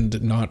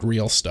and not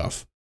real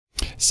stuff?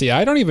 See,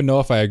 I don't even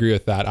know if I agree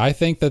with that. I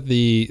think that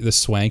the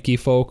swanky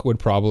folk would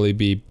probably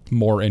be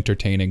more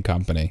entertaining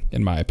company,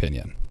 in my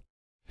opinion.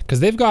 Because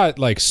they've got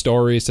like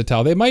stories to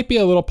tell. They might be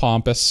a little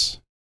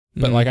pompous,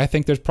 but like I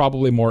think there's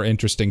probably more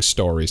interesting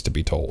stories to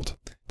be told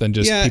than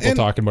just people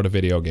talking about a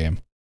video game.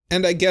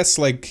 And I guess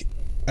like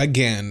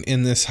again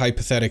in this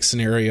hypothetical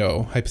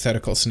scenario,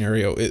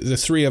 the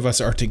three of us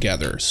are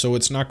together, so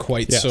it's not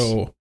quite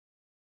so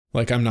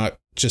like I'm not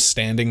just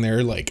standing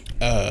there like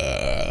what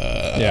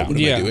am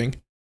I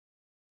doing?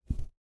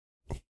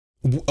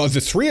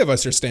 The three of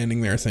us are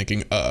standing there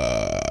thinking,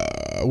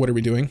 what are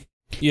we doing?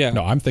 Yeah.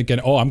 No, I'm thinking,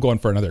 I'm going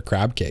for another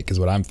crab cake is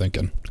what I'm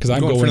thinking. Because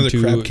I'm going for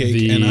to crab cake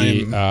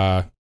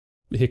the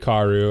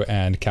Hikaru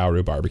and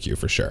Kaoru barbecue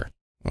for sure.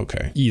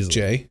 Okay. Easily.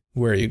 Jay,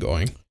 where are you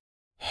going?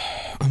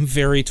 I'm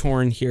very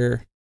torn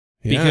here.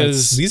 Yeah,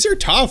 because these are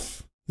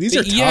tough. These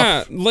are tough.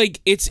 Yeah,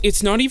 like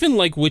it's not even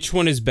like which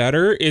one is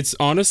better. It's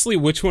honestly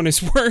which one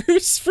is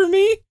worse for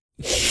me.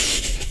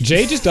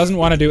 Jay just doesn't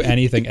want to do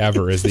anything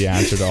ever is the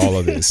answer to all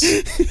of these.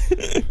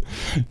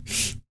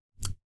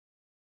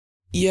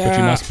 Yeah. But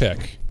you must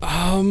pick.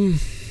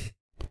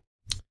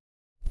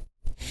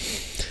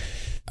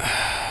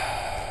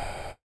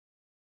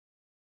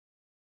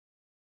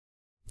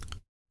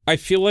 I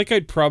feel like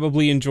I'd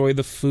probably enjoy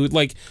the food.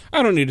 Like,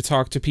 I don't need to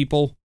talk to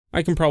people.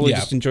 I can probably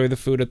just enjoy the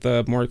food at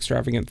the more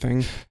extravagant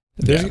thing.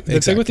 The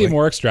thing with the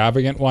more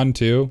extravagant one,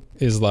 too,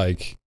 is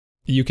like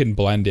you can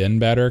blend in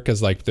better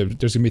because like there's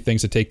going to be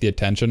things to take the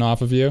attention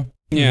off of you.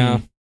 Yeah.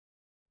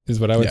 Is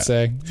what I would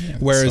say. Yeah,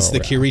 whereas the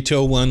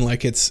Kirito one,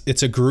 like it's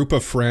a group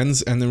of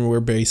friends and then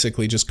we're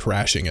basically just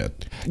crashing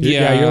it.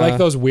 Yeah, you're like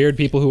those weird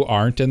people who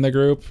aren't in the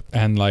group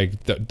and like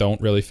don't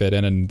really fit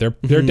in, and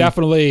they're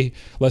definitely,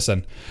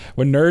 listen,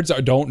 when nerds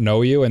don't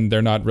know you and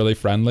they're not really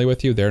friendly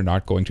with you, they're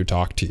not going to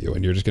talk to you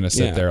and you're just going to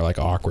sit there like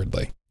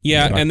awkwardly.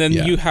 Yeah, and then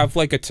you have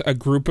like a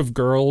group of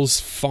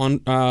girls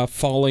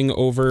falling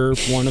over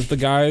one of the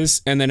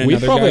guys, and then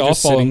another guy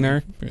just sitting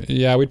there.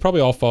 Yeah, we'd probably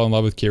all fall in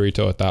love with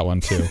Kirito at that one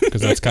too,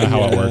 because that's kind of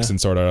how it works in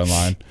Sword Art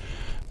Online.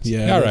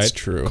 Yeah, that's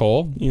true.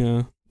 Cole?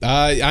 Yeah.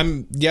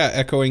 I'm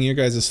echoing your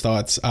guys'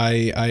 thoughts.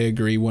 I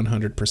agree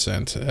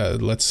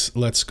 100%.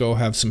 Let's go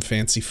have some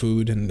fancy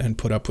food and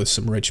put up with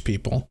some rich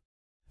people.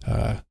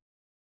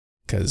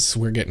 Because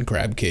we're getting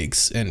crab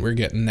cakes and we're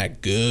getting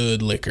that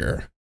good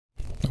liquor.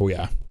 Oh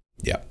yeah.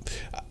 Yeah.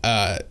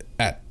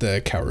 At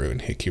the Kaoru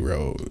and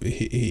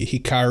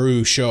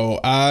Hikaru show.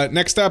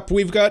 Next up,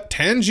 we've got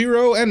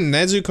Tanjiro and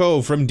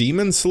Nezuko from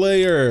Demon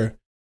Slayer.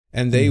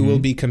 And they will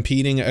be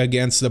competing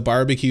against the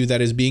barbecue that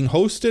is being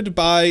hosted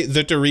by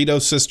the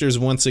Dorito sisters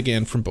once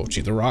again from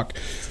Bocchi the Rock.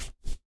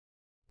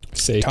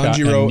 Seika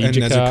Tanjiro and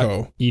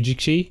Nezuko.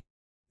 Ijichi?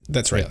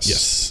 That's right.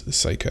 Yes.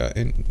 Saika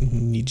and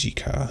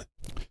Nijika.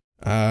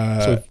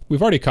 So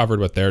we've already covered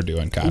what they're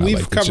doing, kind of.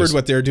 We've covered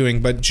what they're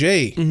doing, but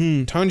Jay,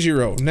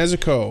 Tanjiro,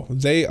 Nezuko,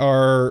 they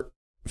are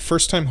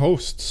first-time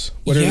hosts.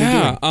 What are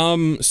they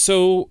doing?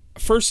 So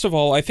first of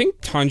all, I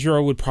think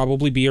Tanjiro would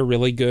probably be a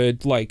really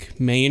good like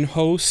main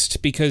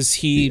host because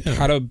he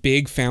had a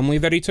big family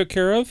that he took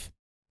care of.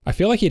 I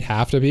feel like he'd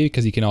have to be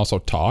because he can also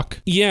talk.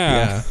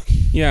 Yeah.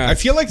 I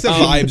feel like the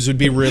vibes would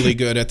be really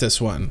good at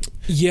this one.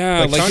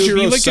 Yeah, like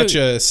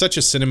Tanjiro's such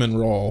a cinnamon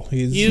roll.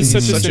 He is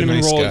such a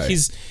cinnamon roll. Guy.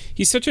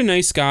 He's such a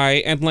nice guy,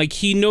 and like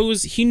he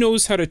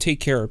knows how to take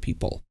care of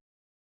people.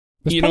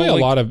 There's probably a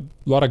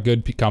lot of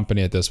good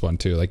company at this one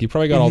too. Like you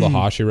probably got all the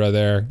Hashira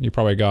there. You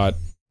probably got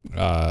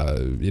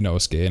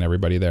Inosuke and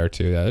everybody there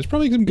too. Yeah, there's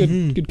probably some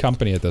good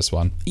company at this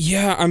one.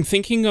 Yeah, I'm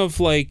thinking of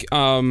like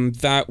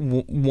that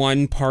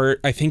one part.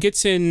 I think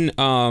it's in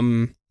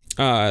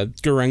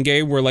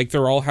Gurenge where like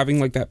they're all having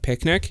like that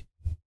picnic,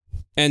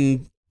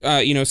 and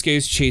Inosuke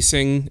is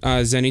chasing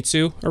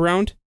Zenitsu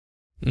around.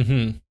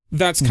 Mm-hmm.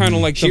 That's kind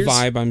of like the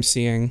vibe I'm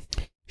seeing.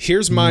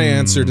 Here's my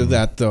answer to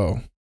that though.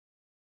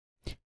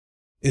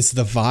 Is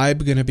the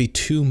vibe going to be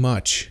too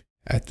much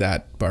at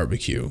that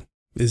barbecue?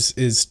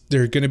 Is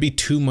there going to be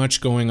too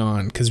much going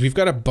on? Because we've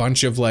got a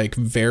bunch of like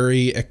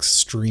very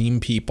extreme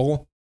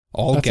people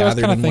all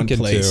gathered in one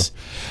place.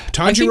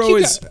 Tanjiro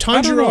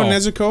and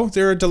Nezuko,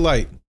 they're a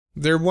delight.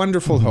 They're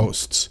wonderful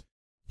hosts.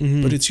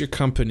 But it's your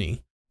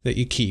company that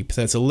you keep.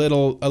 That's a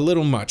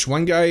little much.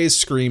 One guy is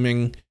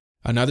screaming.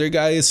 Another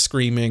guy is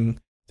screaming.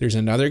 There's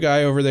another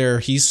guy over there.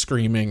 He's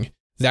screaming.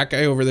 That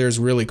guy over there is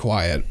really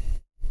quiet.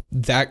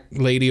 That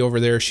lady over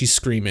there, she's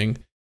screaming.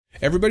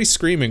 Everybody's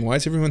screaming. Why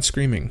is everyone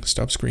screaming?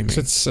 Stop screaming.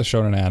 It's a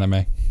shonen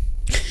anime.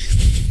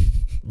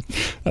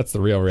 That's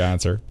the real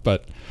answer.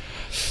 But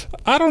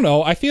I don't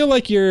know. I feel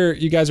like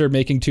you guys are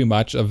making too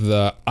much of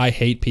the I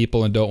hate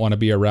people and don't want to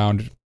be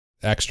around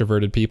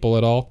extroverted people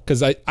at all.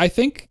 Because I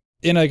think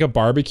in like a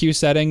barbecue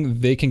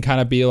setting, they can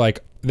kind of be like,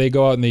 they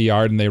go out in the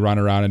yard and they run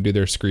around and do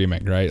their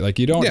screaming, right? Like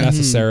you don't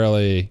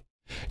necessarily...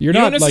 You're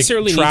not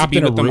necessarily like trapped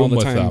in a room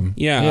with them.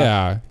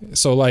 Yeah.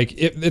 So like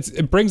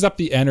it brings up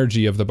the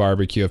energy of the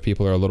barbecue if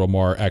people are a little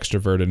more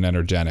extroverted and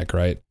energetic,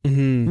 right?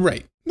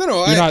 Right.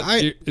 No.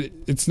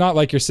 It's not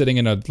like you're sitting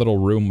in a little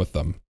room with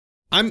them.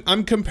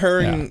 I'm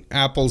comparing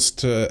apples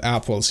to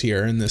apples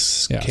here in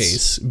this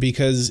case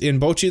because in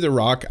Bocchi the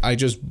Rock, I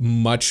just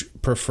much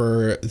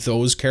prefer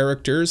those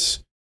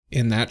characters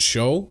in that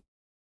show.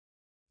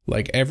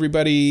 Like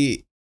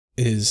everybody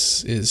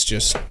is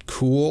just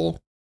cool.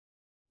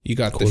 You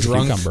got the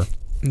drunk cucumber.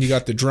 You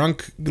got the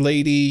drunk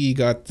lady, you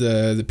got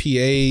the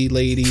PA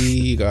lady,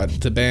 you got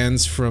the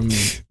bands from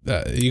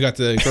you got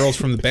the girls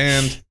from the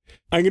band.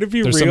 I'm gonna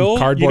be There's real. Some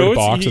cardboard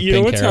box with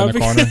pink hair in the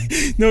corner.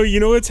 No,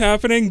 you know what's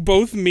happening?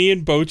 Both me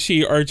and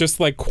Bocchi are just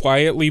like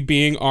quietly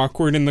being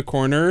awkward in the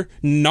corner,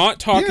 not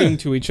talking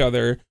to each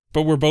other,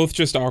 but we're both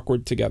just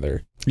awkward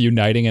together.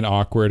 Uniting in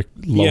awkward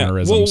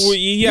lonerisms.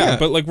 Well,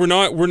 but like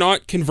we're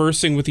not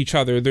conversing with each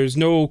other. There's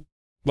no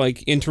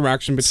like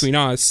interaction between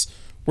us.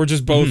 We're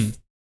just both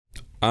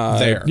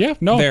there. Yeah,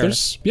 no, there.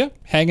 There's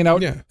hanging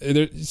out. Yeah.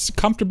 It's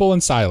comfortable in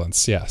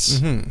silence.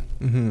 Yes.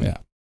 Yeah.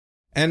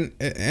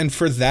 And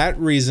for that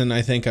reason,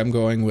 I think I'm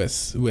going with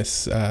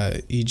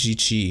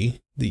Ijichi,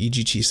 the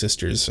Ijichi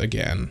sisters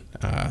again.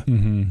 I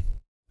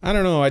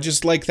don't know. I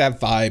just like that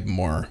vibe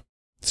more.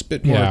 It's a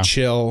bit more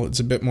chill. It's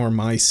a bit more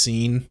my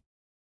scene.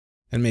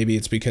 And maybe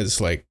it's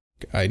because like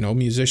I know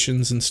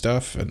musicians and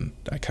stuff, and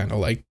I kind of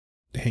like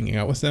hanging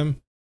out with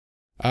them.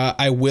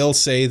 I will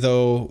say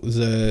though,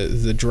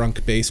 the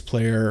drunk bass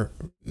player,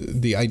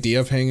 the idea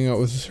of hanging out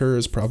with her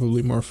is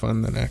probably more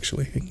fun than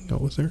actually hanging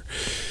out with her.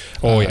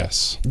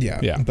 Yes.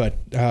 Yeah. But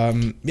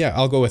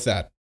I'll go with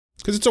that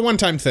because it's a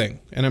one-time thing,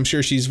 and I'm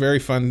sure she's very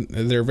fun.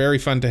 They're very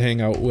fun to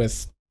hang out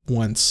with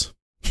once.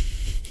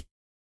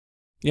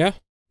 Yeah,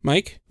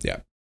 Mike. Yeah.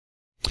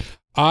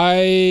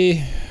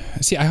 I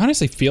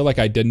honestly feel like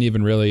I didn't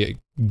even really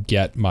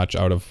get much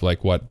out of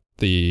like what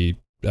the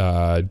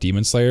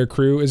Demon Slayer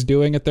crew is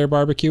doing at their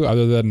barbecue,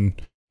 other than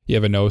you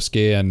have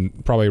Inosuke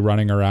and probably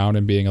running around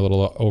and being a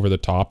little over the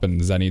top, and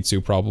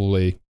Zenitsu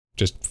probably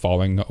just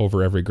falling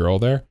over every girl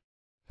there.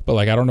 But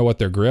like I don't know what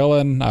they're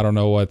grilling. I don't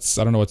know what's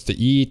to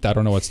eat. I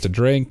don't know what's to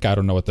drink. I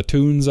don't know what the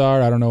tunes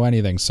are. I don't know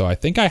anything. So I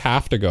think I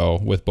have to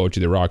go with Bocchi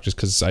the Rock just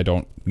because I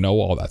don't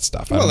know all that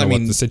stuff. I don't know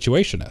what the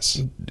situation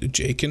is.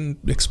 Jay can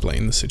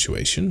explain the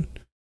situation.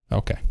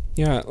 Okay.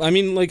 Yeah, I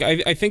mean, like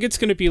I think it's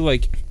gonna be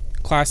like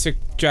classic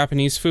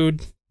Japanese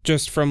food,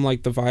 just from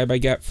like the vibe I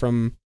get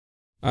from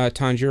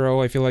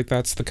Tanjiro. I feel like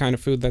that's the kind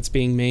of food that's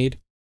being made.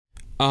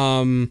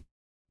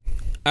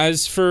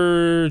 As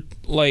for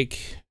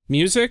like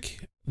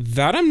music,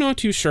 that I'm not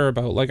too sure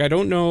about. Like I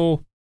don't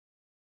know.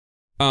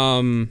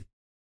 I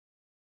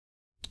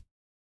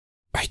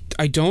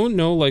don't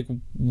know like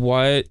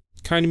what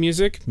kind of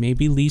music.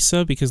 Maybe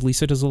Lisa, because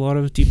Lisa does a lot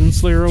of Demon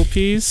Slayer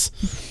OPs.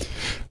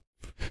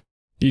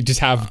 You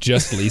just have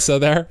just Lisa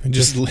there?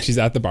 She's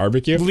at the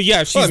barbecue?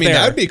 Yeah, she's there.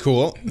 That'd be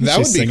cool. That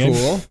would be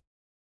cool.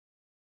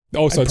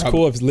 Oh, so it's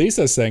cool if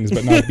Lisa sings,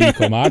 but not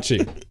Biko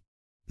Machi.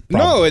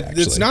 No,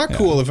 it's not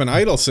cool if an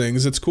idol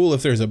sings. It's cool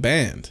if there's a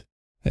band.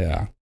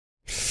 Yeah.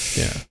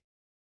 Yeah.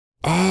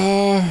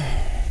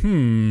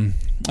 I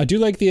do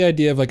like the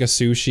idea of like a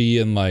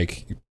sushi and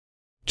like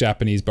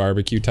Japanese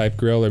barbecue type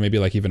grill, or maybe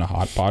like even a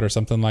hot pot or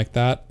something like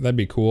that. That'd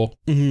be cool.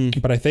 Mm-hmm.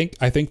 But I think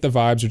the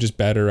vibes are just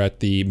better at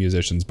the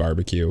musicians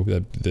barbecue,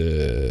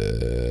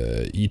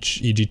 the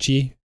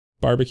Ichichi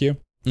barbecue.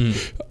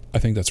 I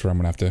think that's where I'm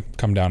gonna have to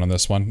come down on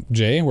this one.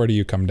 Jay, where do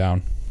you come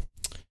down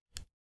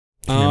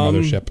from your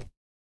mothership?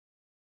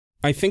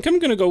 I think I'm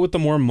gonna go with the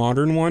more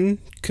modern one,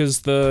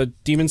 because the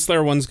Demon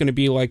Slayer one's gonna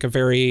be like a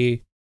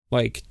very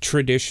like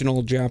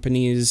traditional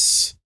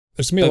Japanese.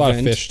 There's gonna be a lot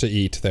of fish to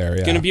eat there.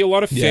 Yeah, gonna be a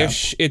lot of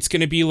fish. It's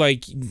gonna be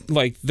like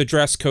the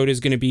dress code is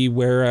gonna be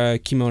wear a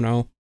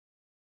kimono.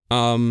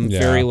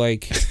 Very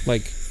like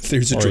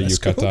there's a dress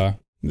code.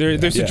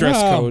 There's a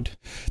dress code.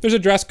 There's a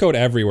dress code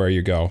everywhere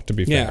you go. To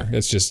be fair,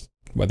 it's just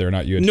whether or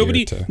not you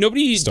adhere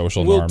to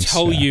social will norms.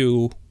 Tell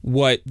you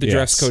what the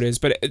dress code is,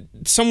 but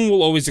someone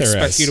will always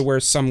expect you to wear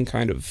some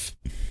kind of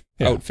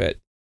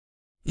outfit.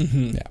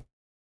 Mm-hmm.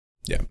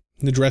 Yeah.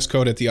 The dress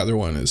code at the other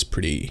one is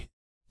pretty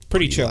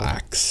chill.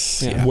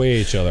 Yeah.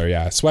 Way chiller.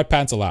 Yeah,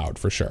 sweatpants allowed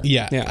for sure.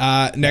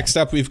 Yeah. Next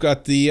up, we've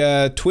got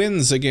the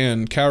twins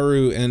again,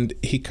 Kaoru and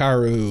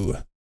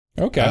Hikaru.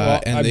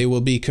 Okay, they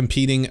will be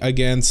competing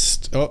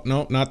against. Oh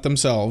no, not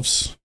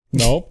themselves.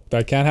 Nope,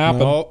 that can't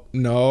happen.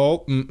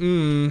 No.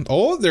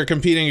 Oh, they're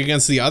competing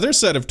against the other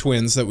set of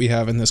twins that we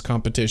have in this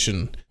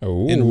competition.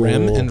 Oh, in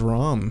Rem and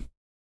Rom.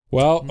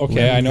 Well,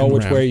 okay, I know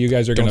which way you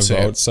guys are going to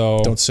vote.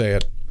 So don't say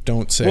it.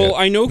 Don't say it. Well,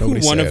 I know who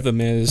one of them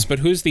is, but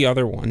who's the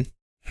other one?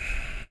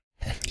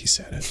 He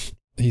said it.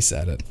 He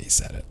said it.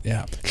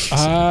 Yeah.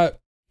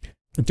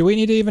 Do we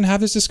need to even have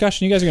this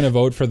discussion? You guys are going to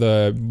vote for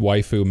the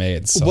waifu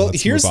maids. So well,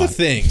 here's the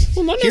thing.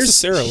 Well, not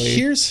necessarily.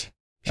 Here's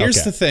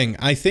the thing.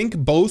 I think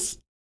both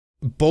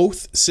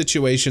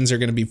situations are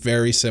going to be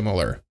very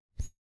similar.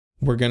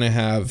 We're going to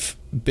have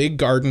big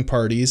garden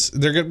parties.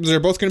 They're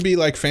both going to be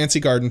like fancy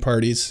garden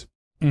parties.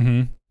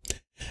 Mm-hmm.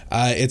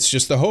 It's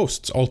just the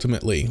hosts,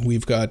 ultimately.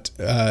 We've got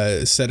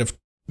a set of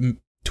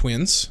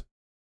twins,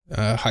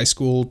 high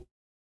school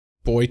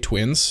boy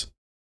twins,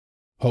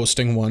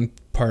 hosting one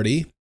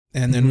party.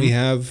 And then we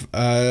have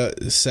a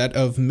set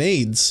of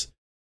maids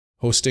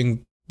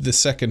hosting the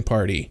second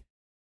party.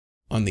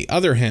 On the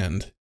other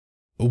hand,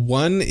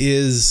 one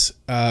is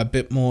a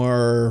bit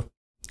more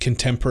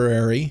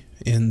contemporary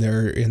in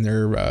their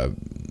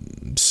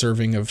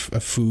serving of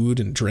food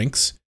and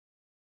drinks.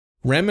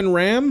 Rem and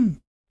Ram,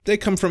 they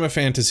come from a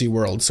fantasy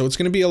world, so it's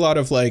going to be a lot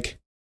of like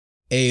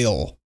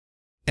ale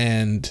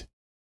and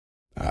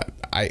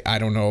I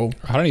don't know.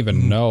 I don't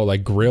even know,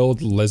 like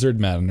grilled lizard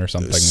men or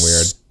something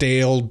weird.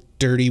 Stale,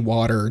 dirty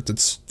water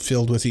that's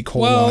filled with E. coli.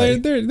 Well,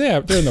 they're in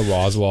the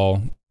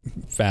Roswell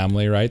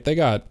family, right? They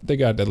got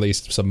at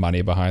least some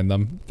money behind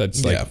them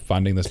that's like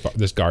funding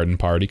this garden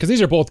party, because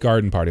these are both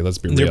garden party. Let's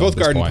be real. They're both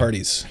garden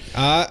parties.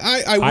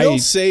 I will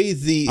say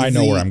I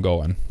know where I'm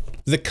going.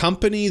 The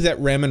company that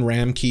Rem and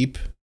Ram keep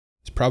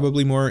is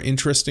probably more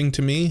interesting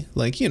to me.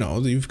 Like, you know,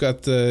 you've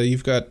got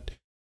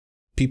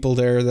people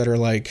there that are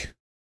like,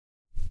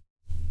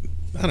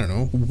 I don't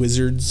know,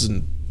 wizards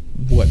and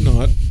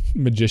whatnot.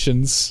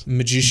 Magicians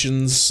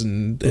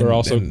and who are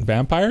also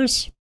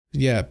vampires.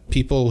 Yeah,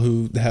 people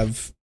who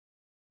have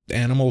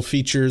animal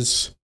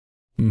features.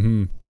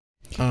 Mm-hmm.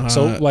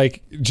 So,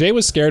 like, Jay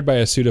was scared by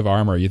a suit of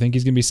armor. You think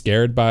he's gonna be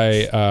scared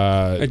by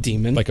a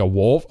demon, like a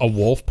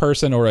wolf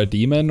person, or a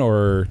demon,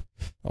 or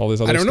all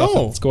this other stuff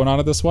that's going on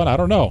at this one? I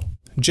don't know.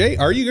 Jay,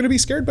 are you gonna be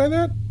scared by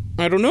that?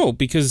 I don't know,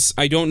 because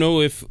I don't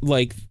know if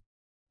like.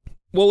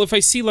 Well, if I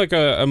see like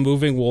a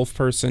moving wolf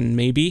person,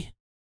 maybe.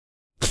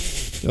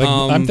 Like,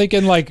 I'm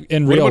thinking like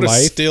in real life. What about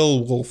a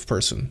still wolf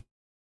person?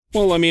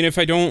 Well, I mean, if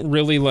I don't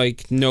really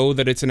like know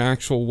that it's an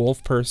actual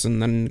wolf person,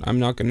 then I'm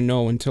not going to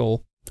know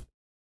until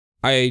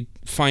I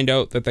find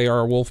out that they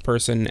are a wolf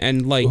person.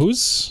 And like,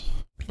 who's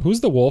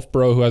the wolf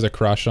bro who has a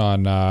crush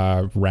on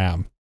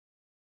Ram?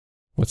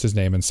 What's his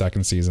name in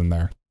second season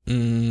there?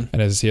 And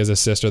he has a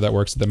sister that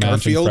works at the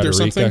mansion, Garfield Frederica. Or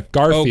something?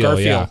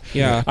 Garfield,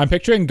 yeah. I'm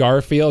picturing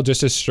Garfield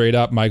just as straight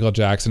up Michael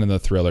Jackson in the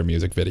Thriller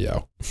music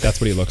video. That's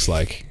what he looks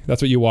like.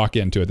 That's what you walk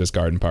into at this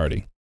garden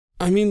party.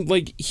 I mean,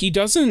 like, he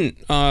doesn't,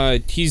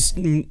 he's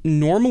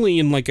normally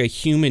in like a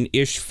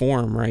human-ish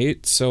form,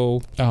 right?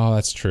 So. Oh,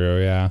 that's true,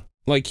 yeah.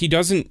 Like, he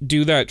doesn't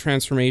do that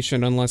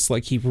transformation unless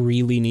like he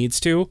really needs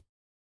to.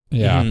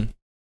 Yeah.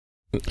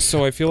 Mm-hmm.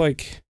 So I feel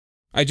like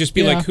I'd just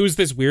be like, who's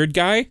this weird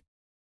guy?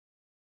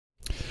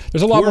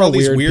 There's a lot more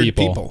weird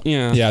people.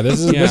 Yeah. This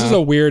is a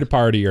weird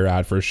party you're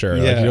at for sure.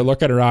 Yeah. Like, you're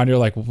looking around, you're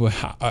like, am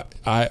I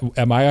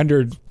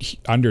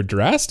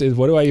underdressed?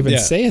 What do I even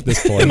say at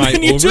this point?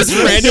 Can you just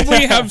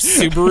randomly have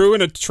Subaru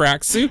in a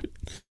tracksuit?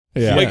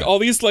 Yeah. Like all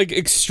these like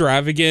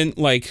extravagant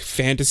like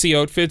fantasy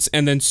outfits,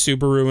 and then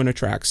Subaru in a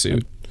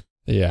tracksuit.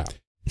 Yeah.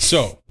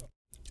 So,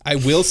 I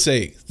will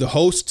say the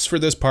hosts for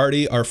this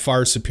party are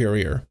far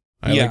superior.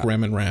 I like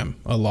Rem and Ram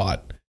a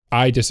lot.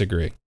 I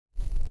disagree.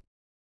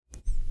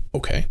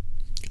 Okay.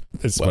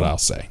 is what I'll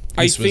say.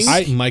 This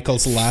was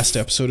Michael's last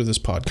episode of this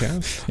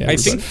podcast. I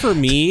think for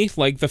me,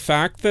 like the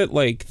fact that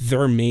like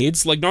they're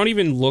maids, like not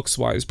even looks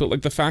wise, but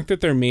like the fact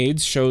that they're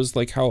maids shows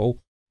like how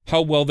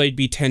well they'd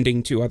be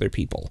tending to other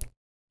people.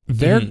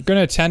 They're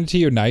going to tend to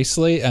you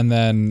nicely and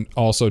then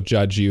also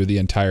judge you the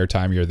entire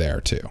time you're there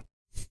too.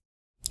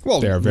 Well,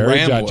 they're very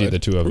judgy, the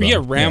two of them.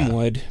 Yeah, Ram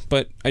would,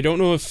 but I don't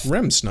know if...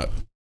 Rem's not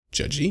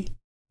judgy.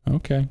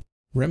 Okay.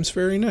 Rem's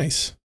very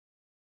nice.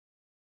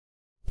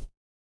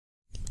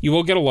 You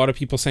will get a lot of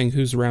people saying,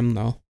 who's Rem,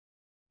 though?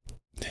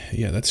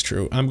 Yeah, that's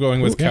true. I'm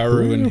going with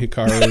Kaoru and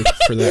Hikaru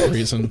for that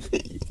reason.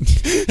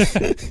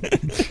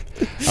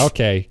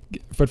 Okay,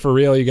 but for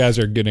real, you guys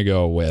are going to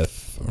go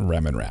with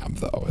Rem and Ram,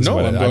 though. No,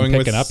 I'm going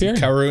with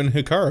Kaoru and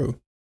Hikaru.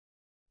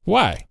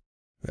 Why?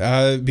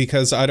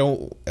 Because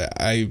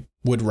I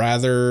would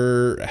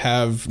rather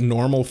have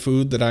normal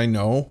food that I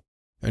know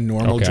and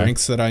normal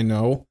drinks that I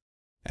know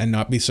and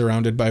not be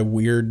surrounded by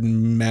weird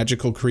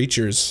magical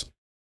creatures.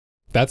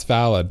 That's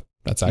valid.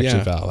 That's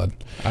actually valid.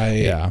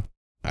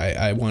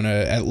 I want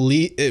to at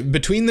least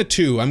between the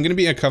two, I'm going to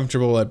be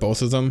uncomfortable at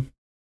both of them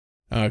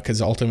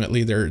because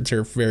ultimately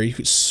they're very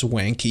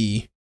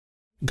swanky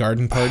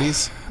garden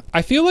parties.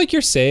 I feel like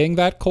you're saying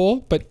that,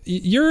 Cole, but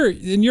you're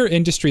in your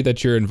industry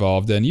that you're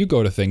involved in. You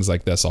go to things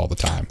like this all the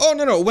time. Oh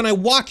no! When I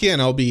walk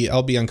in, I'll be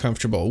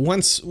uncomfortable.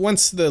 Once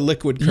the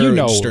liquid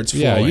courage starts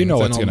flowing, yeah, you know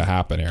what's going to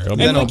happen here.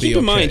 And keep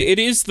in mind, it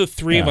is the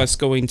three of us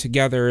going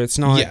together. It's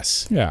not.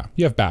 Yes. Yeah,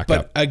 you have backup.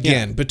 But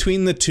again,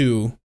 between the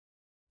two,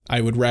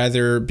 I would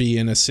rather be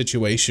in a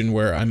situation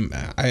where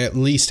I at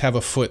least have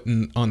a foot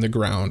on the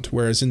ground,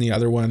 whereas in the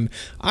other one,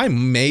 I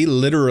may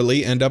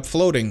literally end up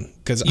floating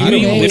because I don't know.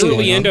 You may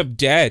literally end up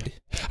dead.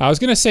 I was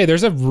gonna say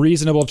there's a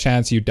reasonable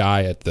chance you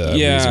die at the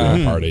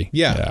ReZero party.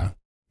 Yeah.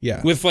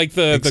 With like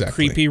the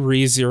creepy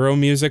ReZero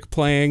music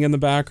playing in the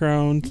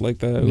background, like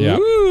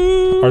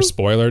the our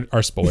spoiler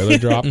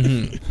drop.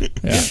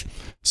 Yeah.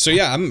 So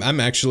yeah,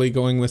 I'm actually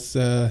going with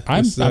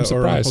I'm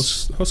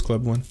surprised. Host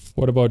Club one.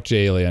 What about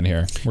Jalen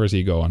here? Where's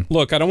he going?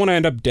 Look, I don't want to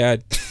end up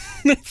dead.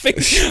 I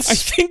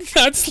think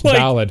that's like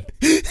valid.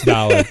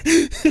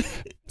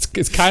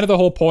 It's kind of the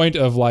whole point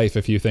of life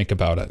if you think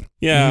about it.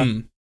 Yeah.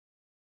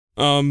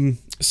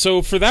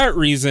 So for that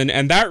reason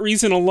and that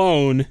reason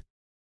alone,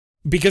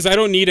 because I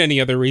don't need any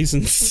other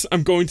reasons,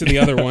 I'm going to the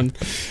other one.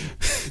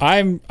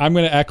 I'm going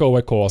to echo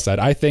what Cole said.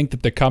 I think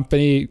that the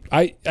company,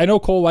 I know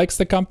Cole likes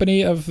the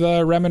company of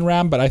Rem and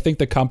Ram, but I think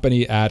the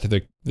company at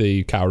the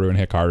Kaoru and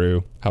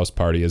Hikaru house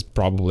party is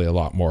probably a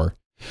lot more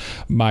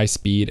my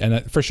speed,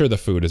 and for sure the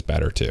food is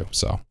better too.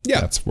 So yeah,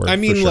 that's where I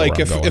mean, sure like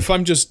if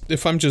I'm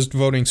just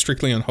voting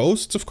strictly on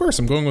hosts, of course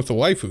I'm going with the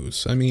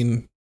waifus. I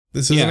mean,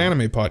 this is an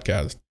anime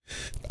podcast.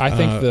 I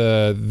think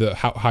the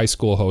high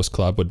school host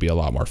club would be a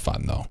lot more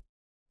fun though.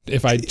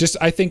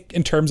 I think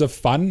in terms of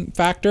fun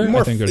factor,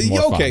 I think there's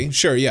more fun. Okay,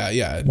 sure, yeah,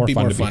 it'd be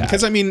more fun.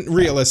 Because I mean,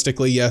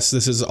 realistically, yes,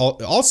 this is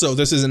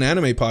this is an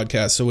anime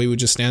podcast, so we would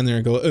just stand there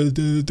and go.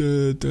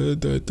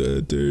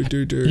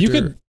 You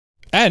could,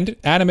 and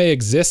anime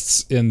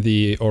exists in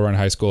the Ouran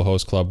High School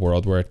Host Club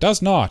world where it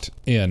does not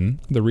in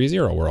the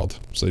ReZero world.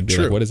 So you'd be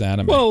like, what is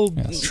anime? Well,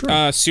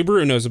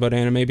 Subaru knows about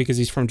anime because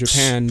he's from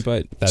Japan,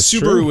 but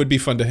Subaru would be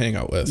fun to hang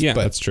out with. Yeah,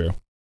 that's true.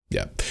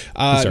 Yeah.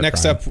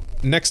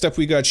 Next up,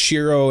 we got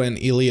Shiro and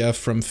Ilya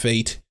from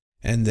Fate,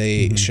 and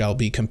they shall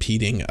be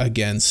competing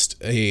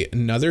against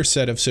another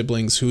set of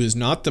siblings who is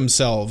not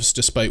themselves,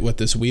 despite what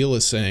this wheel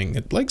is saying.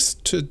 It likes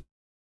to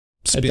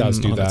spin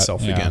on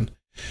itself again.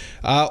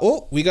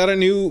 We got a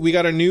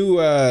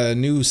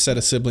new set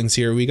of siblings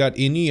here. We got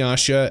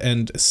Inuyasha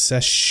and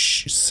Sesshomaru.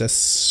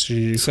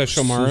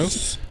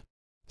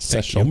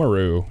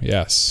 Sesshomaru,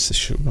 yes.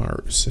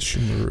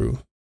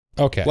 Sesshomaru.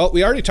 Okay. Well,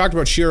 we already talked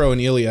about Shiro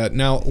and Ilya.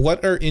 Now,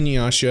 what are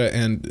Inuyasha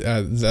and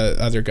the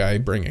other guy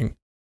bringing?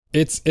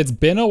 It's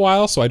been a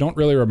while, so I don't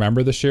really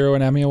remember the Shiro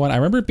and Emiya one. I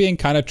remember it being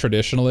kind of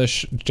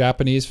traditional-ish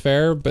Japanese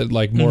fare, but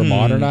like more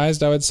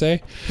modernized, I would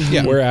say.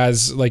 Yeah.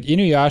 Whereas like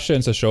Inuyasha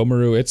and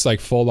Sesshomaru, it's like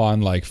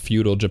full-on like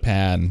feudal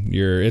Japan.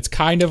 It's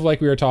kind of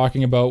like we were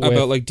talking about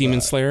like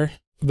Demon Slayer.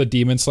 The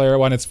Demon Slayer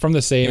one, it's from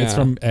the same, it's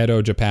from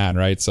Edo, Japan,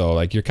 right? So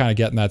like you're kind of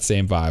getting that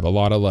same vibe. A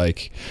lot of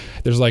like,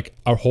 there's like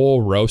a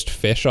whole roast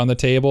fish on the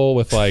table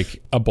with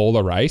like a bowl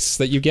of rice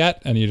that you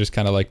get, and you're just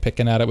kind of like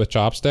picking at it with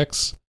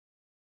chopsticks.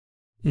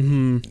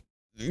 You're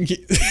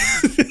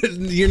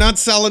not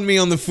selling me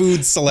on the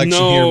food selection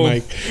here,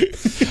 Mike.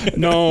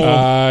 No.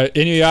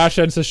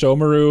 Inuyasha and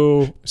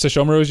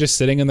Sesshomaru is just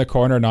sitting in the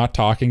corner, not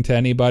talking to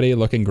anybody,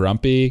 looking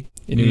grumpy.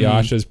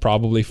 Inuyasha is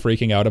probably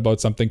freaking out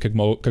about something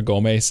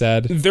Kagome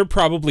said. They're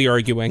probably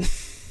arguing.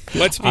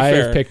 Let's be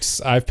fair.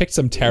 I've picked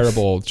some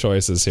terrible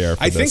choices here.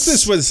 I think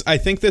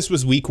this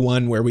was week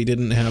one where we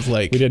didn't have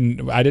like. I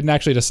didn't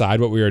actually decide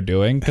what we were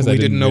doing because I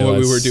didn't know what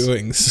we were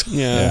doing. So.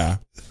 Yeah.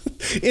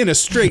 In a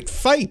straight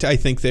fight, I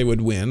think they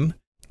would win.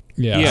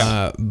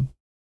 Yeah.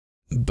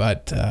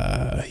 But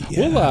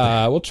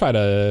yeah, we'll try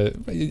to.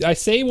 I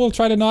say we'll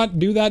try to not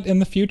do that in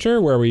the future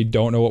where we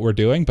don't know what we're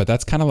doing. But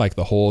that's kind of like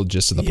the whole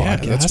gist of the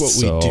podcast. That's what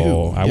we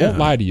do. I won't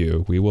lie to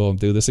you. We will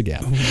do this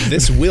again.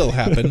 This will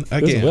happen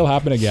again. This will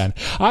happen again.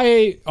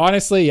 I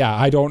honestly,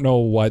 I don't know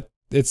what.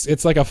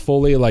 It's like a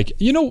fully like,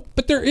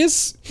 but there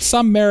is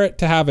some merit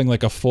to having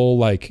like a full,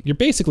 like, you're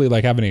basically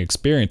like having an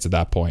experience at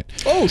that point.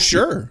 Oh,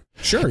 sure.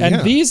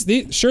 And these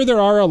sure, there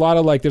are a lot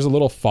of like, there's a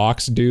little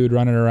fox dude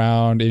running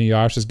around.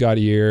 Inuyasha's got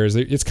ears.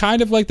 It's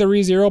kind of like the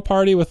ReZero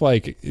party with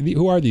like,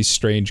 who are these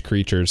strange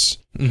creatures?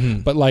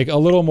 Mm-hmm. But like a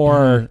little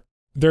more,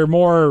 they're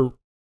more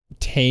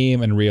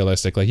tame and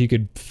realistic. Like you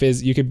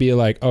could be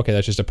like, okay,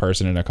 that's just a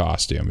person in a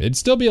costume. It'd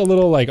still be a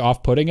little like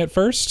off-putting at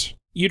first.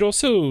 You'd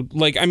also,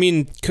 like, I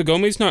mean,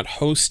 Kagome's not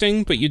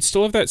hosting, but you'd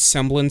still have that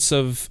semblance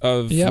of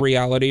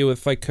reality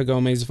with, like,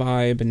 Kagome's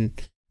vibe and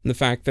the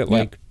fact that,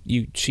 like,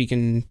 she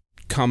can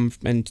come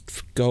and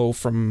go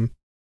from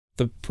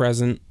the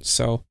present,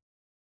 so.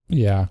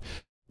 Yeah.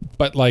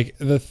 But, like,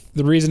 the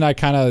reason I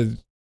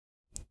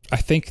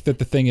think that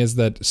the thing is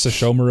that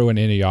Sesshomaru and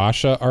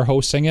Inuyasha are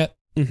hosting it.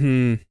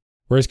 Mm-hmm.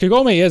 Whereas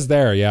Kagome is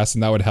there, yes,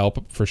 and that would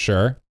help for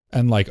sure.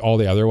 And, like, all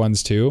the other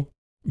ones, too.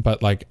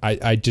 But like,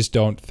 I just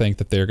don't think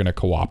that they're going to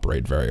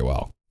cooperate very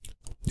well.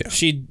 Yeah.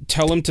 She'd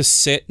tell him to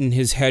sit and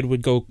his head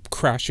would go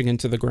crashing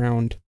into the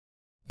ground.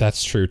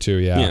 That's true too,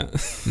 yeah.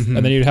 Mm-hmm.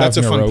 And then you'd have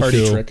That's Miroku. a fun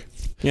party trick.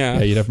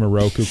 Yeah, you'd have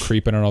Miroku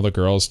creeping on all the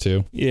girls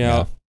too.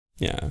 Yeah.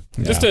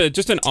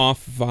 Just an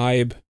off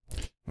vibe.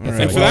 All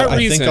right. And for that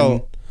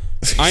reason,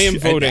 I am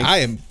voting.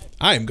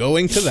 I am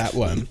going to that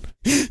one.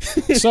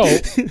 So,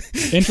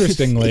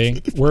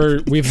 interestingly,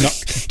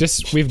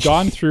 we've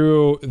gone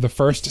through the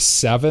first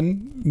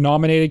 7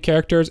 nominated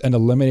characters and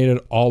eliminated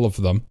all of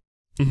them.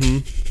 Mm-hmm.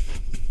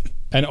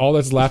 And all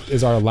that's left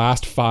is our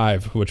last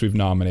 5, which we've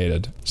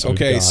nominated. So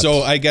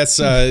so I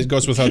guess it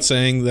goes without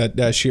saying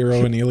that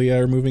Shiro and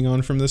Ilya are moving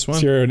on from this one.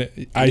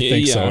 I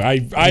think so. I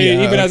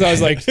even as I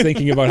was like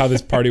thinking about how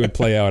this party would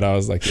play out, I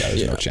was like,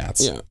 there's no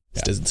chance. Yeah.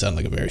 This doesn't sound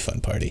like a very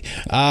fun party.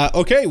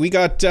 Okay, we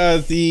got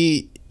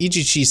the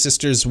Ichichi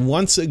sisters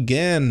once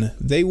again.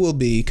 They will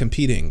be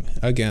competing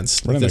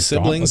against the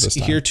siblings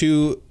here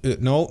to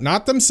no,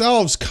 not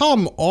themselves.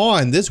 Come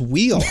on, this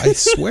wheel, I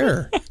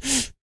swear.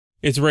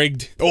 It's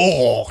rigged.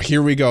 Oh,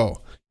 here we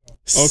go.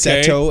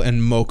 Okay. Seto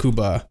and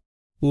Mokuba.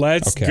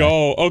 Let's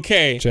go.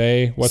 Okay.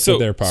 Jay, what's with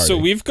their party? So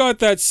we've got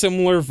that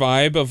similar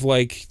vibe of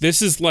like,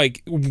 this is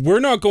like, we're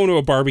not going to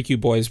a barbecue,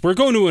 boys. We're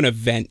going to an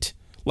event.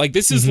 Like,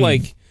 this is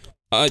like...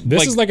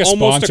 this is like a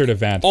sponsored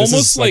event.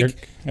 Almost like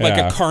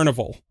a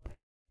carnival.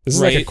 This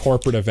is like a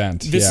corporate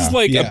event. This is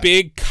like a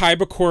big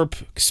Kaiba Corp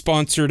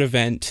sponsored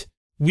event.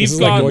 This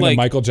is like going to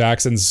Michael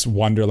Jackson's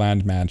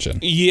Wonderland Mansion.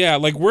 Yeah,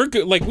 like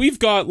we've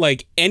got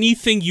like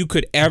anything you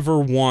could ever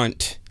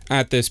want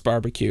at this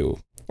barbecue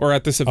or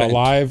at this event. A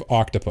live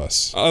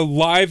octopus.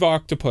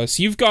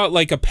 You've got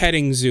like a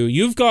petting zoo.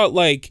 You've got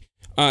like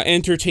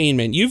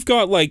entertainment. You've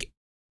got like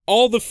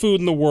all the food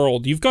in the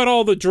world. You've got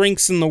all the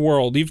drinks in the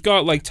world. You've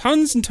got like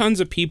tons and tons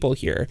of people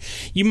here.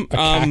 A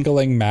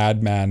cackling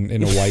madman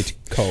in a white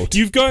coat.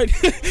 You've got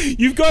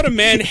a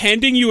man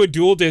handing you a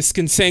duel disc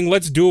and saying,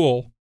 "Let's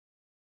duel."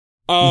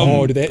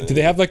 Do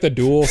they have like the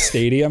duel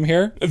stadium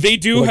here? They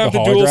do have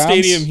the duel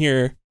stadium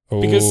here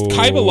because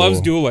Kaiba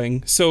loves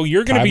dueling. So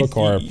you're gonna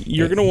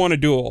want to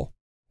duel.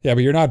 Yeah,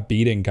 but you're not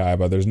beating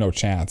Kaiba. There's no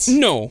chance.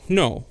 No.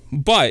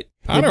 But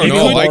I don't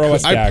know.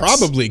 I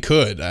probably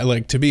could.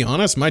 To be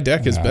honest, my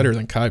deck is better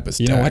than Kaiba's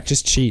deck. You know what?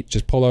 Just cheat.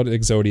 Just pull out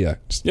Exodia.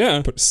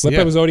 Slip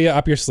Exodia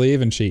up your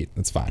sleeve and cheat.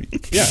 That's fine.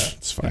 Yeah,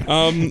 it's fine.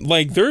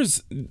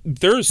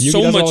 There's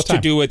so much to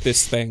do with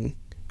this thing.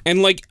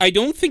 And like, I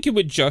don't think it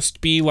would just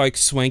be like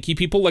swanky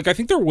people. Like, I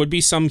think there would be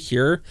some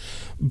here,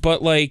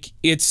 but like,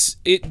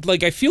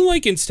 I feel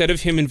like instead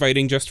of him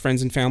inviting just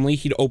friends and family,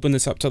 he'd open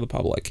this up to the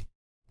public.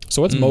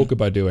 So what's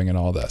Mokuba doing in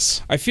all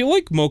this? I feel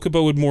like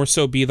Mokuba would more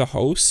so be the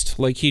host.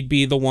 Like, he'd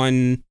be the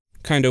one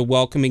kind of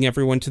welcoming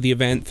everyone to the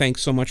event.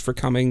 Thanks so much for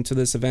coming to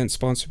this event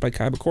sponsored by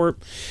Kaiba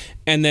Corp.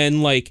 And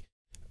then like,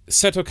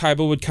 Seto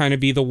Kaiba would kind of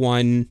be the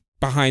one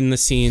behind the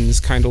scenes,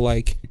 kind of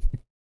like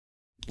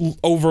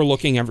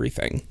overlooking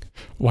everything.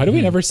 Why do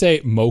we never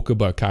say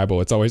Mokuba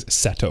Kaiba? It's always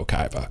Seto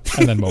Kaiba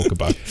and then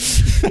Mokuba.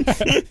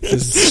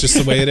 It's just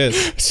the way it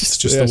is. It's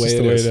just the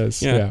way it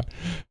is. Yeah.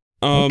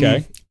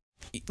 Okay.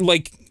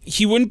 Like,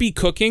 he wouldn't be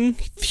cooking.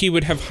 He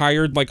would have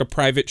hired like a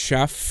private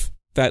chef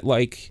that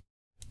like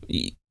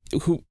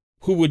who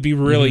would be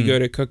really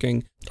good at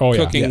cooking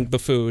the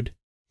food.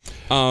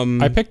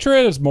 I picture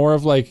it as more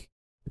of like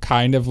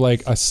kind of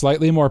like a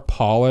slightly more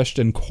polished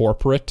and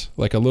corporate,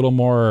 like a little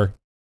more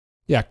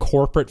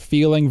corporate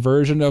feeling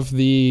version of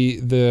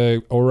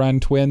the Oran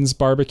twins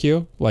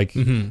barbecue. Like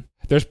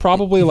there's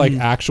probably like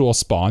actual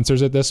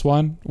sponsors at this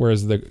one,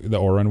 whereas the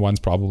Oran one's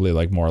probably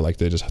like more like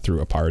they just threw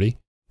a party.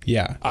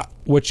 Yeah.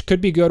 Which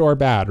could be good or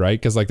bad, right?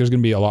 Because like there's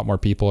going to be a lot more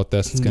people at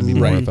this. It's going to be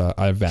more of an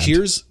event.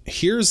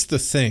 Here's the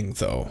thing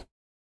though.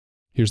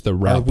 Here's the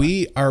rub.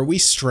 Are we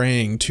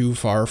straying too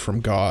far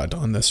from God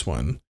on this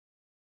one?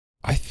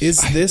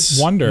 Is this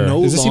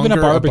even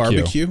a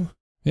barbecue?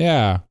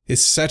 Yeah.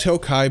 Is Seto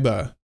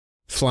Kaiba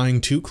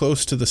flying too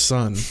close to the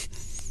sun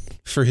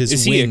for his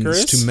wings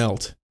Icarus? to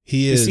melt?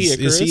 He is.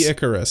 Is he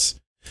Icarus?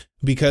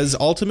 Because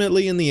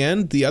ultimately, in the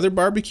end, the other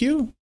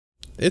barbecue,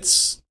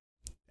 it's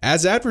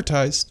as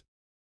advertised.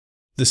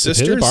 The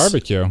sisters, it is a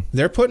barbecue.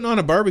 They're putting on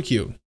a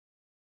barbecue.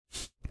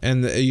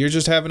 And you're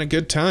just having a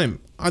good time.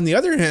 On the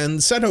other hand,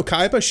 Seto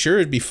Kaiba, sure,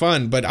 it'd be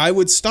fun, but I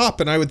would stop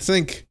and I would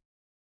think,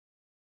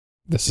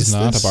 this is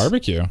not a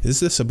barbecue.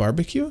 Is this a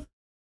barbecue?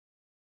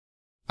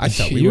 I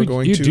thought we you, were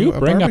going you to do a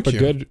bring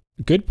barbecue. up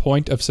a good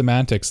point of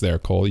semantics there,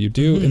 Cole. You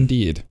do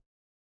indeed.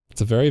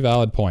 It's a very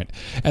valid point.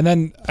 And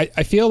then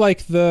I feel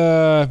like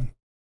the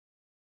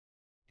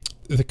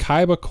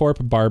Kaiba Corp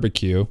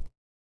barbecue,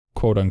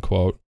 quote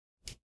unquote,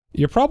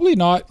 you're probably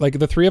not, like,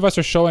 the three of us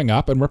are showing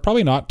up and we're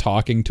probably not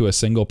talking to a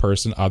single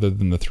person other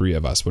than the three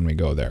of us when we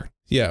go there.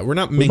 Yeah, we're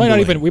not we mingling.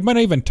 might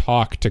not even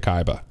talk to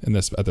Kaiba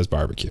at this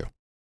barbecue.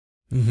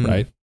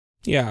 Right?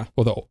 Yeah.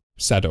 Well, the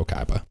Seto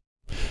Kaiba.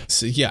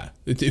 So, yeah.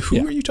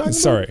 Who are you talking about?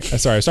 Sorry.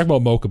 I was talking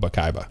about Mokuba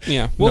Kaiba.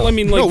 Yeah. Well, No. I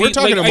mean, like, No, we're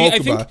talking about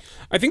Mokuba.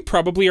 I think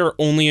probably our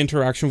only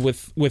interaction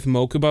with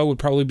Mokuba would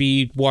probably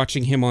be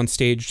watching him on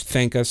stage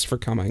thank us for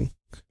coming.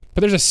 But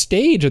there's a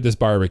stage at this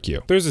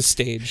barbecue. There's a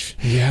stage.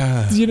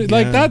 Yeah.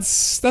 Like,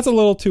 that's a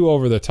little too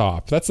over the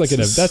top. That's like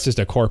that's just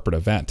a corporate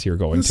event you're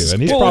going to,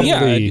 and he's probably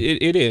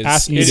it is.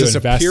 asking you Is to this a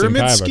invest in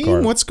pyramid Kaiba scheme?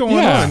 Corp. What's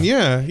going on?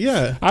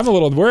 Yeah. I'm a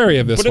little wary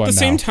of this one. But at the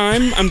same now.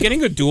 time, I'm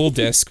getting a dual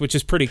disc, which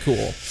is pretty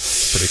cool.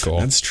 Pretty cool.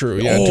 That's true.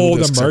 Yeah. Oh, dual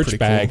discs the are merch pretty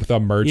bag. cool. The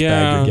merch bag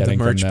Yeah, you're The getting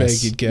merch from bag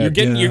this. you'd get.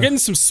 You're getting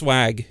some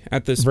swag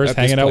at this. Versus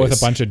at this hanging out with a place.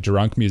 bunch of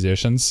drunk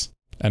musicians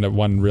and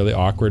one really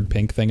awkward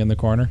pink thing in the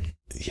corner.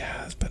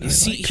 Yeah. But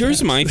See,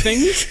 here's my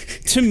thing.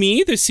 To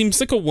me, this seems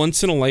like a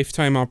once in a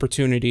lifetime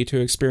opportunity to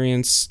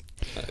experience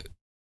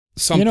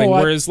something. You know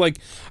what? Whereas, like,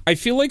 I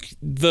feel like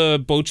the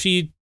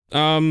Bochi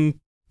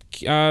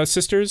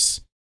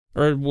sisters,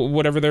 or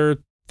whatever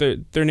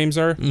their names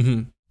are,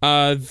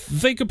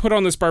 they could put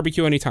on this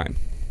barbecue anytime.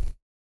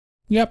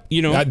 Yep.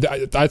 You know,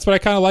 that's what I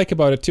kind of like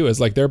about it too.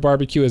 Is like their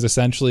barbecue is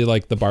essentially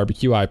like the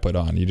barbecue I put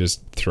on. You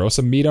just throw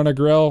some meat on a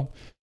grill.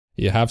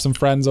 You have some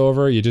friends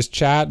over, you just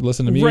chat,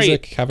 listen to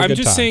music, have a good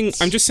time.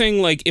 I'm just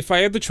saying, like, if I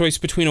had the choice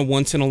between a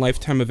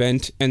once-in-a-lifetime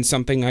event and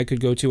something I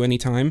could go to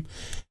anytime,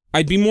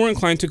 I'd be more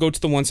inclined to go to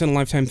the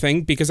once-in-a-lifetime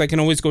thing because I can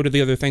always go to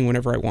the other thing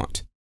whenever I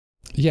want.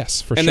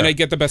 Yes, for sure. And then I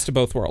get the best of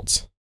both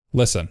worlds.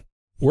 Listen,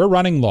 we're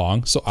running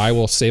long, so I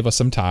will save us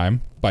some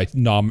time by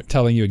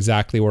telling you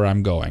exactly where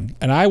I'm going.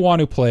 And I want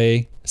to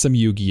play some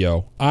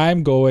Yu-Gi-Oh!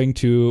 I'm going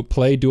to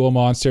play Duel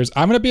Monsters.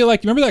 I'm going to be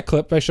like, remember that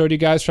clip I showed you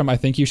guys from I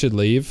Think You Should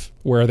Leave?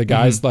 Where the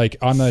guy's like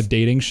on the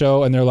dating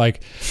show and they're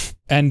like,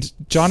 and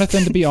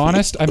Jonathan, to be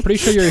honest, I'm pretty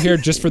sure you're here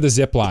just for the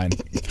zip line.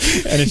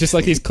 And it's just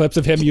like these clips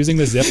of him using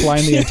the zip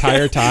line the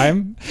entire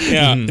time.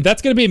 Yeah.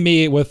 That's going to be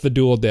me with the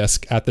dual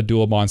disc at the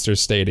Duel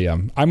Monsters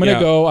Stadium. I'm going to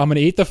go, I'm going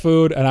to eat the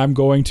food, and I'm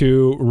going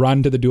to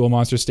run to the Duel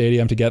Monsters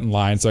Stadium to get in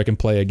line so I can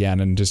play again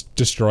and just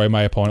destroy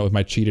my opponent with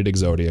my cheated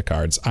Exodia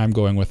cards. I'm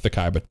going with the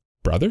Kaiba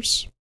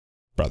brothers.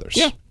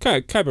 Yeah,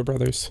 Kaiba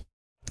brothers.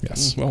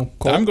 Yes. Well,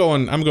 cool. I'm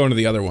going to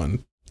the other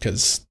one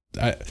because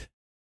I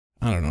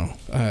don't know.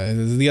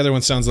 The other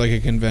one sounds like a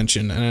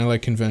convention, and I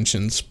like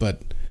conventions,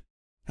 but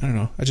I don't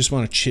know. I just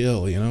want to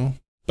chill, you know.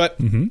 But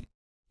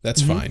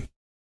that's fine.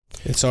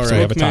 It's all right. So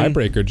we have a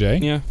tiebreaker, Jay.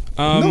 Yeah.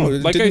 No,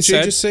 like didn't I said,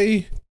 Jay just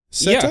say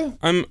Seto?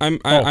 Yeah,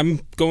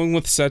 I'm going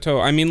with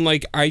Seto. I mean,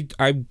 like,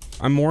 I'm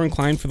more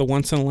inclined for the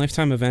once in a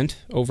lifetime event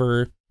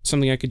over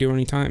something I could do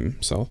anytime.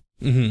 So.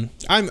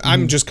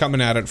 I'm just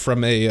coming at it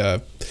from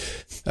a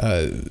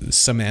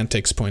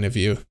semantics point of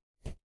view.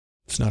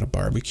 It's not a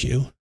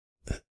barbecue.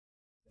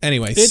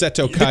 Anyway,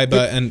 Seto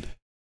Kaiba and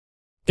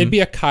it'd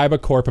be a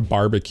Kaiba Corp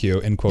barbecue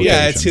in quotations.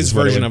 yeah, it's his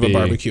version of a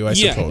barbecue, I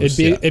suppose.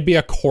 It'd be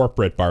a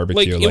corporate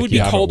barbecue. Like, it would be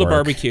called a work.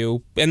 barbecue,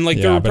 and like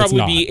there would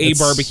probably be a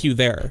barbecue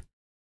there.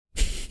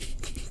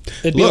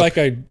 It'd be like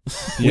a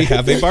we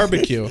have a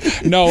barbecue.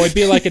 No, it'd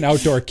be like an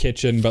outdoor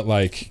kitchen, but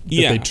like that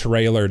Yeah. they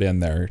trailered in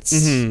there.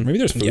 Maybe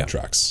there's food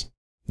trucks.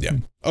 Yeah.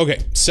 Okay.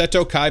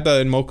 Seto Kaiba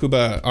and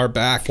Mokuba are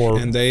back,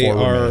 and they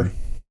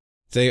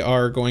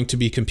are going to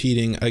be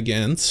competing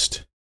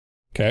against.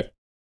 Okay.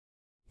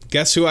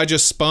 Guess who I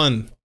just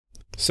spun?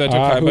 Seto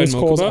Kaiba who's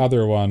and Cole's Mokuba.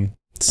 other one?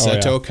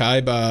 Seto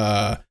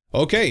Kaiba.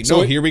 Okay.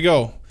 So here we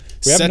go.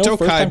 We have Seto no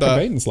first-time Kaiba.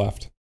 combatants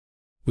left.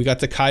 We got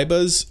the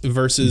Kaibas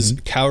versus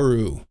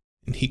Kaoru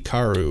and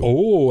Hikaru.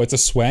 Oh, it's a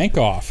swank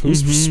off.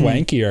 Who's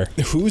swankier?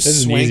 Who's This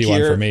is an easy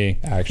one for me,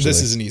 actually.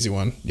 This is an easy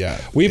one. Yeah.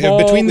 We've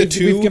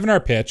given our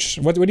pitch.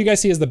 What do you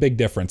guys see as the big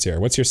difference here?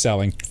 What's your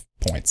selling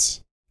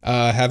points?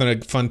 Having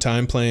a fun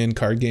time playing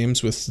card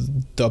games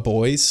with the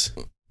boys.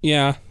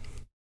 Yeah.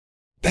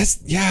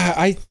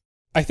 I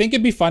think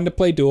it'd be fun to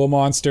play Duel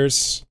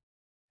Monsters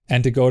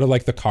and to go to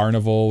like the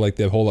carnival, like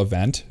the whole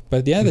event. But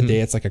at the end of the day,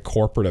 it's like a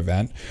corporate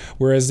event.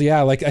 Whereas,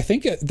 like I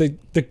think the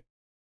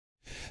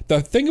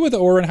thing with the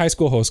Orin High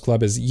School Host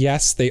Club is,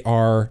 yes, they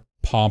are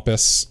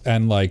pompous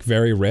and like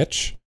very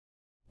rich,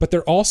 but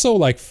they're also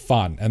like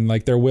fun and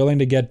like they're willing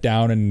to get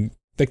down and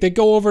like they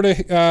go over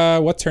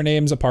to what's her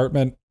name's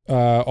apartment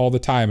all the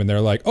time, and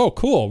they're like, "Oh,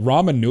 cool,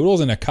 ramen noodles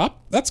in a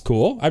cup. That's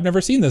cool. I've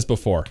never seen this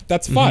before.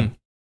 That's fun." Mm-hmm.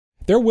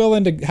 They're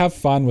willing to have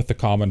fun with the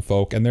common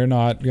folk, and they're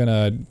not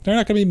gonna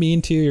be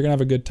mean to you. You're gonna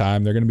have a good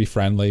time. They're gonna be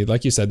friendly,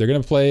 like you said. They're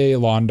gonna play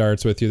lawn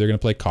darts with you. They're gonna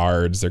play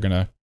cards. It's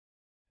gonna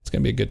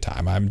be a good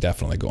time. I'm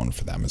definitely going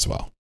for them as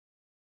well.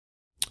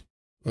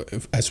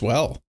 As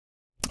well.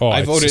 Oh,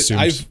 I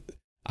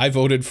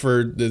voted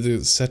for the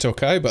Seto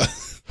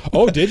Kaiba.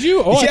 Oh, did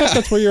you? Oh, yeah. I thought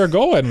that's where you were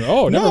going.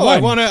 Oh, never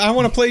mind. I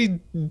want to play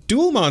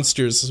duel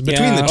monsters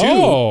between the two.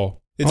 Oh.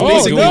 It's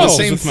basically the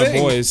same thing.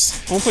 My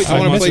boys. I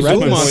want to play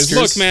duel monsters.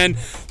 Look, man,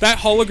 that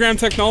hologram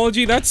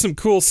technology, that's some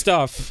cool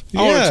stuff.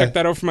 I want to check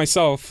that out for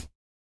myself.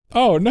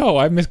 Oh, no,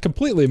 I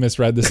completely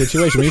misread the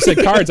situation. When you said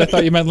cards, I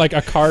thought you meant like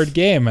a card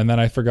game, and then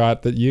I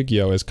forgot that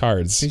Yu-Gi-Oh! Is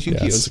cards.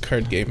 Yu-Gi-Oh! Is a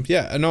card game.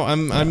 Yeah, no,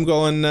 I'm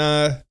going...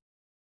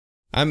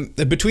 I'm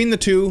between the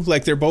two,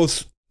 like they're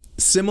both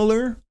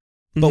similar,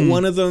 but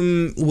one of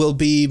them will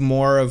be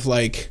more of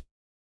like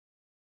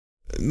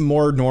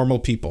more normal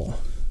people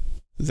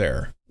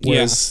there.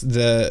 Whereas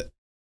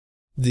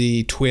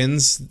the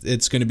twins,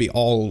 it's going to be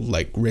all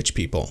like rich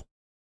people.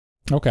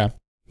 Okay.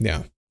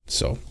 Yeah.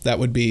 So that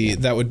would be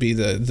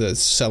the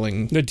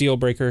selling, the deal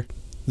breaker.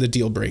 The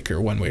deal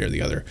breaker, one way or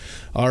the other.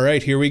 All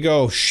right, here we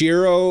go.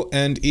 Shiro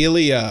and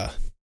Ilya.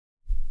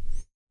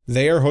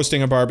 They are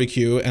hosting a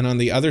barbecue, and on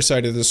the other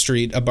side of the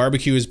street, a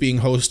barbecue is being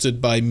hosted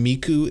by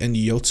Miku and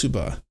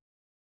Yotsuba.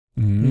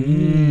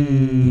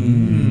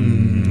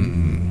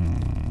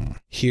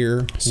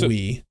 Here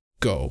we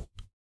go.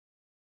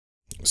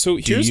 So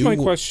here's my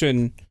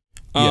question.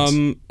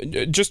 Yes.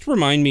 Just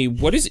remind me,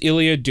 what is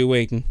Ilya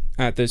doing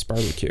at this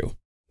barbecue?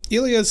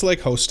 Ilya's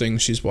like hosting.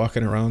 She's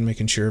walking around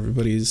making sure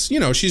everybody's,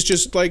 she's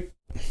just like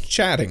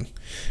chatting.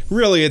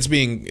 Really,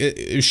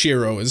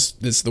 Shiro is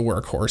the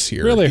workhorse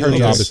here. Really, her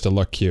job is to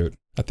look cute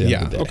at the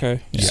end of the day.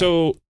 Okay. Yeah.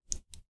 So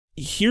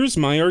here's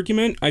my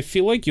argument. I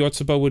feel like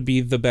Yotsuba would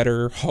be the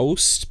better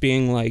host,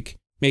 being like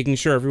making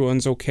sure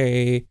everyone's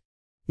okay,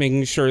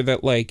 making sure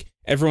that like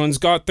everyone's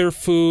got their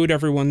food,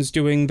 everyone's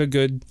doing the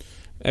good.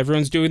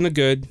 Everyone's doing the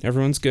good.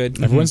 Everyone's good.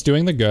 Everyone's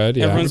doing the good.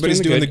 Yeah. Everybody's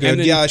doing the good.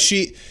 Then, yeah,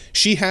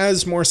 she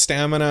has more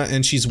stamina,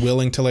 and she's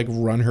willing to like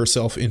run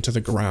herself into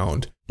the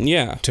ground.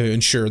 Yeah. To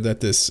ensure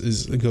that this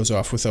goes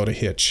off without a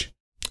hitch.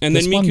 And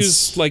then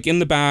Miku's like in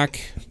the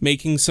back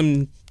making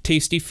some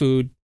tasty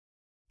food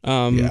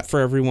for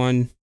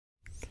everyone.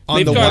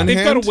 They've got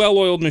a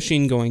well-oiled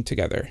machine going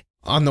together.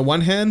 On the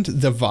one hand,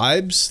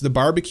 the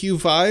barbecue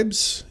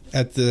vibes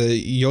at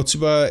the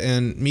Yotsuba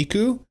and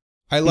Miku,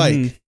 I like.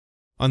 Mm-hmm.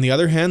 On the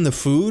other hand, the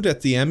food at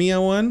the Emiya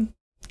one,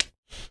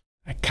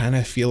 I kind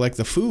of feel like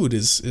the food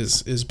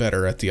is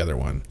better at the other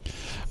one.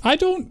 I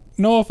don't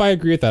know if I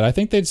agree with that. I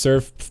think they'd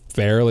serve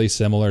fairly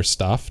similar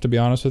stuff, to be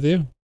honest with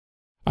you.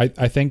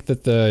 I think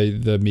that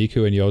the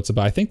Miku and Yotsuba,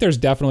 I think there's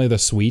definitely the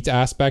sweet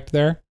aspect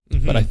there.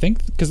 Mm-hmm. But I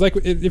think, because like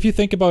if you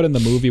think about in the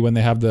movie when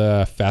they have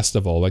the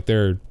festival, like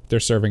they're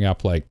serving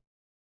up like,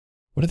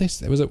 what did they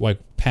say? Was it like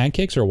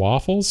pancakes or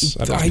waffles?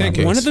 I don't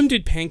know. One of them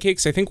did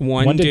pancakes. I think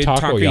one did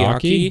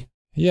takoyaki.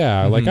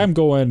 Yeah, like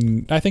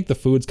I think the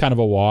food's kind of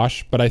a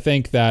wash, but I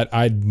think that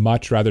I'd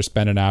much rather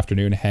spend an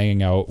afternoon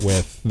hanging out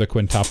with the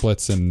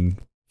quintuplets and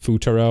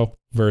Futaro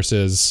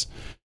versus,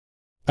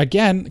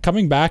 again,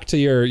 coming back to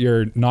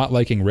your not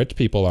liking rich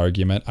people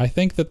argument, I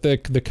think that the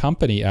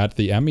company at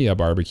the Emiya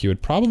barbecue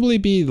would probably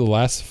be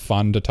less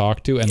fun to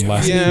talk to and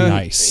less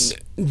nice.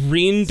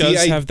 Reen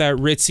does have that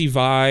ritzy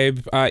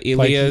vibe.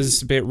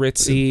 Ilya's a bit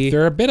ritzy.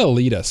 They're a bit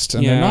elitist,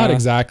 and they're not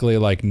exactly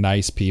like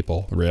nice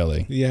people,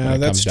 really. Yeah,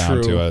 that's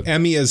true.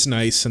 Emiya's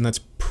nice, and that's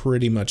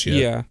pretty much it.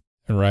 Yeah.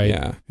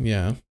 Right?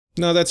 Yeah.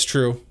 No, that's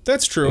true.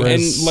 That's true.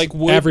 Whereas and like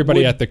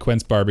everybody at the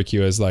Quince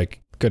barbecue is like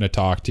going to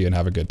talk to you and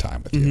have a good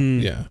time with you.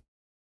 Mm-hmm. Yeah.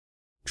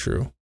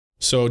 True.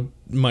 So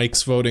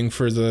Mike's voting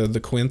for the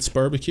Quince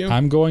barbecue?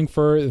 I'm going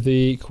for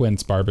the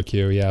Quince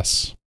barbecue,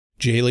 yes.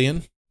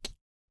 Jalian?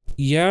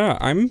 Yeah,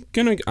 I'm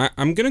gonna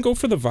go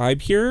for the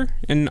vibe here,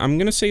 and I'm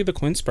gonna say the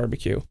Quince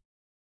barbecue.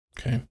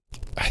 Okay.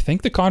 I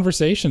think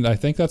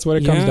that's what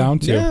it comes down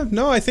to. Yeah,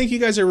 no, I think you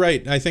guys are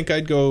right. I think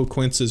I'd go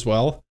Quince as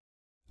well,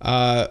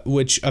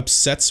 which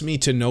upsets me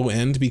to no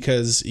end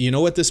because you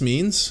know what this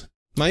means,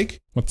 Mike?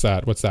 What's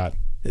that?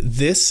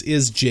 This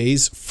is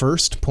Jay's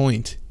first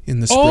point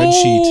in the spreadsheet.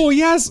 Oh,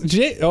 yes.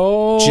 Jay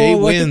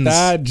wins. Look at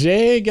that.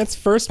 Jay gets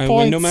first points. I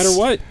win no matter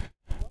what.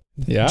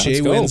 Yeah, Jay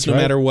wins no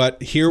matter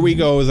what. Here we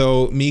go,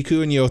 though.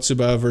 Miku and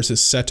Yotsuba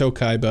versus Seto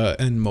Kaiba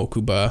and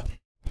Mokuba.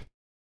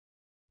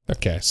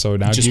 Okay, so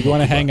now do you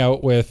want to hang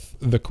out with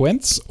the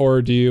Quince,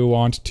 or do you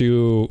want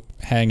to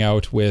hang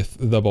out with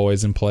the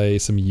boys and play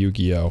some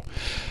Yu-Gi-Oh?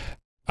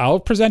 I'll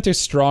present a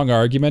strong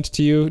argument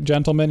to you,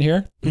 gentlemen,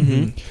 here.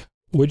 Mm-hmm.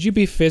 Would you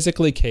be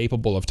physically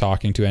capable of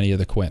talking to any of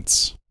the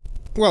Quince?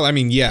 Well, I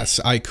mean, yes,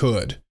 I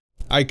could.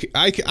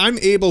 I'm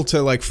able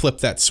to, like, flip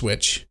that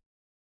switch.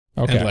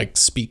 Okay. And like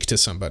speak to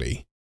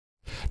somebody.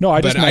 No,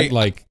 I just meant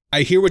like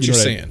I hear what you're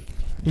saying.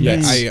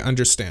 Yes, I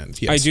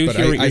understand. Yes, I do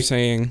hear what you're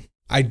saying.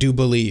 I do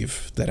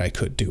believe that I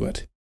could do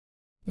it.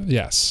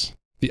 Yes,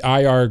 the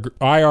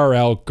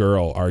IRL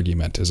girl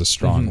argument is a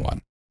strong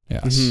one,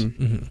 Yes.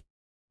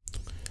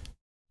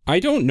 I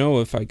don't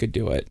know if I could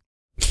do it.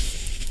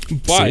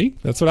 But see?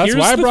 That's why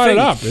I brought it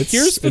up.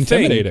 It's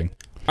intimidating.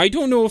 I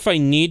don't know if I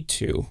need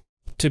to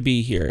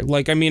be here.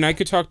 Like, I mean, I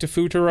could talk to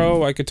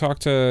Futuro, I could talk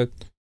to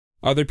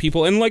other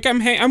people, and like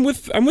I'm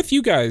with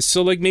you guys.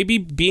 So like maybe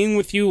being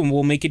with you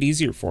will make it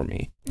easier for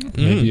me.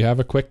 Maybe you have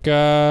a quick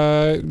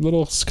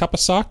little cup of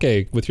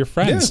sake with your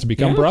friends to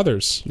become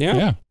brothers.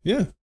 Yeah,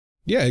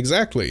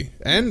 exactly.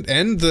 And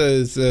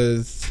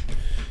the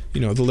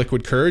the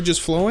liquid courage is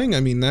flowing. I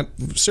mean, that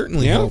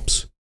certainly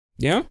helps.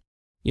 Yeah,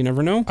 you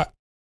never know.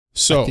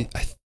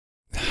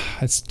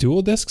 It's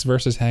dual discs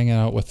versus hanging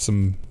out with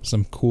some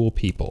cool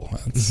people.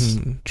 That's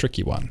a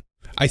tricky one.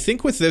 I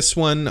think with this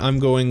one, I'm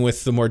going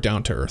with the more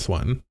down to earth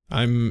one.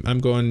 I'm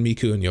going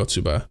Miku and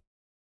Yotsuba.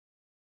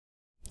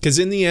 Because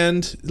in the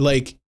end,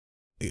 like,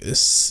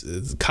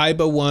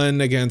 Kaiba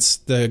won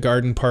against the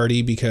garden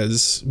party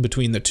because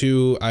between the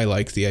two, I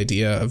like the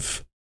idea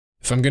of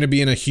if I'm going to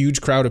be in a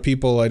huge crowd of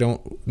people I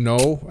don't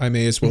know, I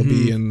may as well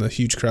be in the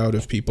huge crowd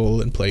of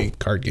people and play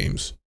card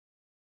games.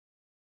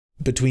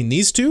 Between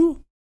these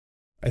two,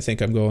 I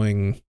think I'm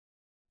going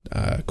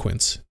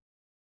Quince.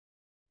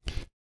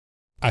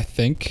 I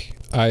think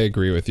I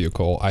agree with you,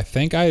 Cole. I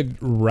think I'd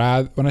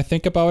rather, when I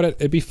think about it,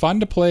 it'd be fun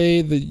to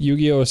play the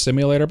Yu-Gi-Oh!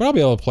 Simulator, but I'll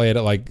be able to play it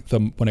at like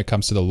when it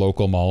comes to the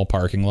local mall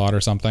parking lot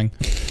or something.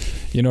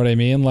 You know what I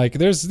mean? Like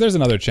there's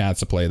another chance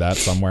to play that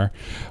somewhere.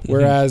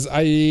 Whereas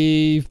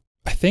I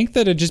think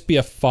that it'd just be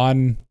a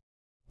fun,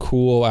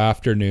 cool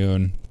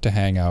afternoon to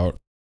hang out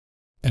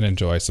and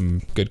enjoy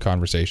some good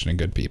conversation and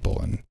good people.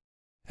 And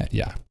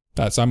yeah,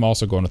 I'm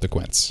also going with the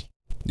Quince.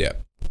 Yeah.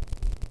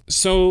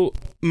 So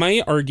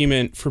my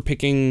argument for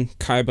picking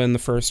Kaiba in the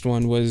first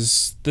one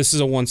was this is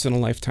a once in a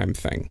lifetime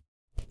thing.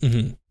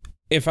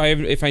 If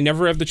I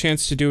never have the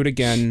chance to do it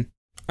again,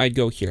 I'd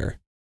go here.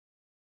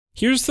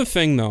 Here's the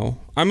thing though.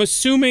 I'm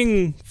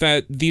assuming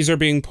that these are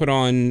being put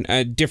on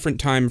at different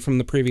time from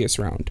the previous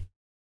round.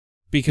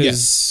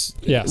 Because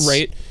yes.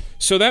 Right?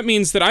 So that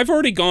means that I've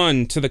already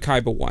gone to the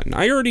Kaiba one.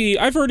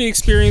 I've already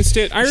experienced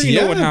it. I already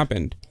know what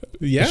happened.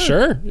 Yeah.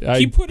 Sure.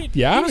 He's putting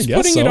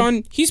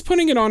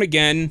it on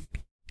again.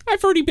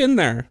 I've already been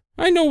there.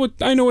 I know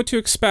what to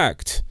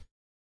expect.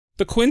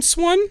 The Quince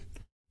one?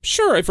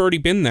 Sure, I've already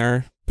been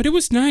there, but it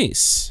was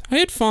nice. I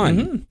had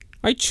fun.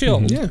 I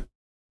chilled. Yeah.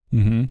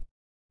 I'm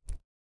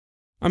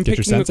Get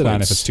your picking the Sensodyne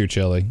Quince. if it's too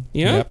chilly.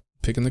 Yeah. Yep.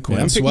 Picking the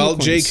Quince. Well,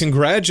 Jay,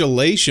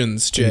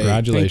 congratulations, Jay.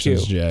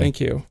 Congratulations, Jay. Thank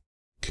you.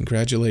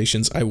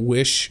 Congratulations. I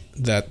wish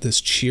that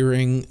this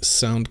cheering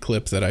sound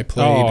clip that I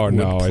played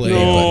would play. At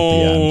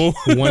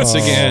the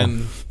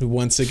end.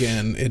 Once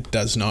again, it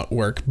does not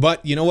work.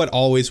 But you know what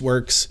always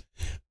works?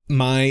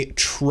 My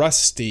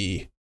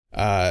trusty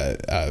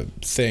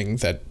thing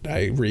that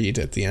I read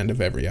at the end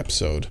of every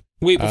episode.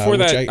 Wait, before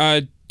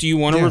that, do you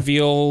want to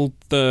reveal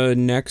the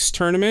next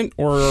tournament,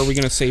 or are we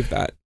going to save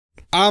that?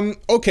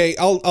 Okay,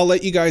 I'll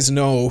let you guys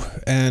know.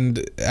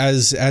 And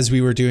as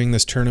we were doing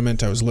this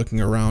tournament, I was looking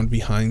around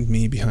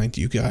behind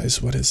you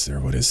guys. What is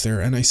there?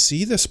 And I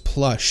see this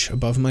plush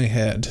above my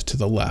head to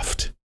the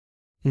left.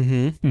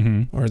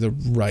 Or the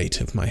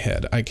right of my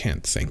head. I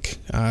can't think.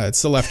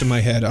 It's the left of my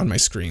head on my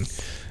screen.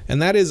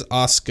 And that is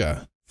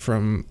Asuka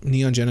from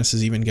Neon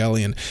Genesis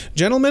Evangelion.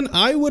 Gentlemen,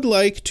 I would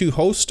like to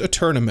host a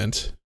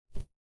tournament.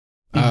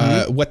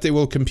 What they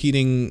will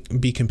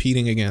be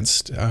competing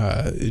against,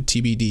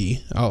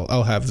 TBD.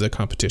 I'll have the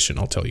competition.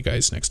 I'll tell you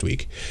guys next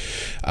week.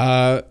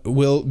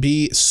 Will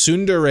be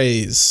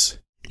tsunderes.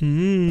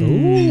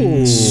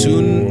 Ooh.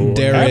 Tsunderes.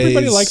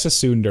 Everybody likes a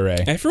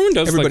tsundere. Everyone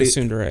does like a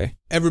tsundere.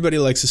 Everybody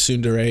likes a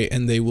tsundere,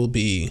 and they will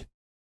be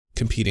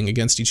competing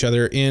against each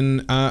other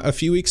in a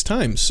few weeks'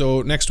 time.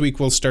 So next week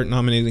we'll start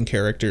nominating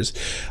characters.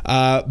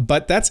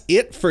 But that's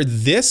it for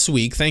this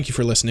week. Thank you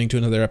for listening to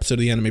another episode of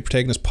the Anime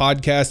Protagonist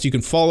Podcast. You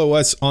can follow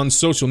us on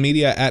social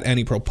media at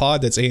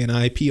AniProPod. That's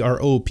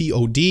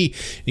ANIPROPOD.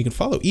 You can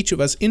follow each of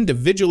us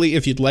individually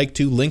if you'd like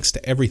to. Links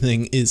to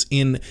everything is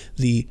in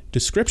the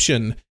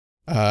description.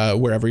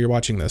 Wherever you're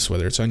watching this,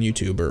 whether it's on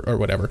YouTube or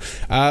whatever.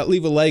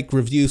 Leave a like,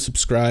 review,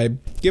 subscribe.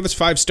 Give us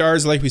 5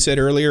 stars like we said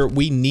earlier.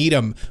 We need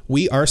them.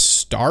 We are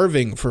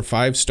starving for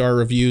 5-star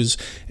reviews.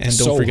 And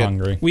don't forget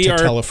hungry. We to are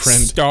tell a friend.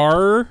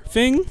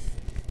 Starving?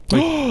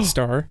 Like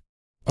star?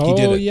 He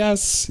did it.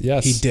 Yes.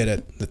 He did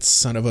it. That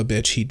son of a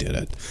bitch, he did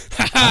it.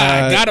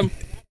 Got him.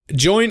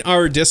 Join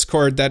our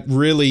Discord. That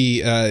really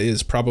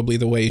is probably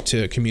the way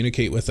to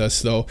communicate with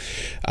us, though.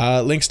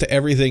 Links to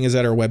everything is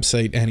at our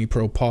website,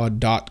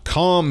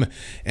 anipropod.com.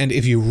 And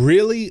if you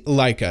really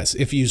like us,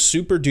 if you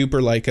super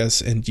duper like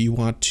us and you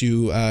want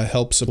to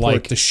help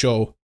support the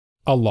show.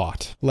 A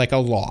lot. Like a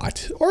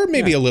lot. Or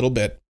maybe a little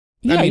bit.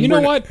 Yeah, I mean, you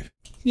know what?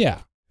 Yeah.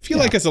 If you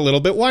like us a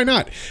little bit, why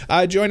not?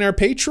 Join our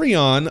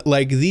Patreon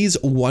like these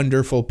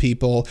wonderful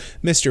people.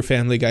 Mr.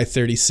 Family Guy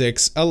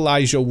 36,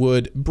 Elijah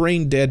Wood,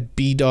 Brain Dead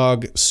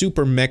B-Dog,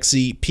 Super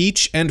Mexi,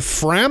 Peach, and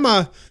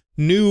Frama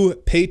new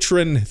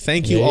patron.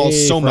 Thank you all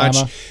so much.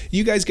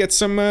 You guys get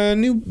some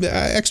new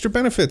extra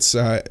benefits,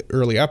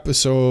 early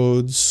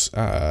episodes,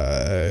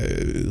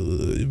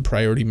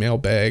 priority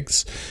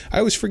mailbags. I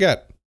always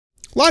forget.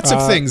 Lots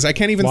of things. I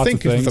can't even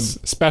think of them.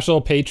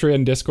 Special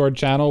Patreon Discord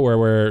channel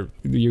where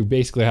you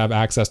basically have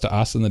access to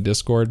us and the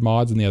Discord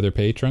mods and the other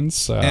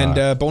patrons.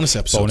 And bonus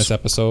episodes. Bonus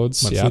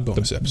episodes. Monthly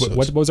bonus episodes.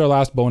 What was our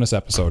last bonus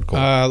episode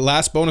called?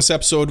 Last bonus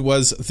episode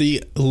was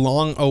the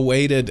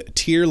long-awaited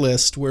tier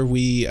list where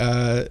we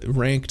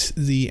ranked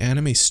the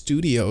anime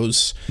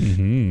studios.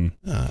 Mm-hmm.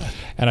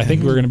 And I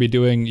think we're going to be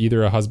doing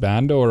either a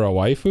husbando or a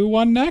waifu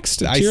one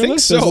next. I think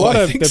so.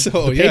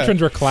 The patrons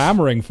were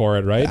clamoring for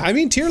it, right? I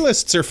mean, tier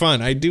lists are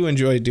fun. I do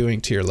enjoy doing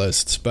tier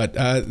lists, but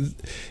we'll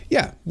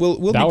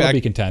be back. That will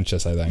be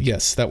contentious, I think.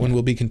 Yes, that one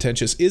will be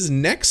contentious. Is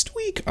next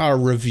week our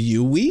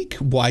review week?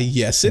 Why,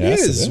 yes, it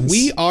is.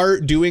 We are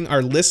doing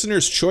our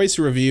listener's choice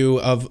review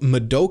of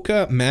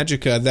Madoka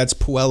Magica. That's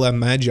Puella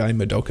Magi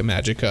Madoka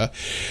Magica,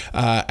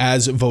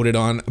 as voted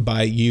on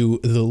by you,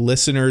 the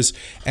listeners.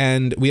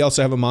 And we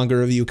also have a manga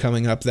review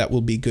coming up that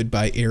will be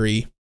Goodbye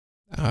Eri.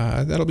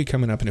 That'll be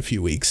coming up in a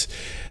few weeks.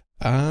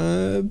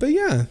 But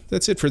yeah,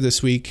 that's it for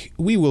this week.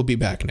 We will be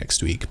back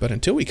next week. But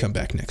until we come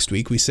back next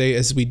week, we say,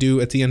 as we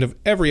do at the end of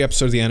every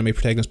episode of the Anime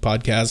Protagonist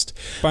podcast,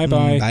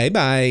 bye-bye.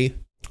 Bye-bye.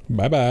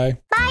 Bye-bye.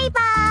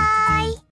 Bye-bye.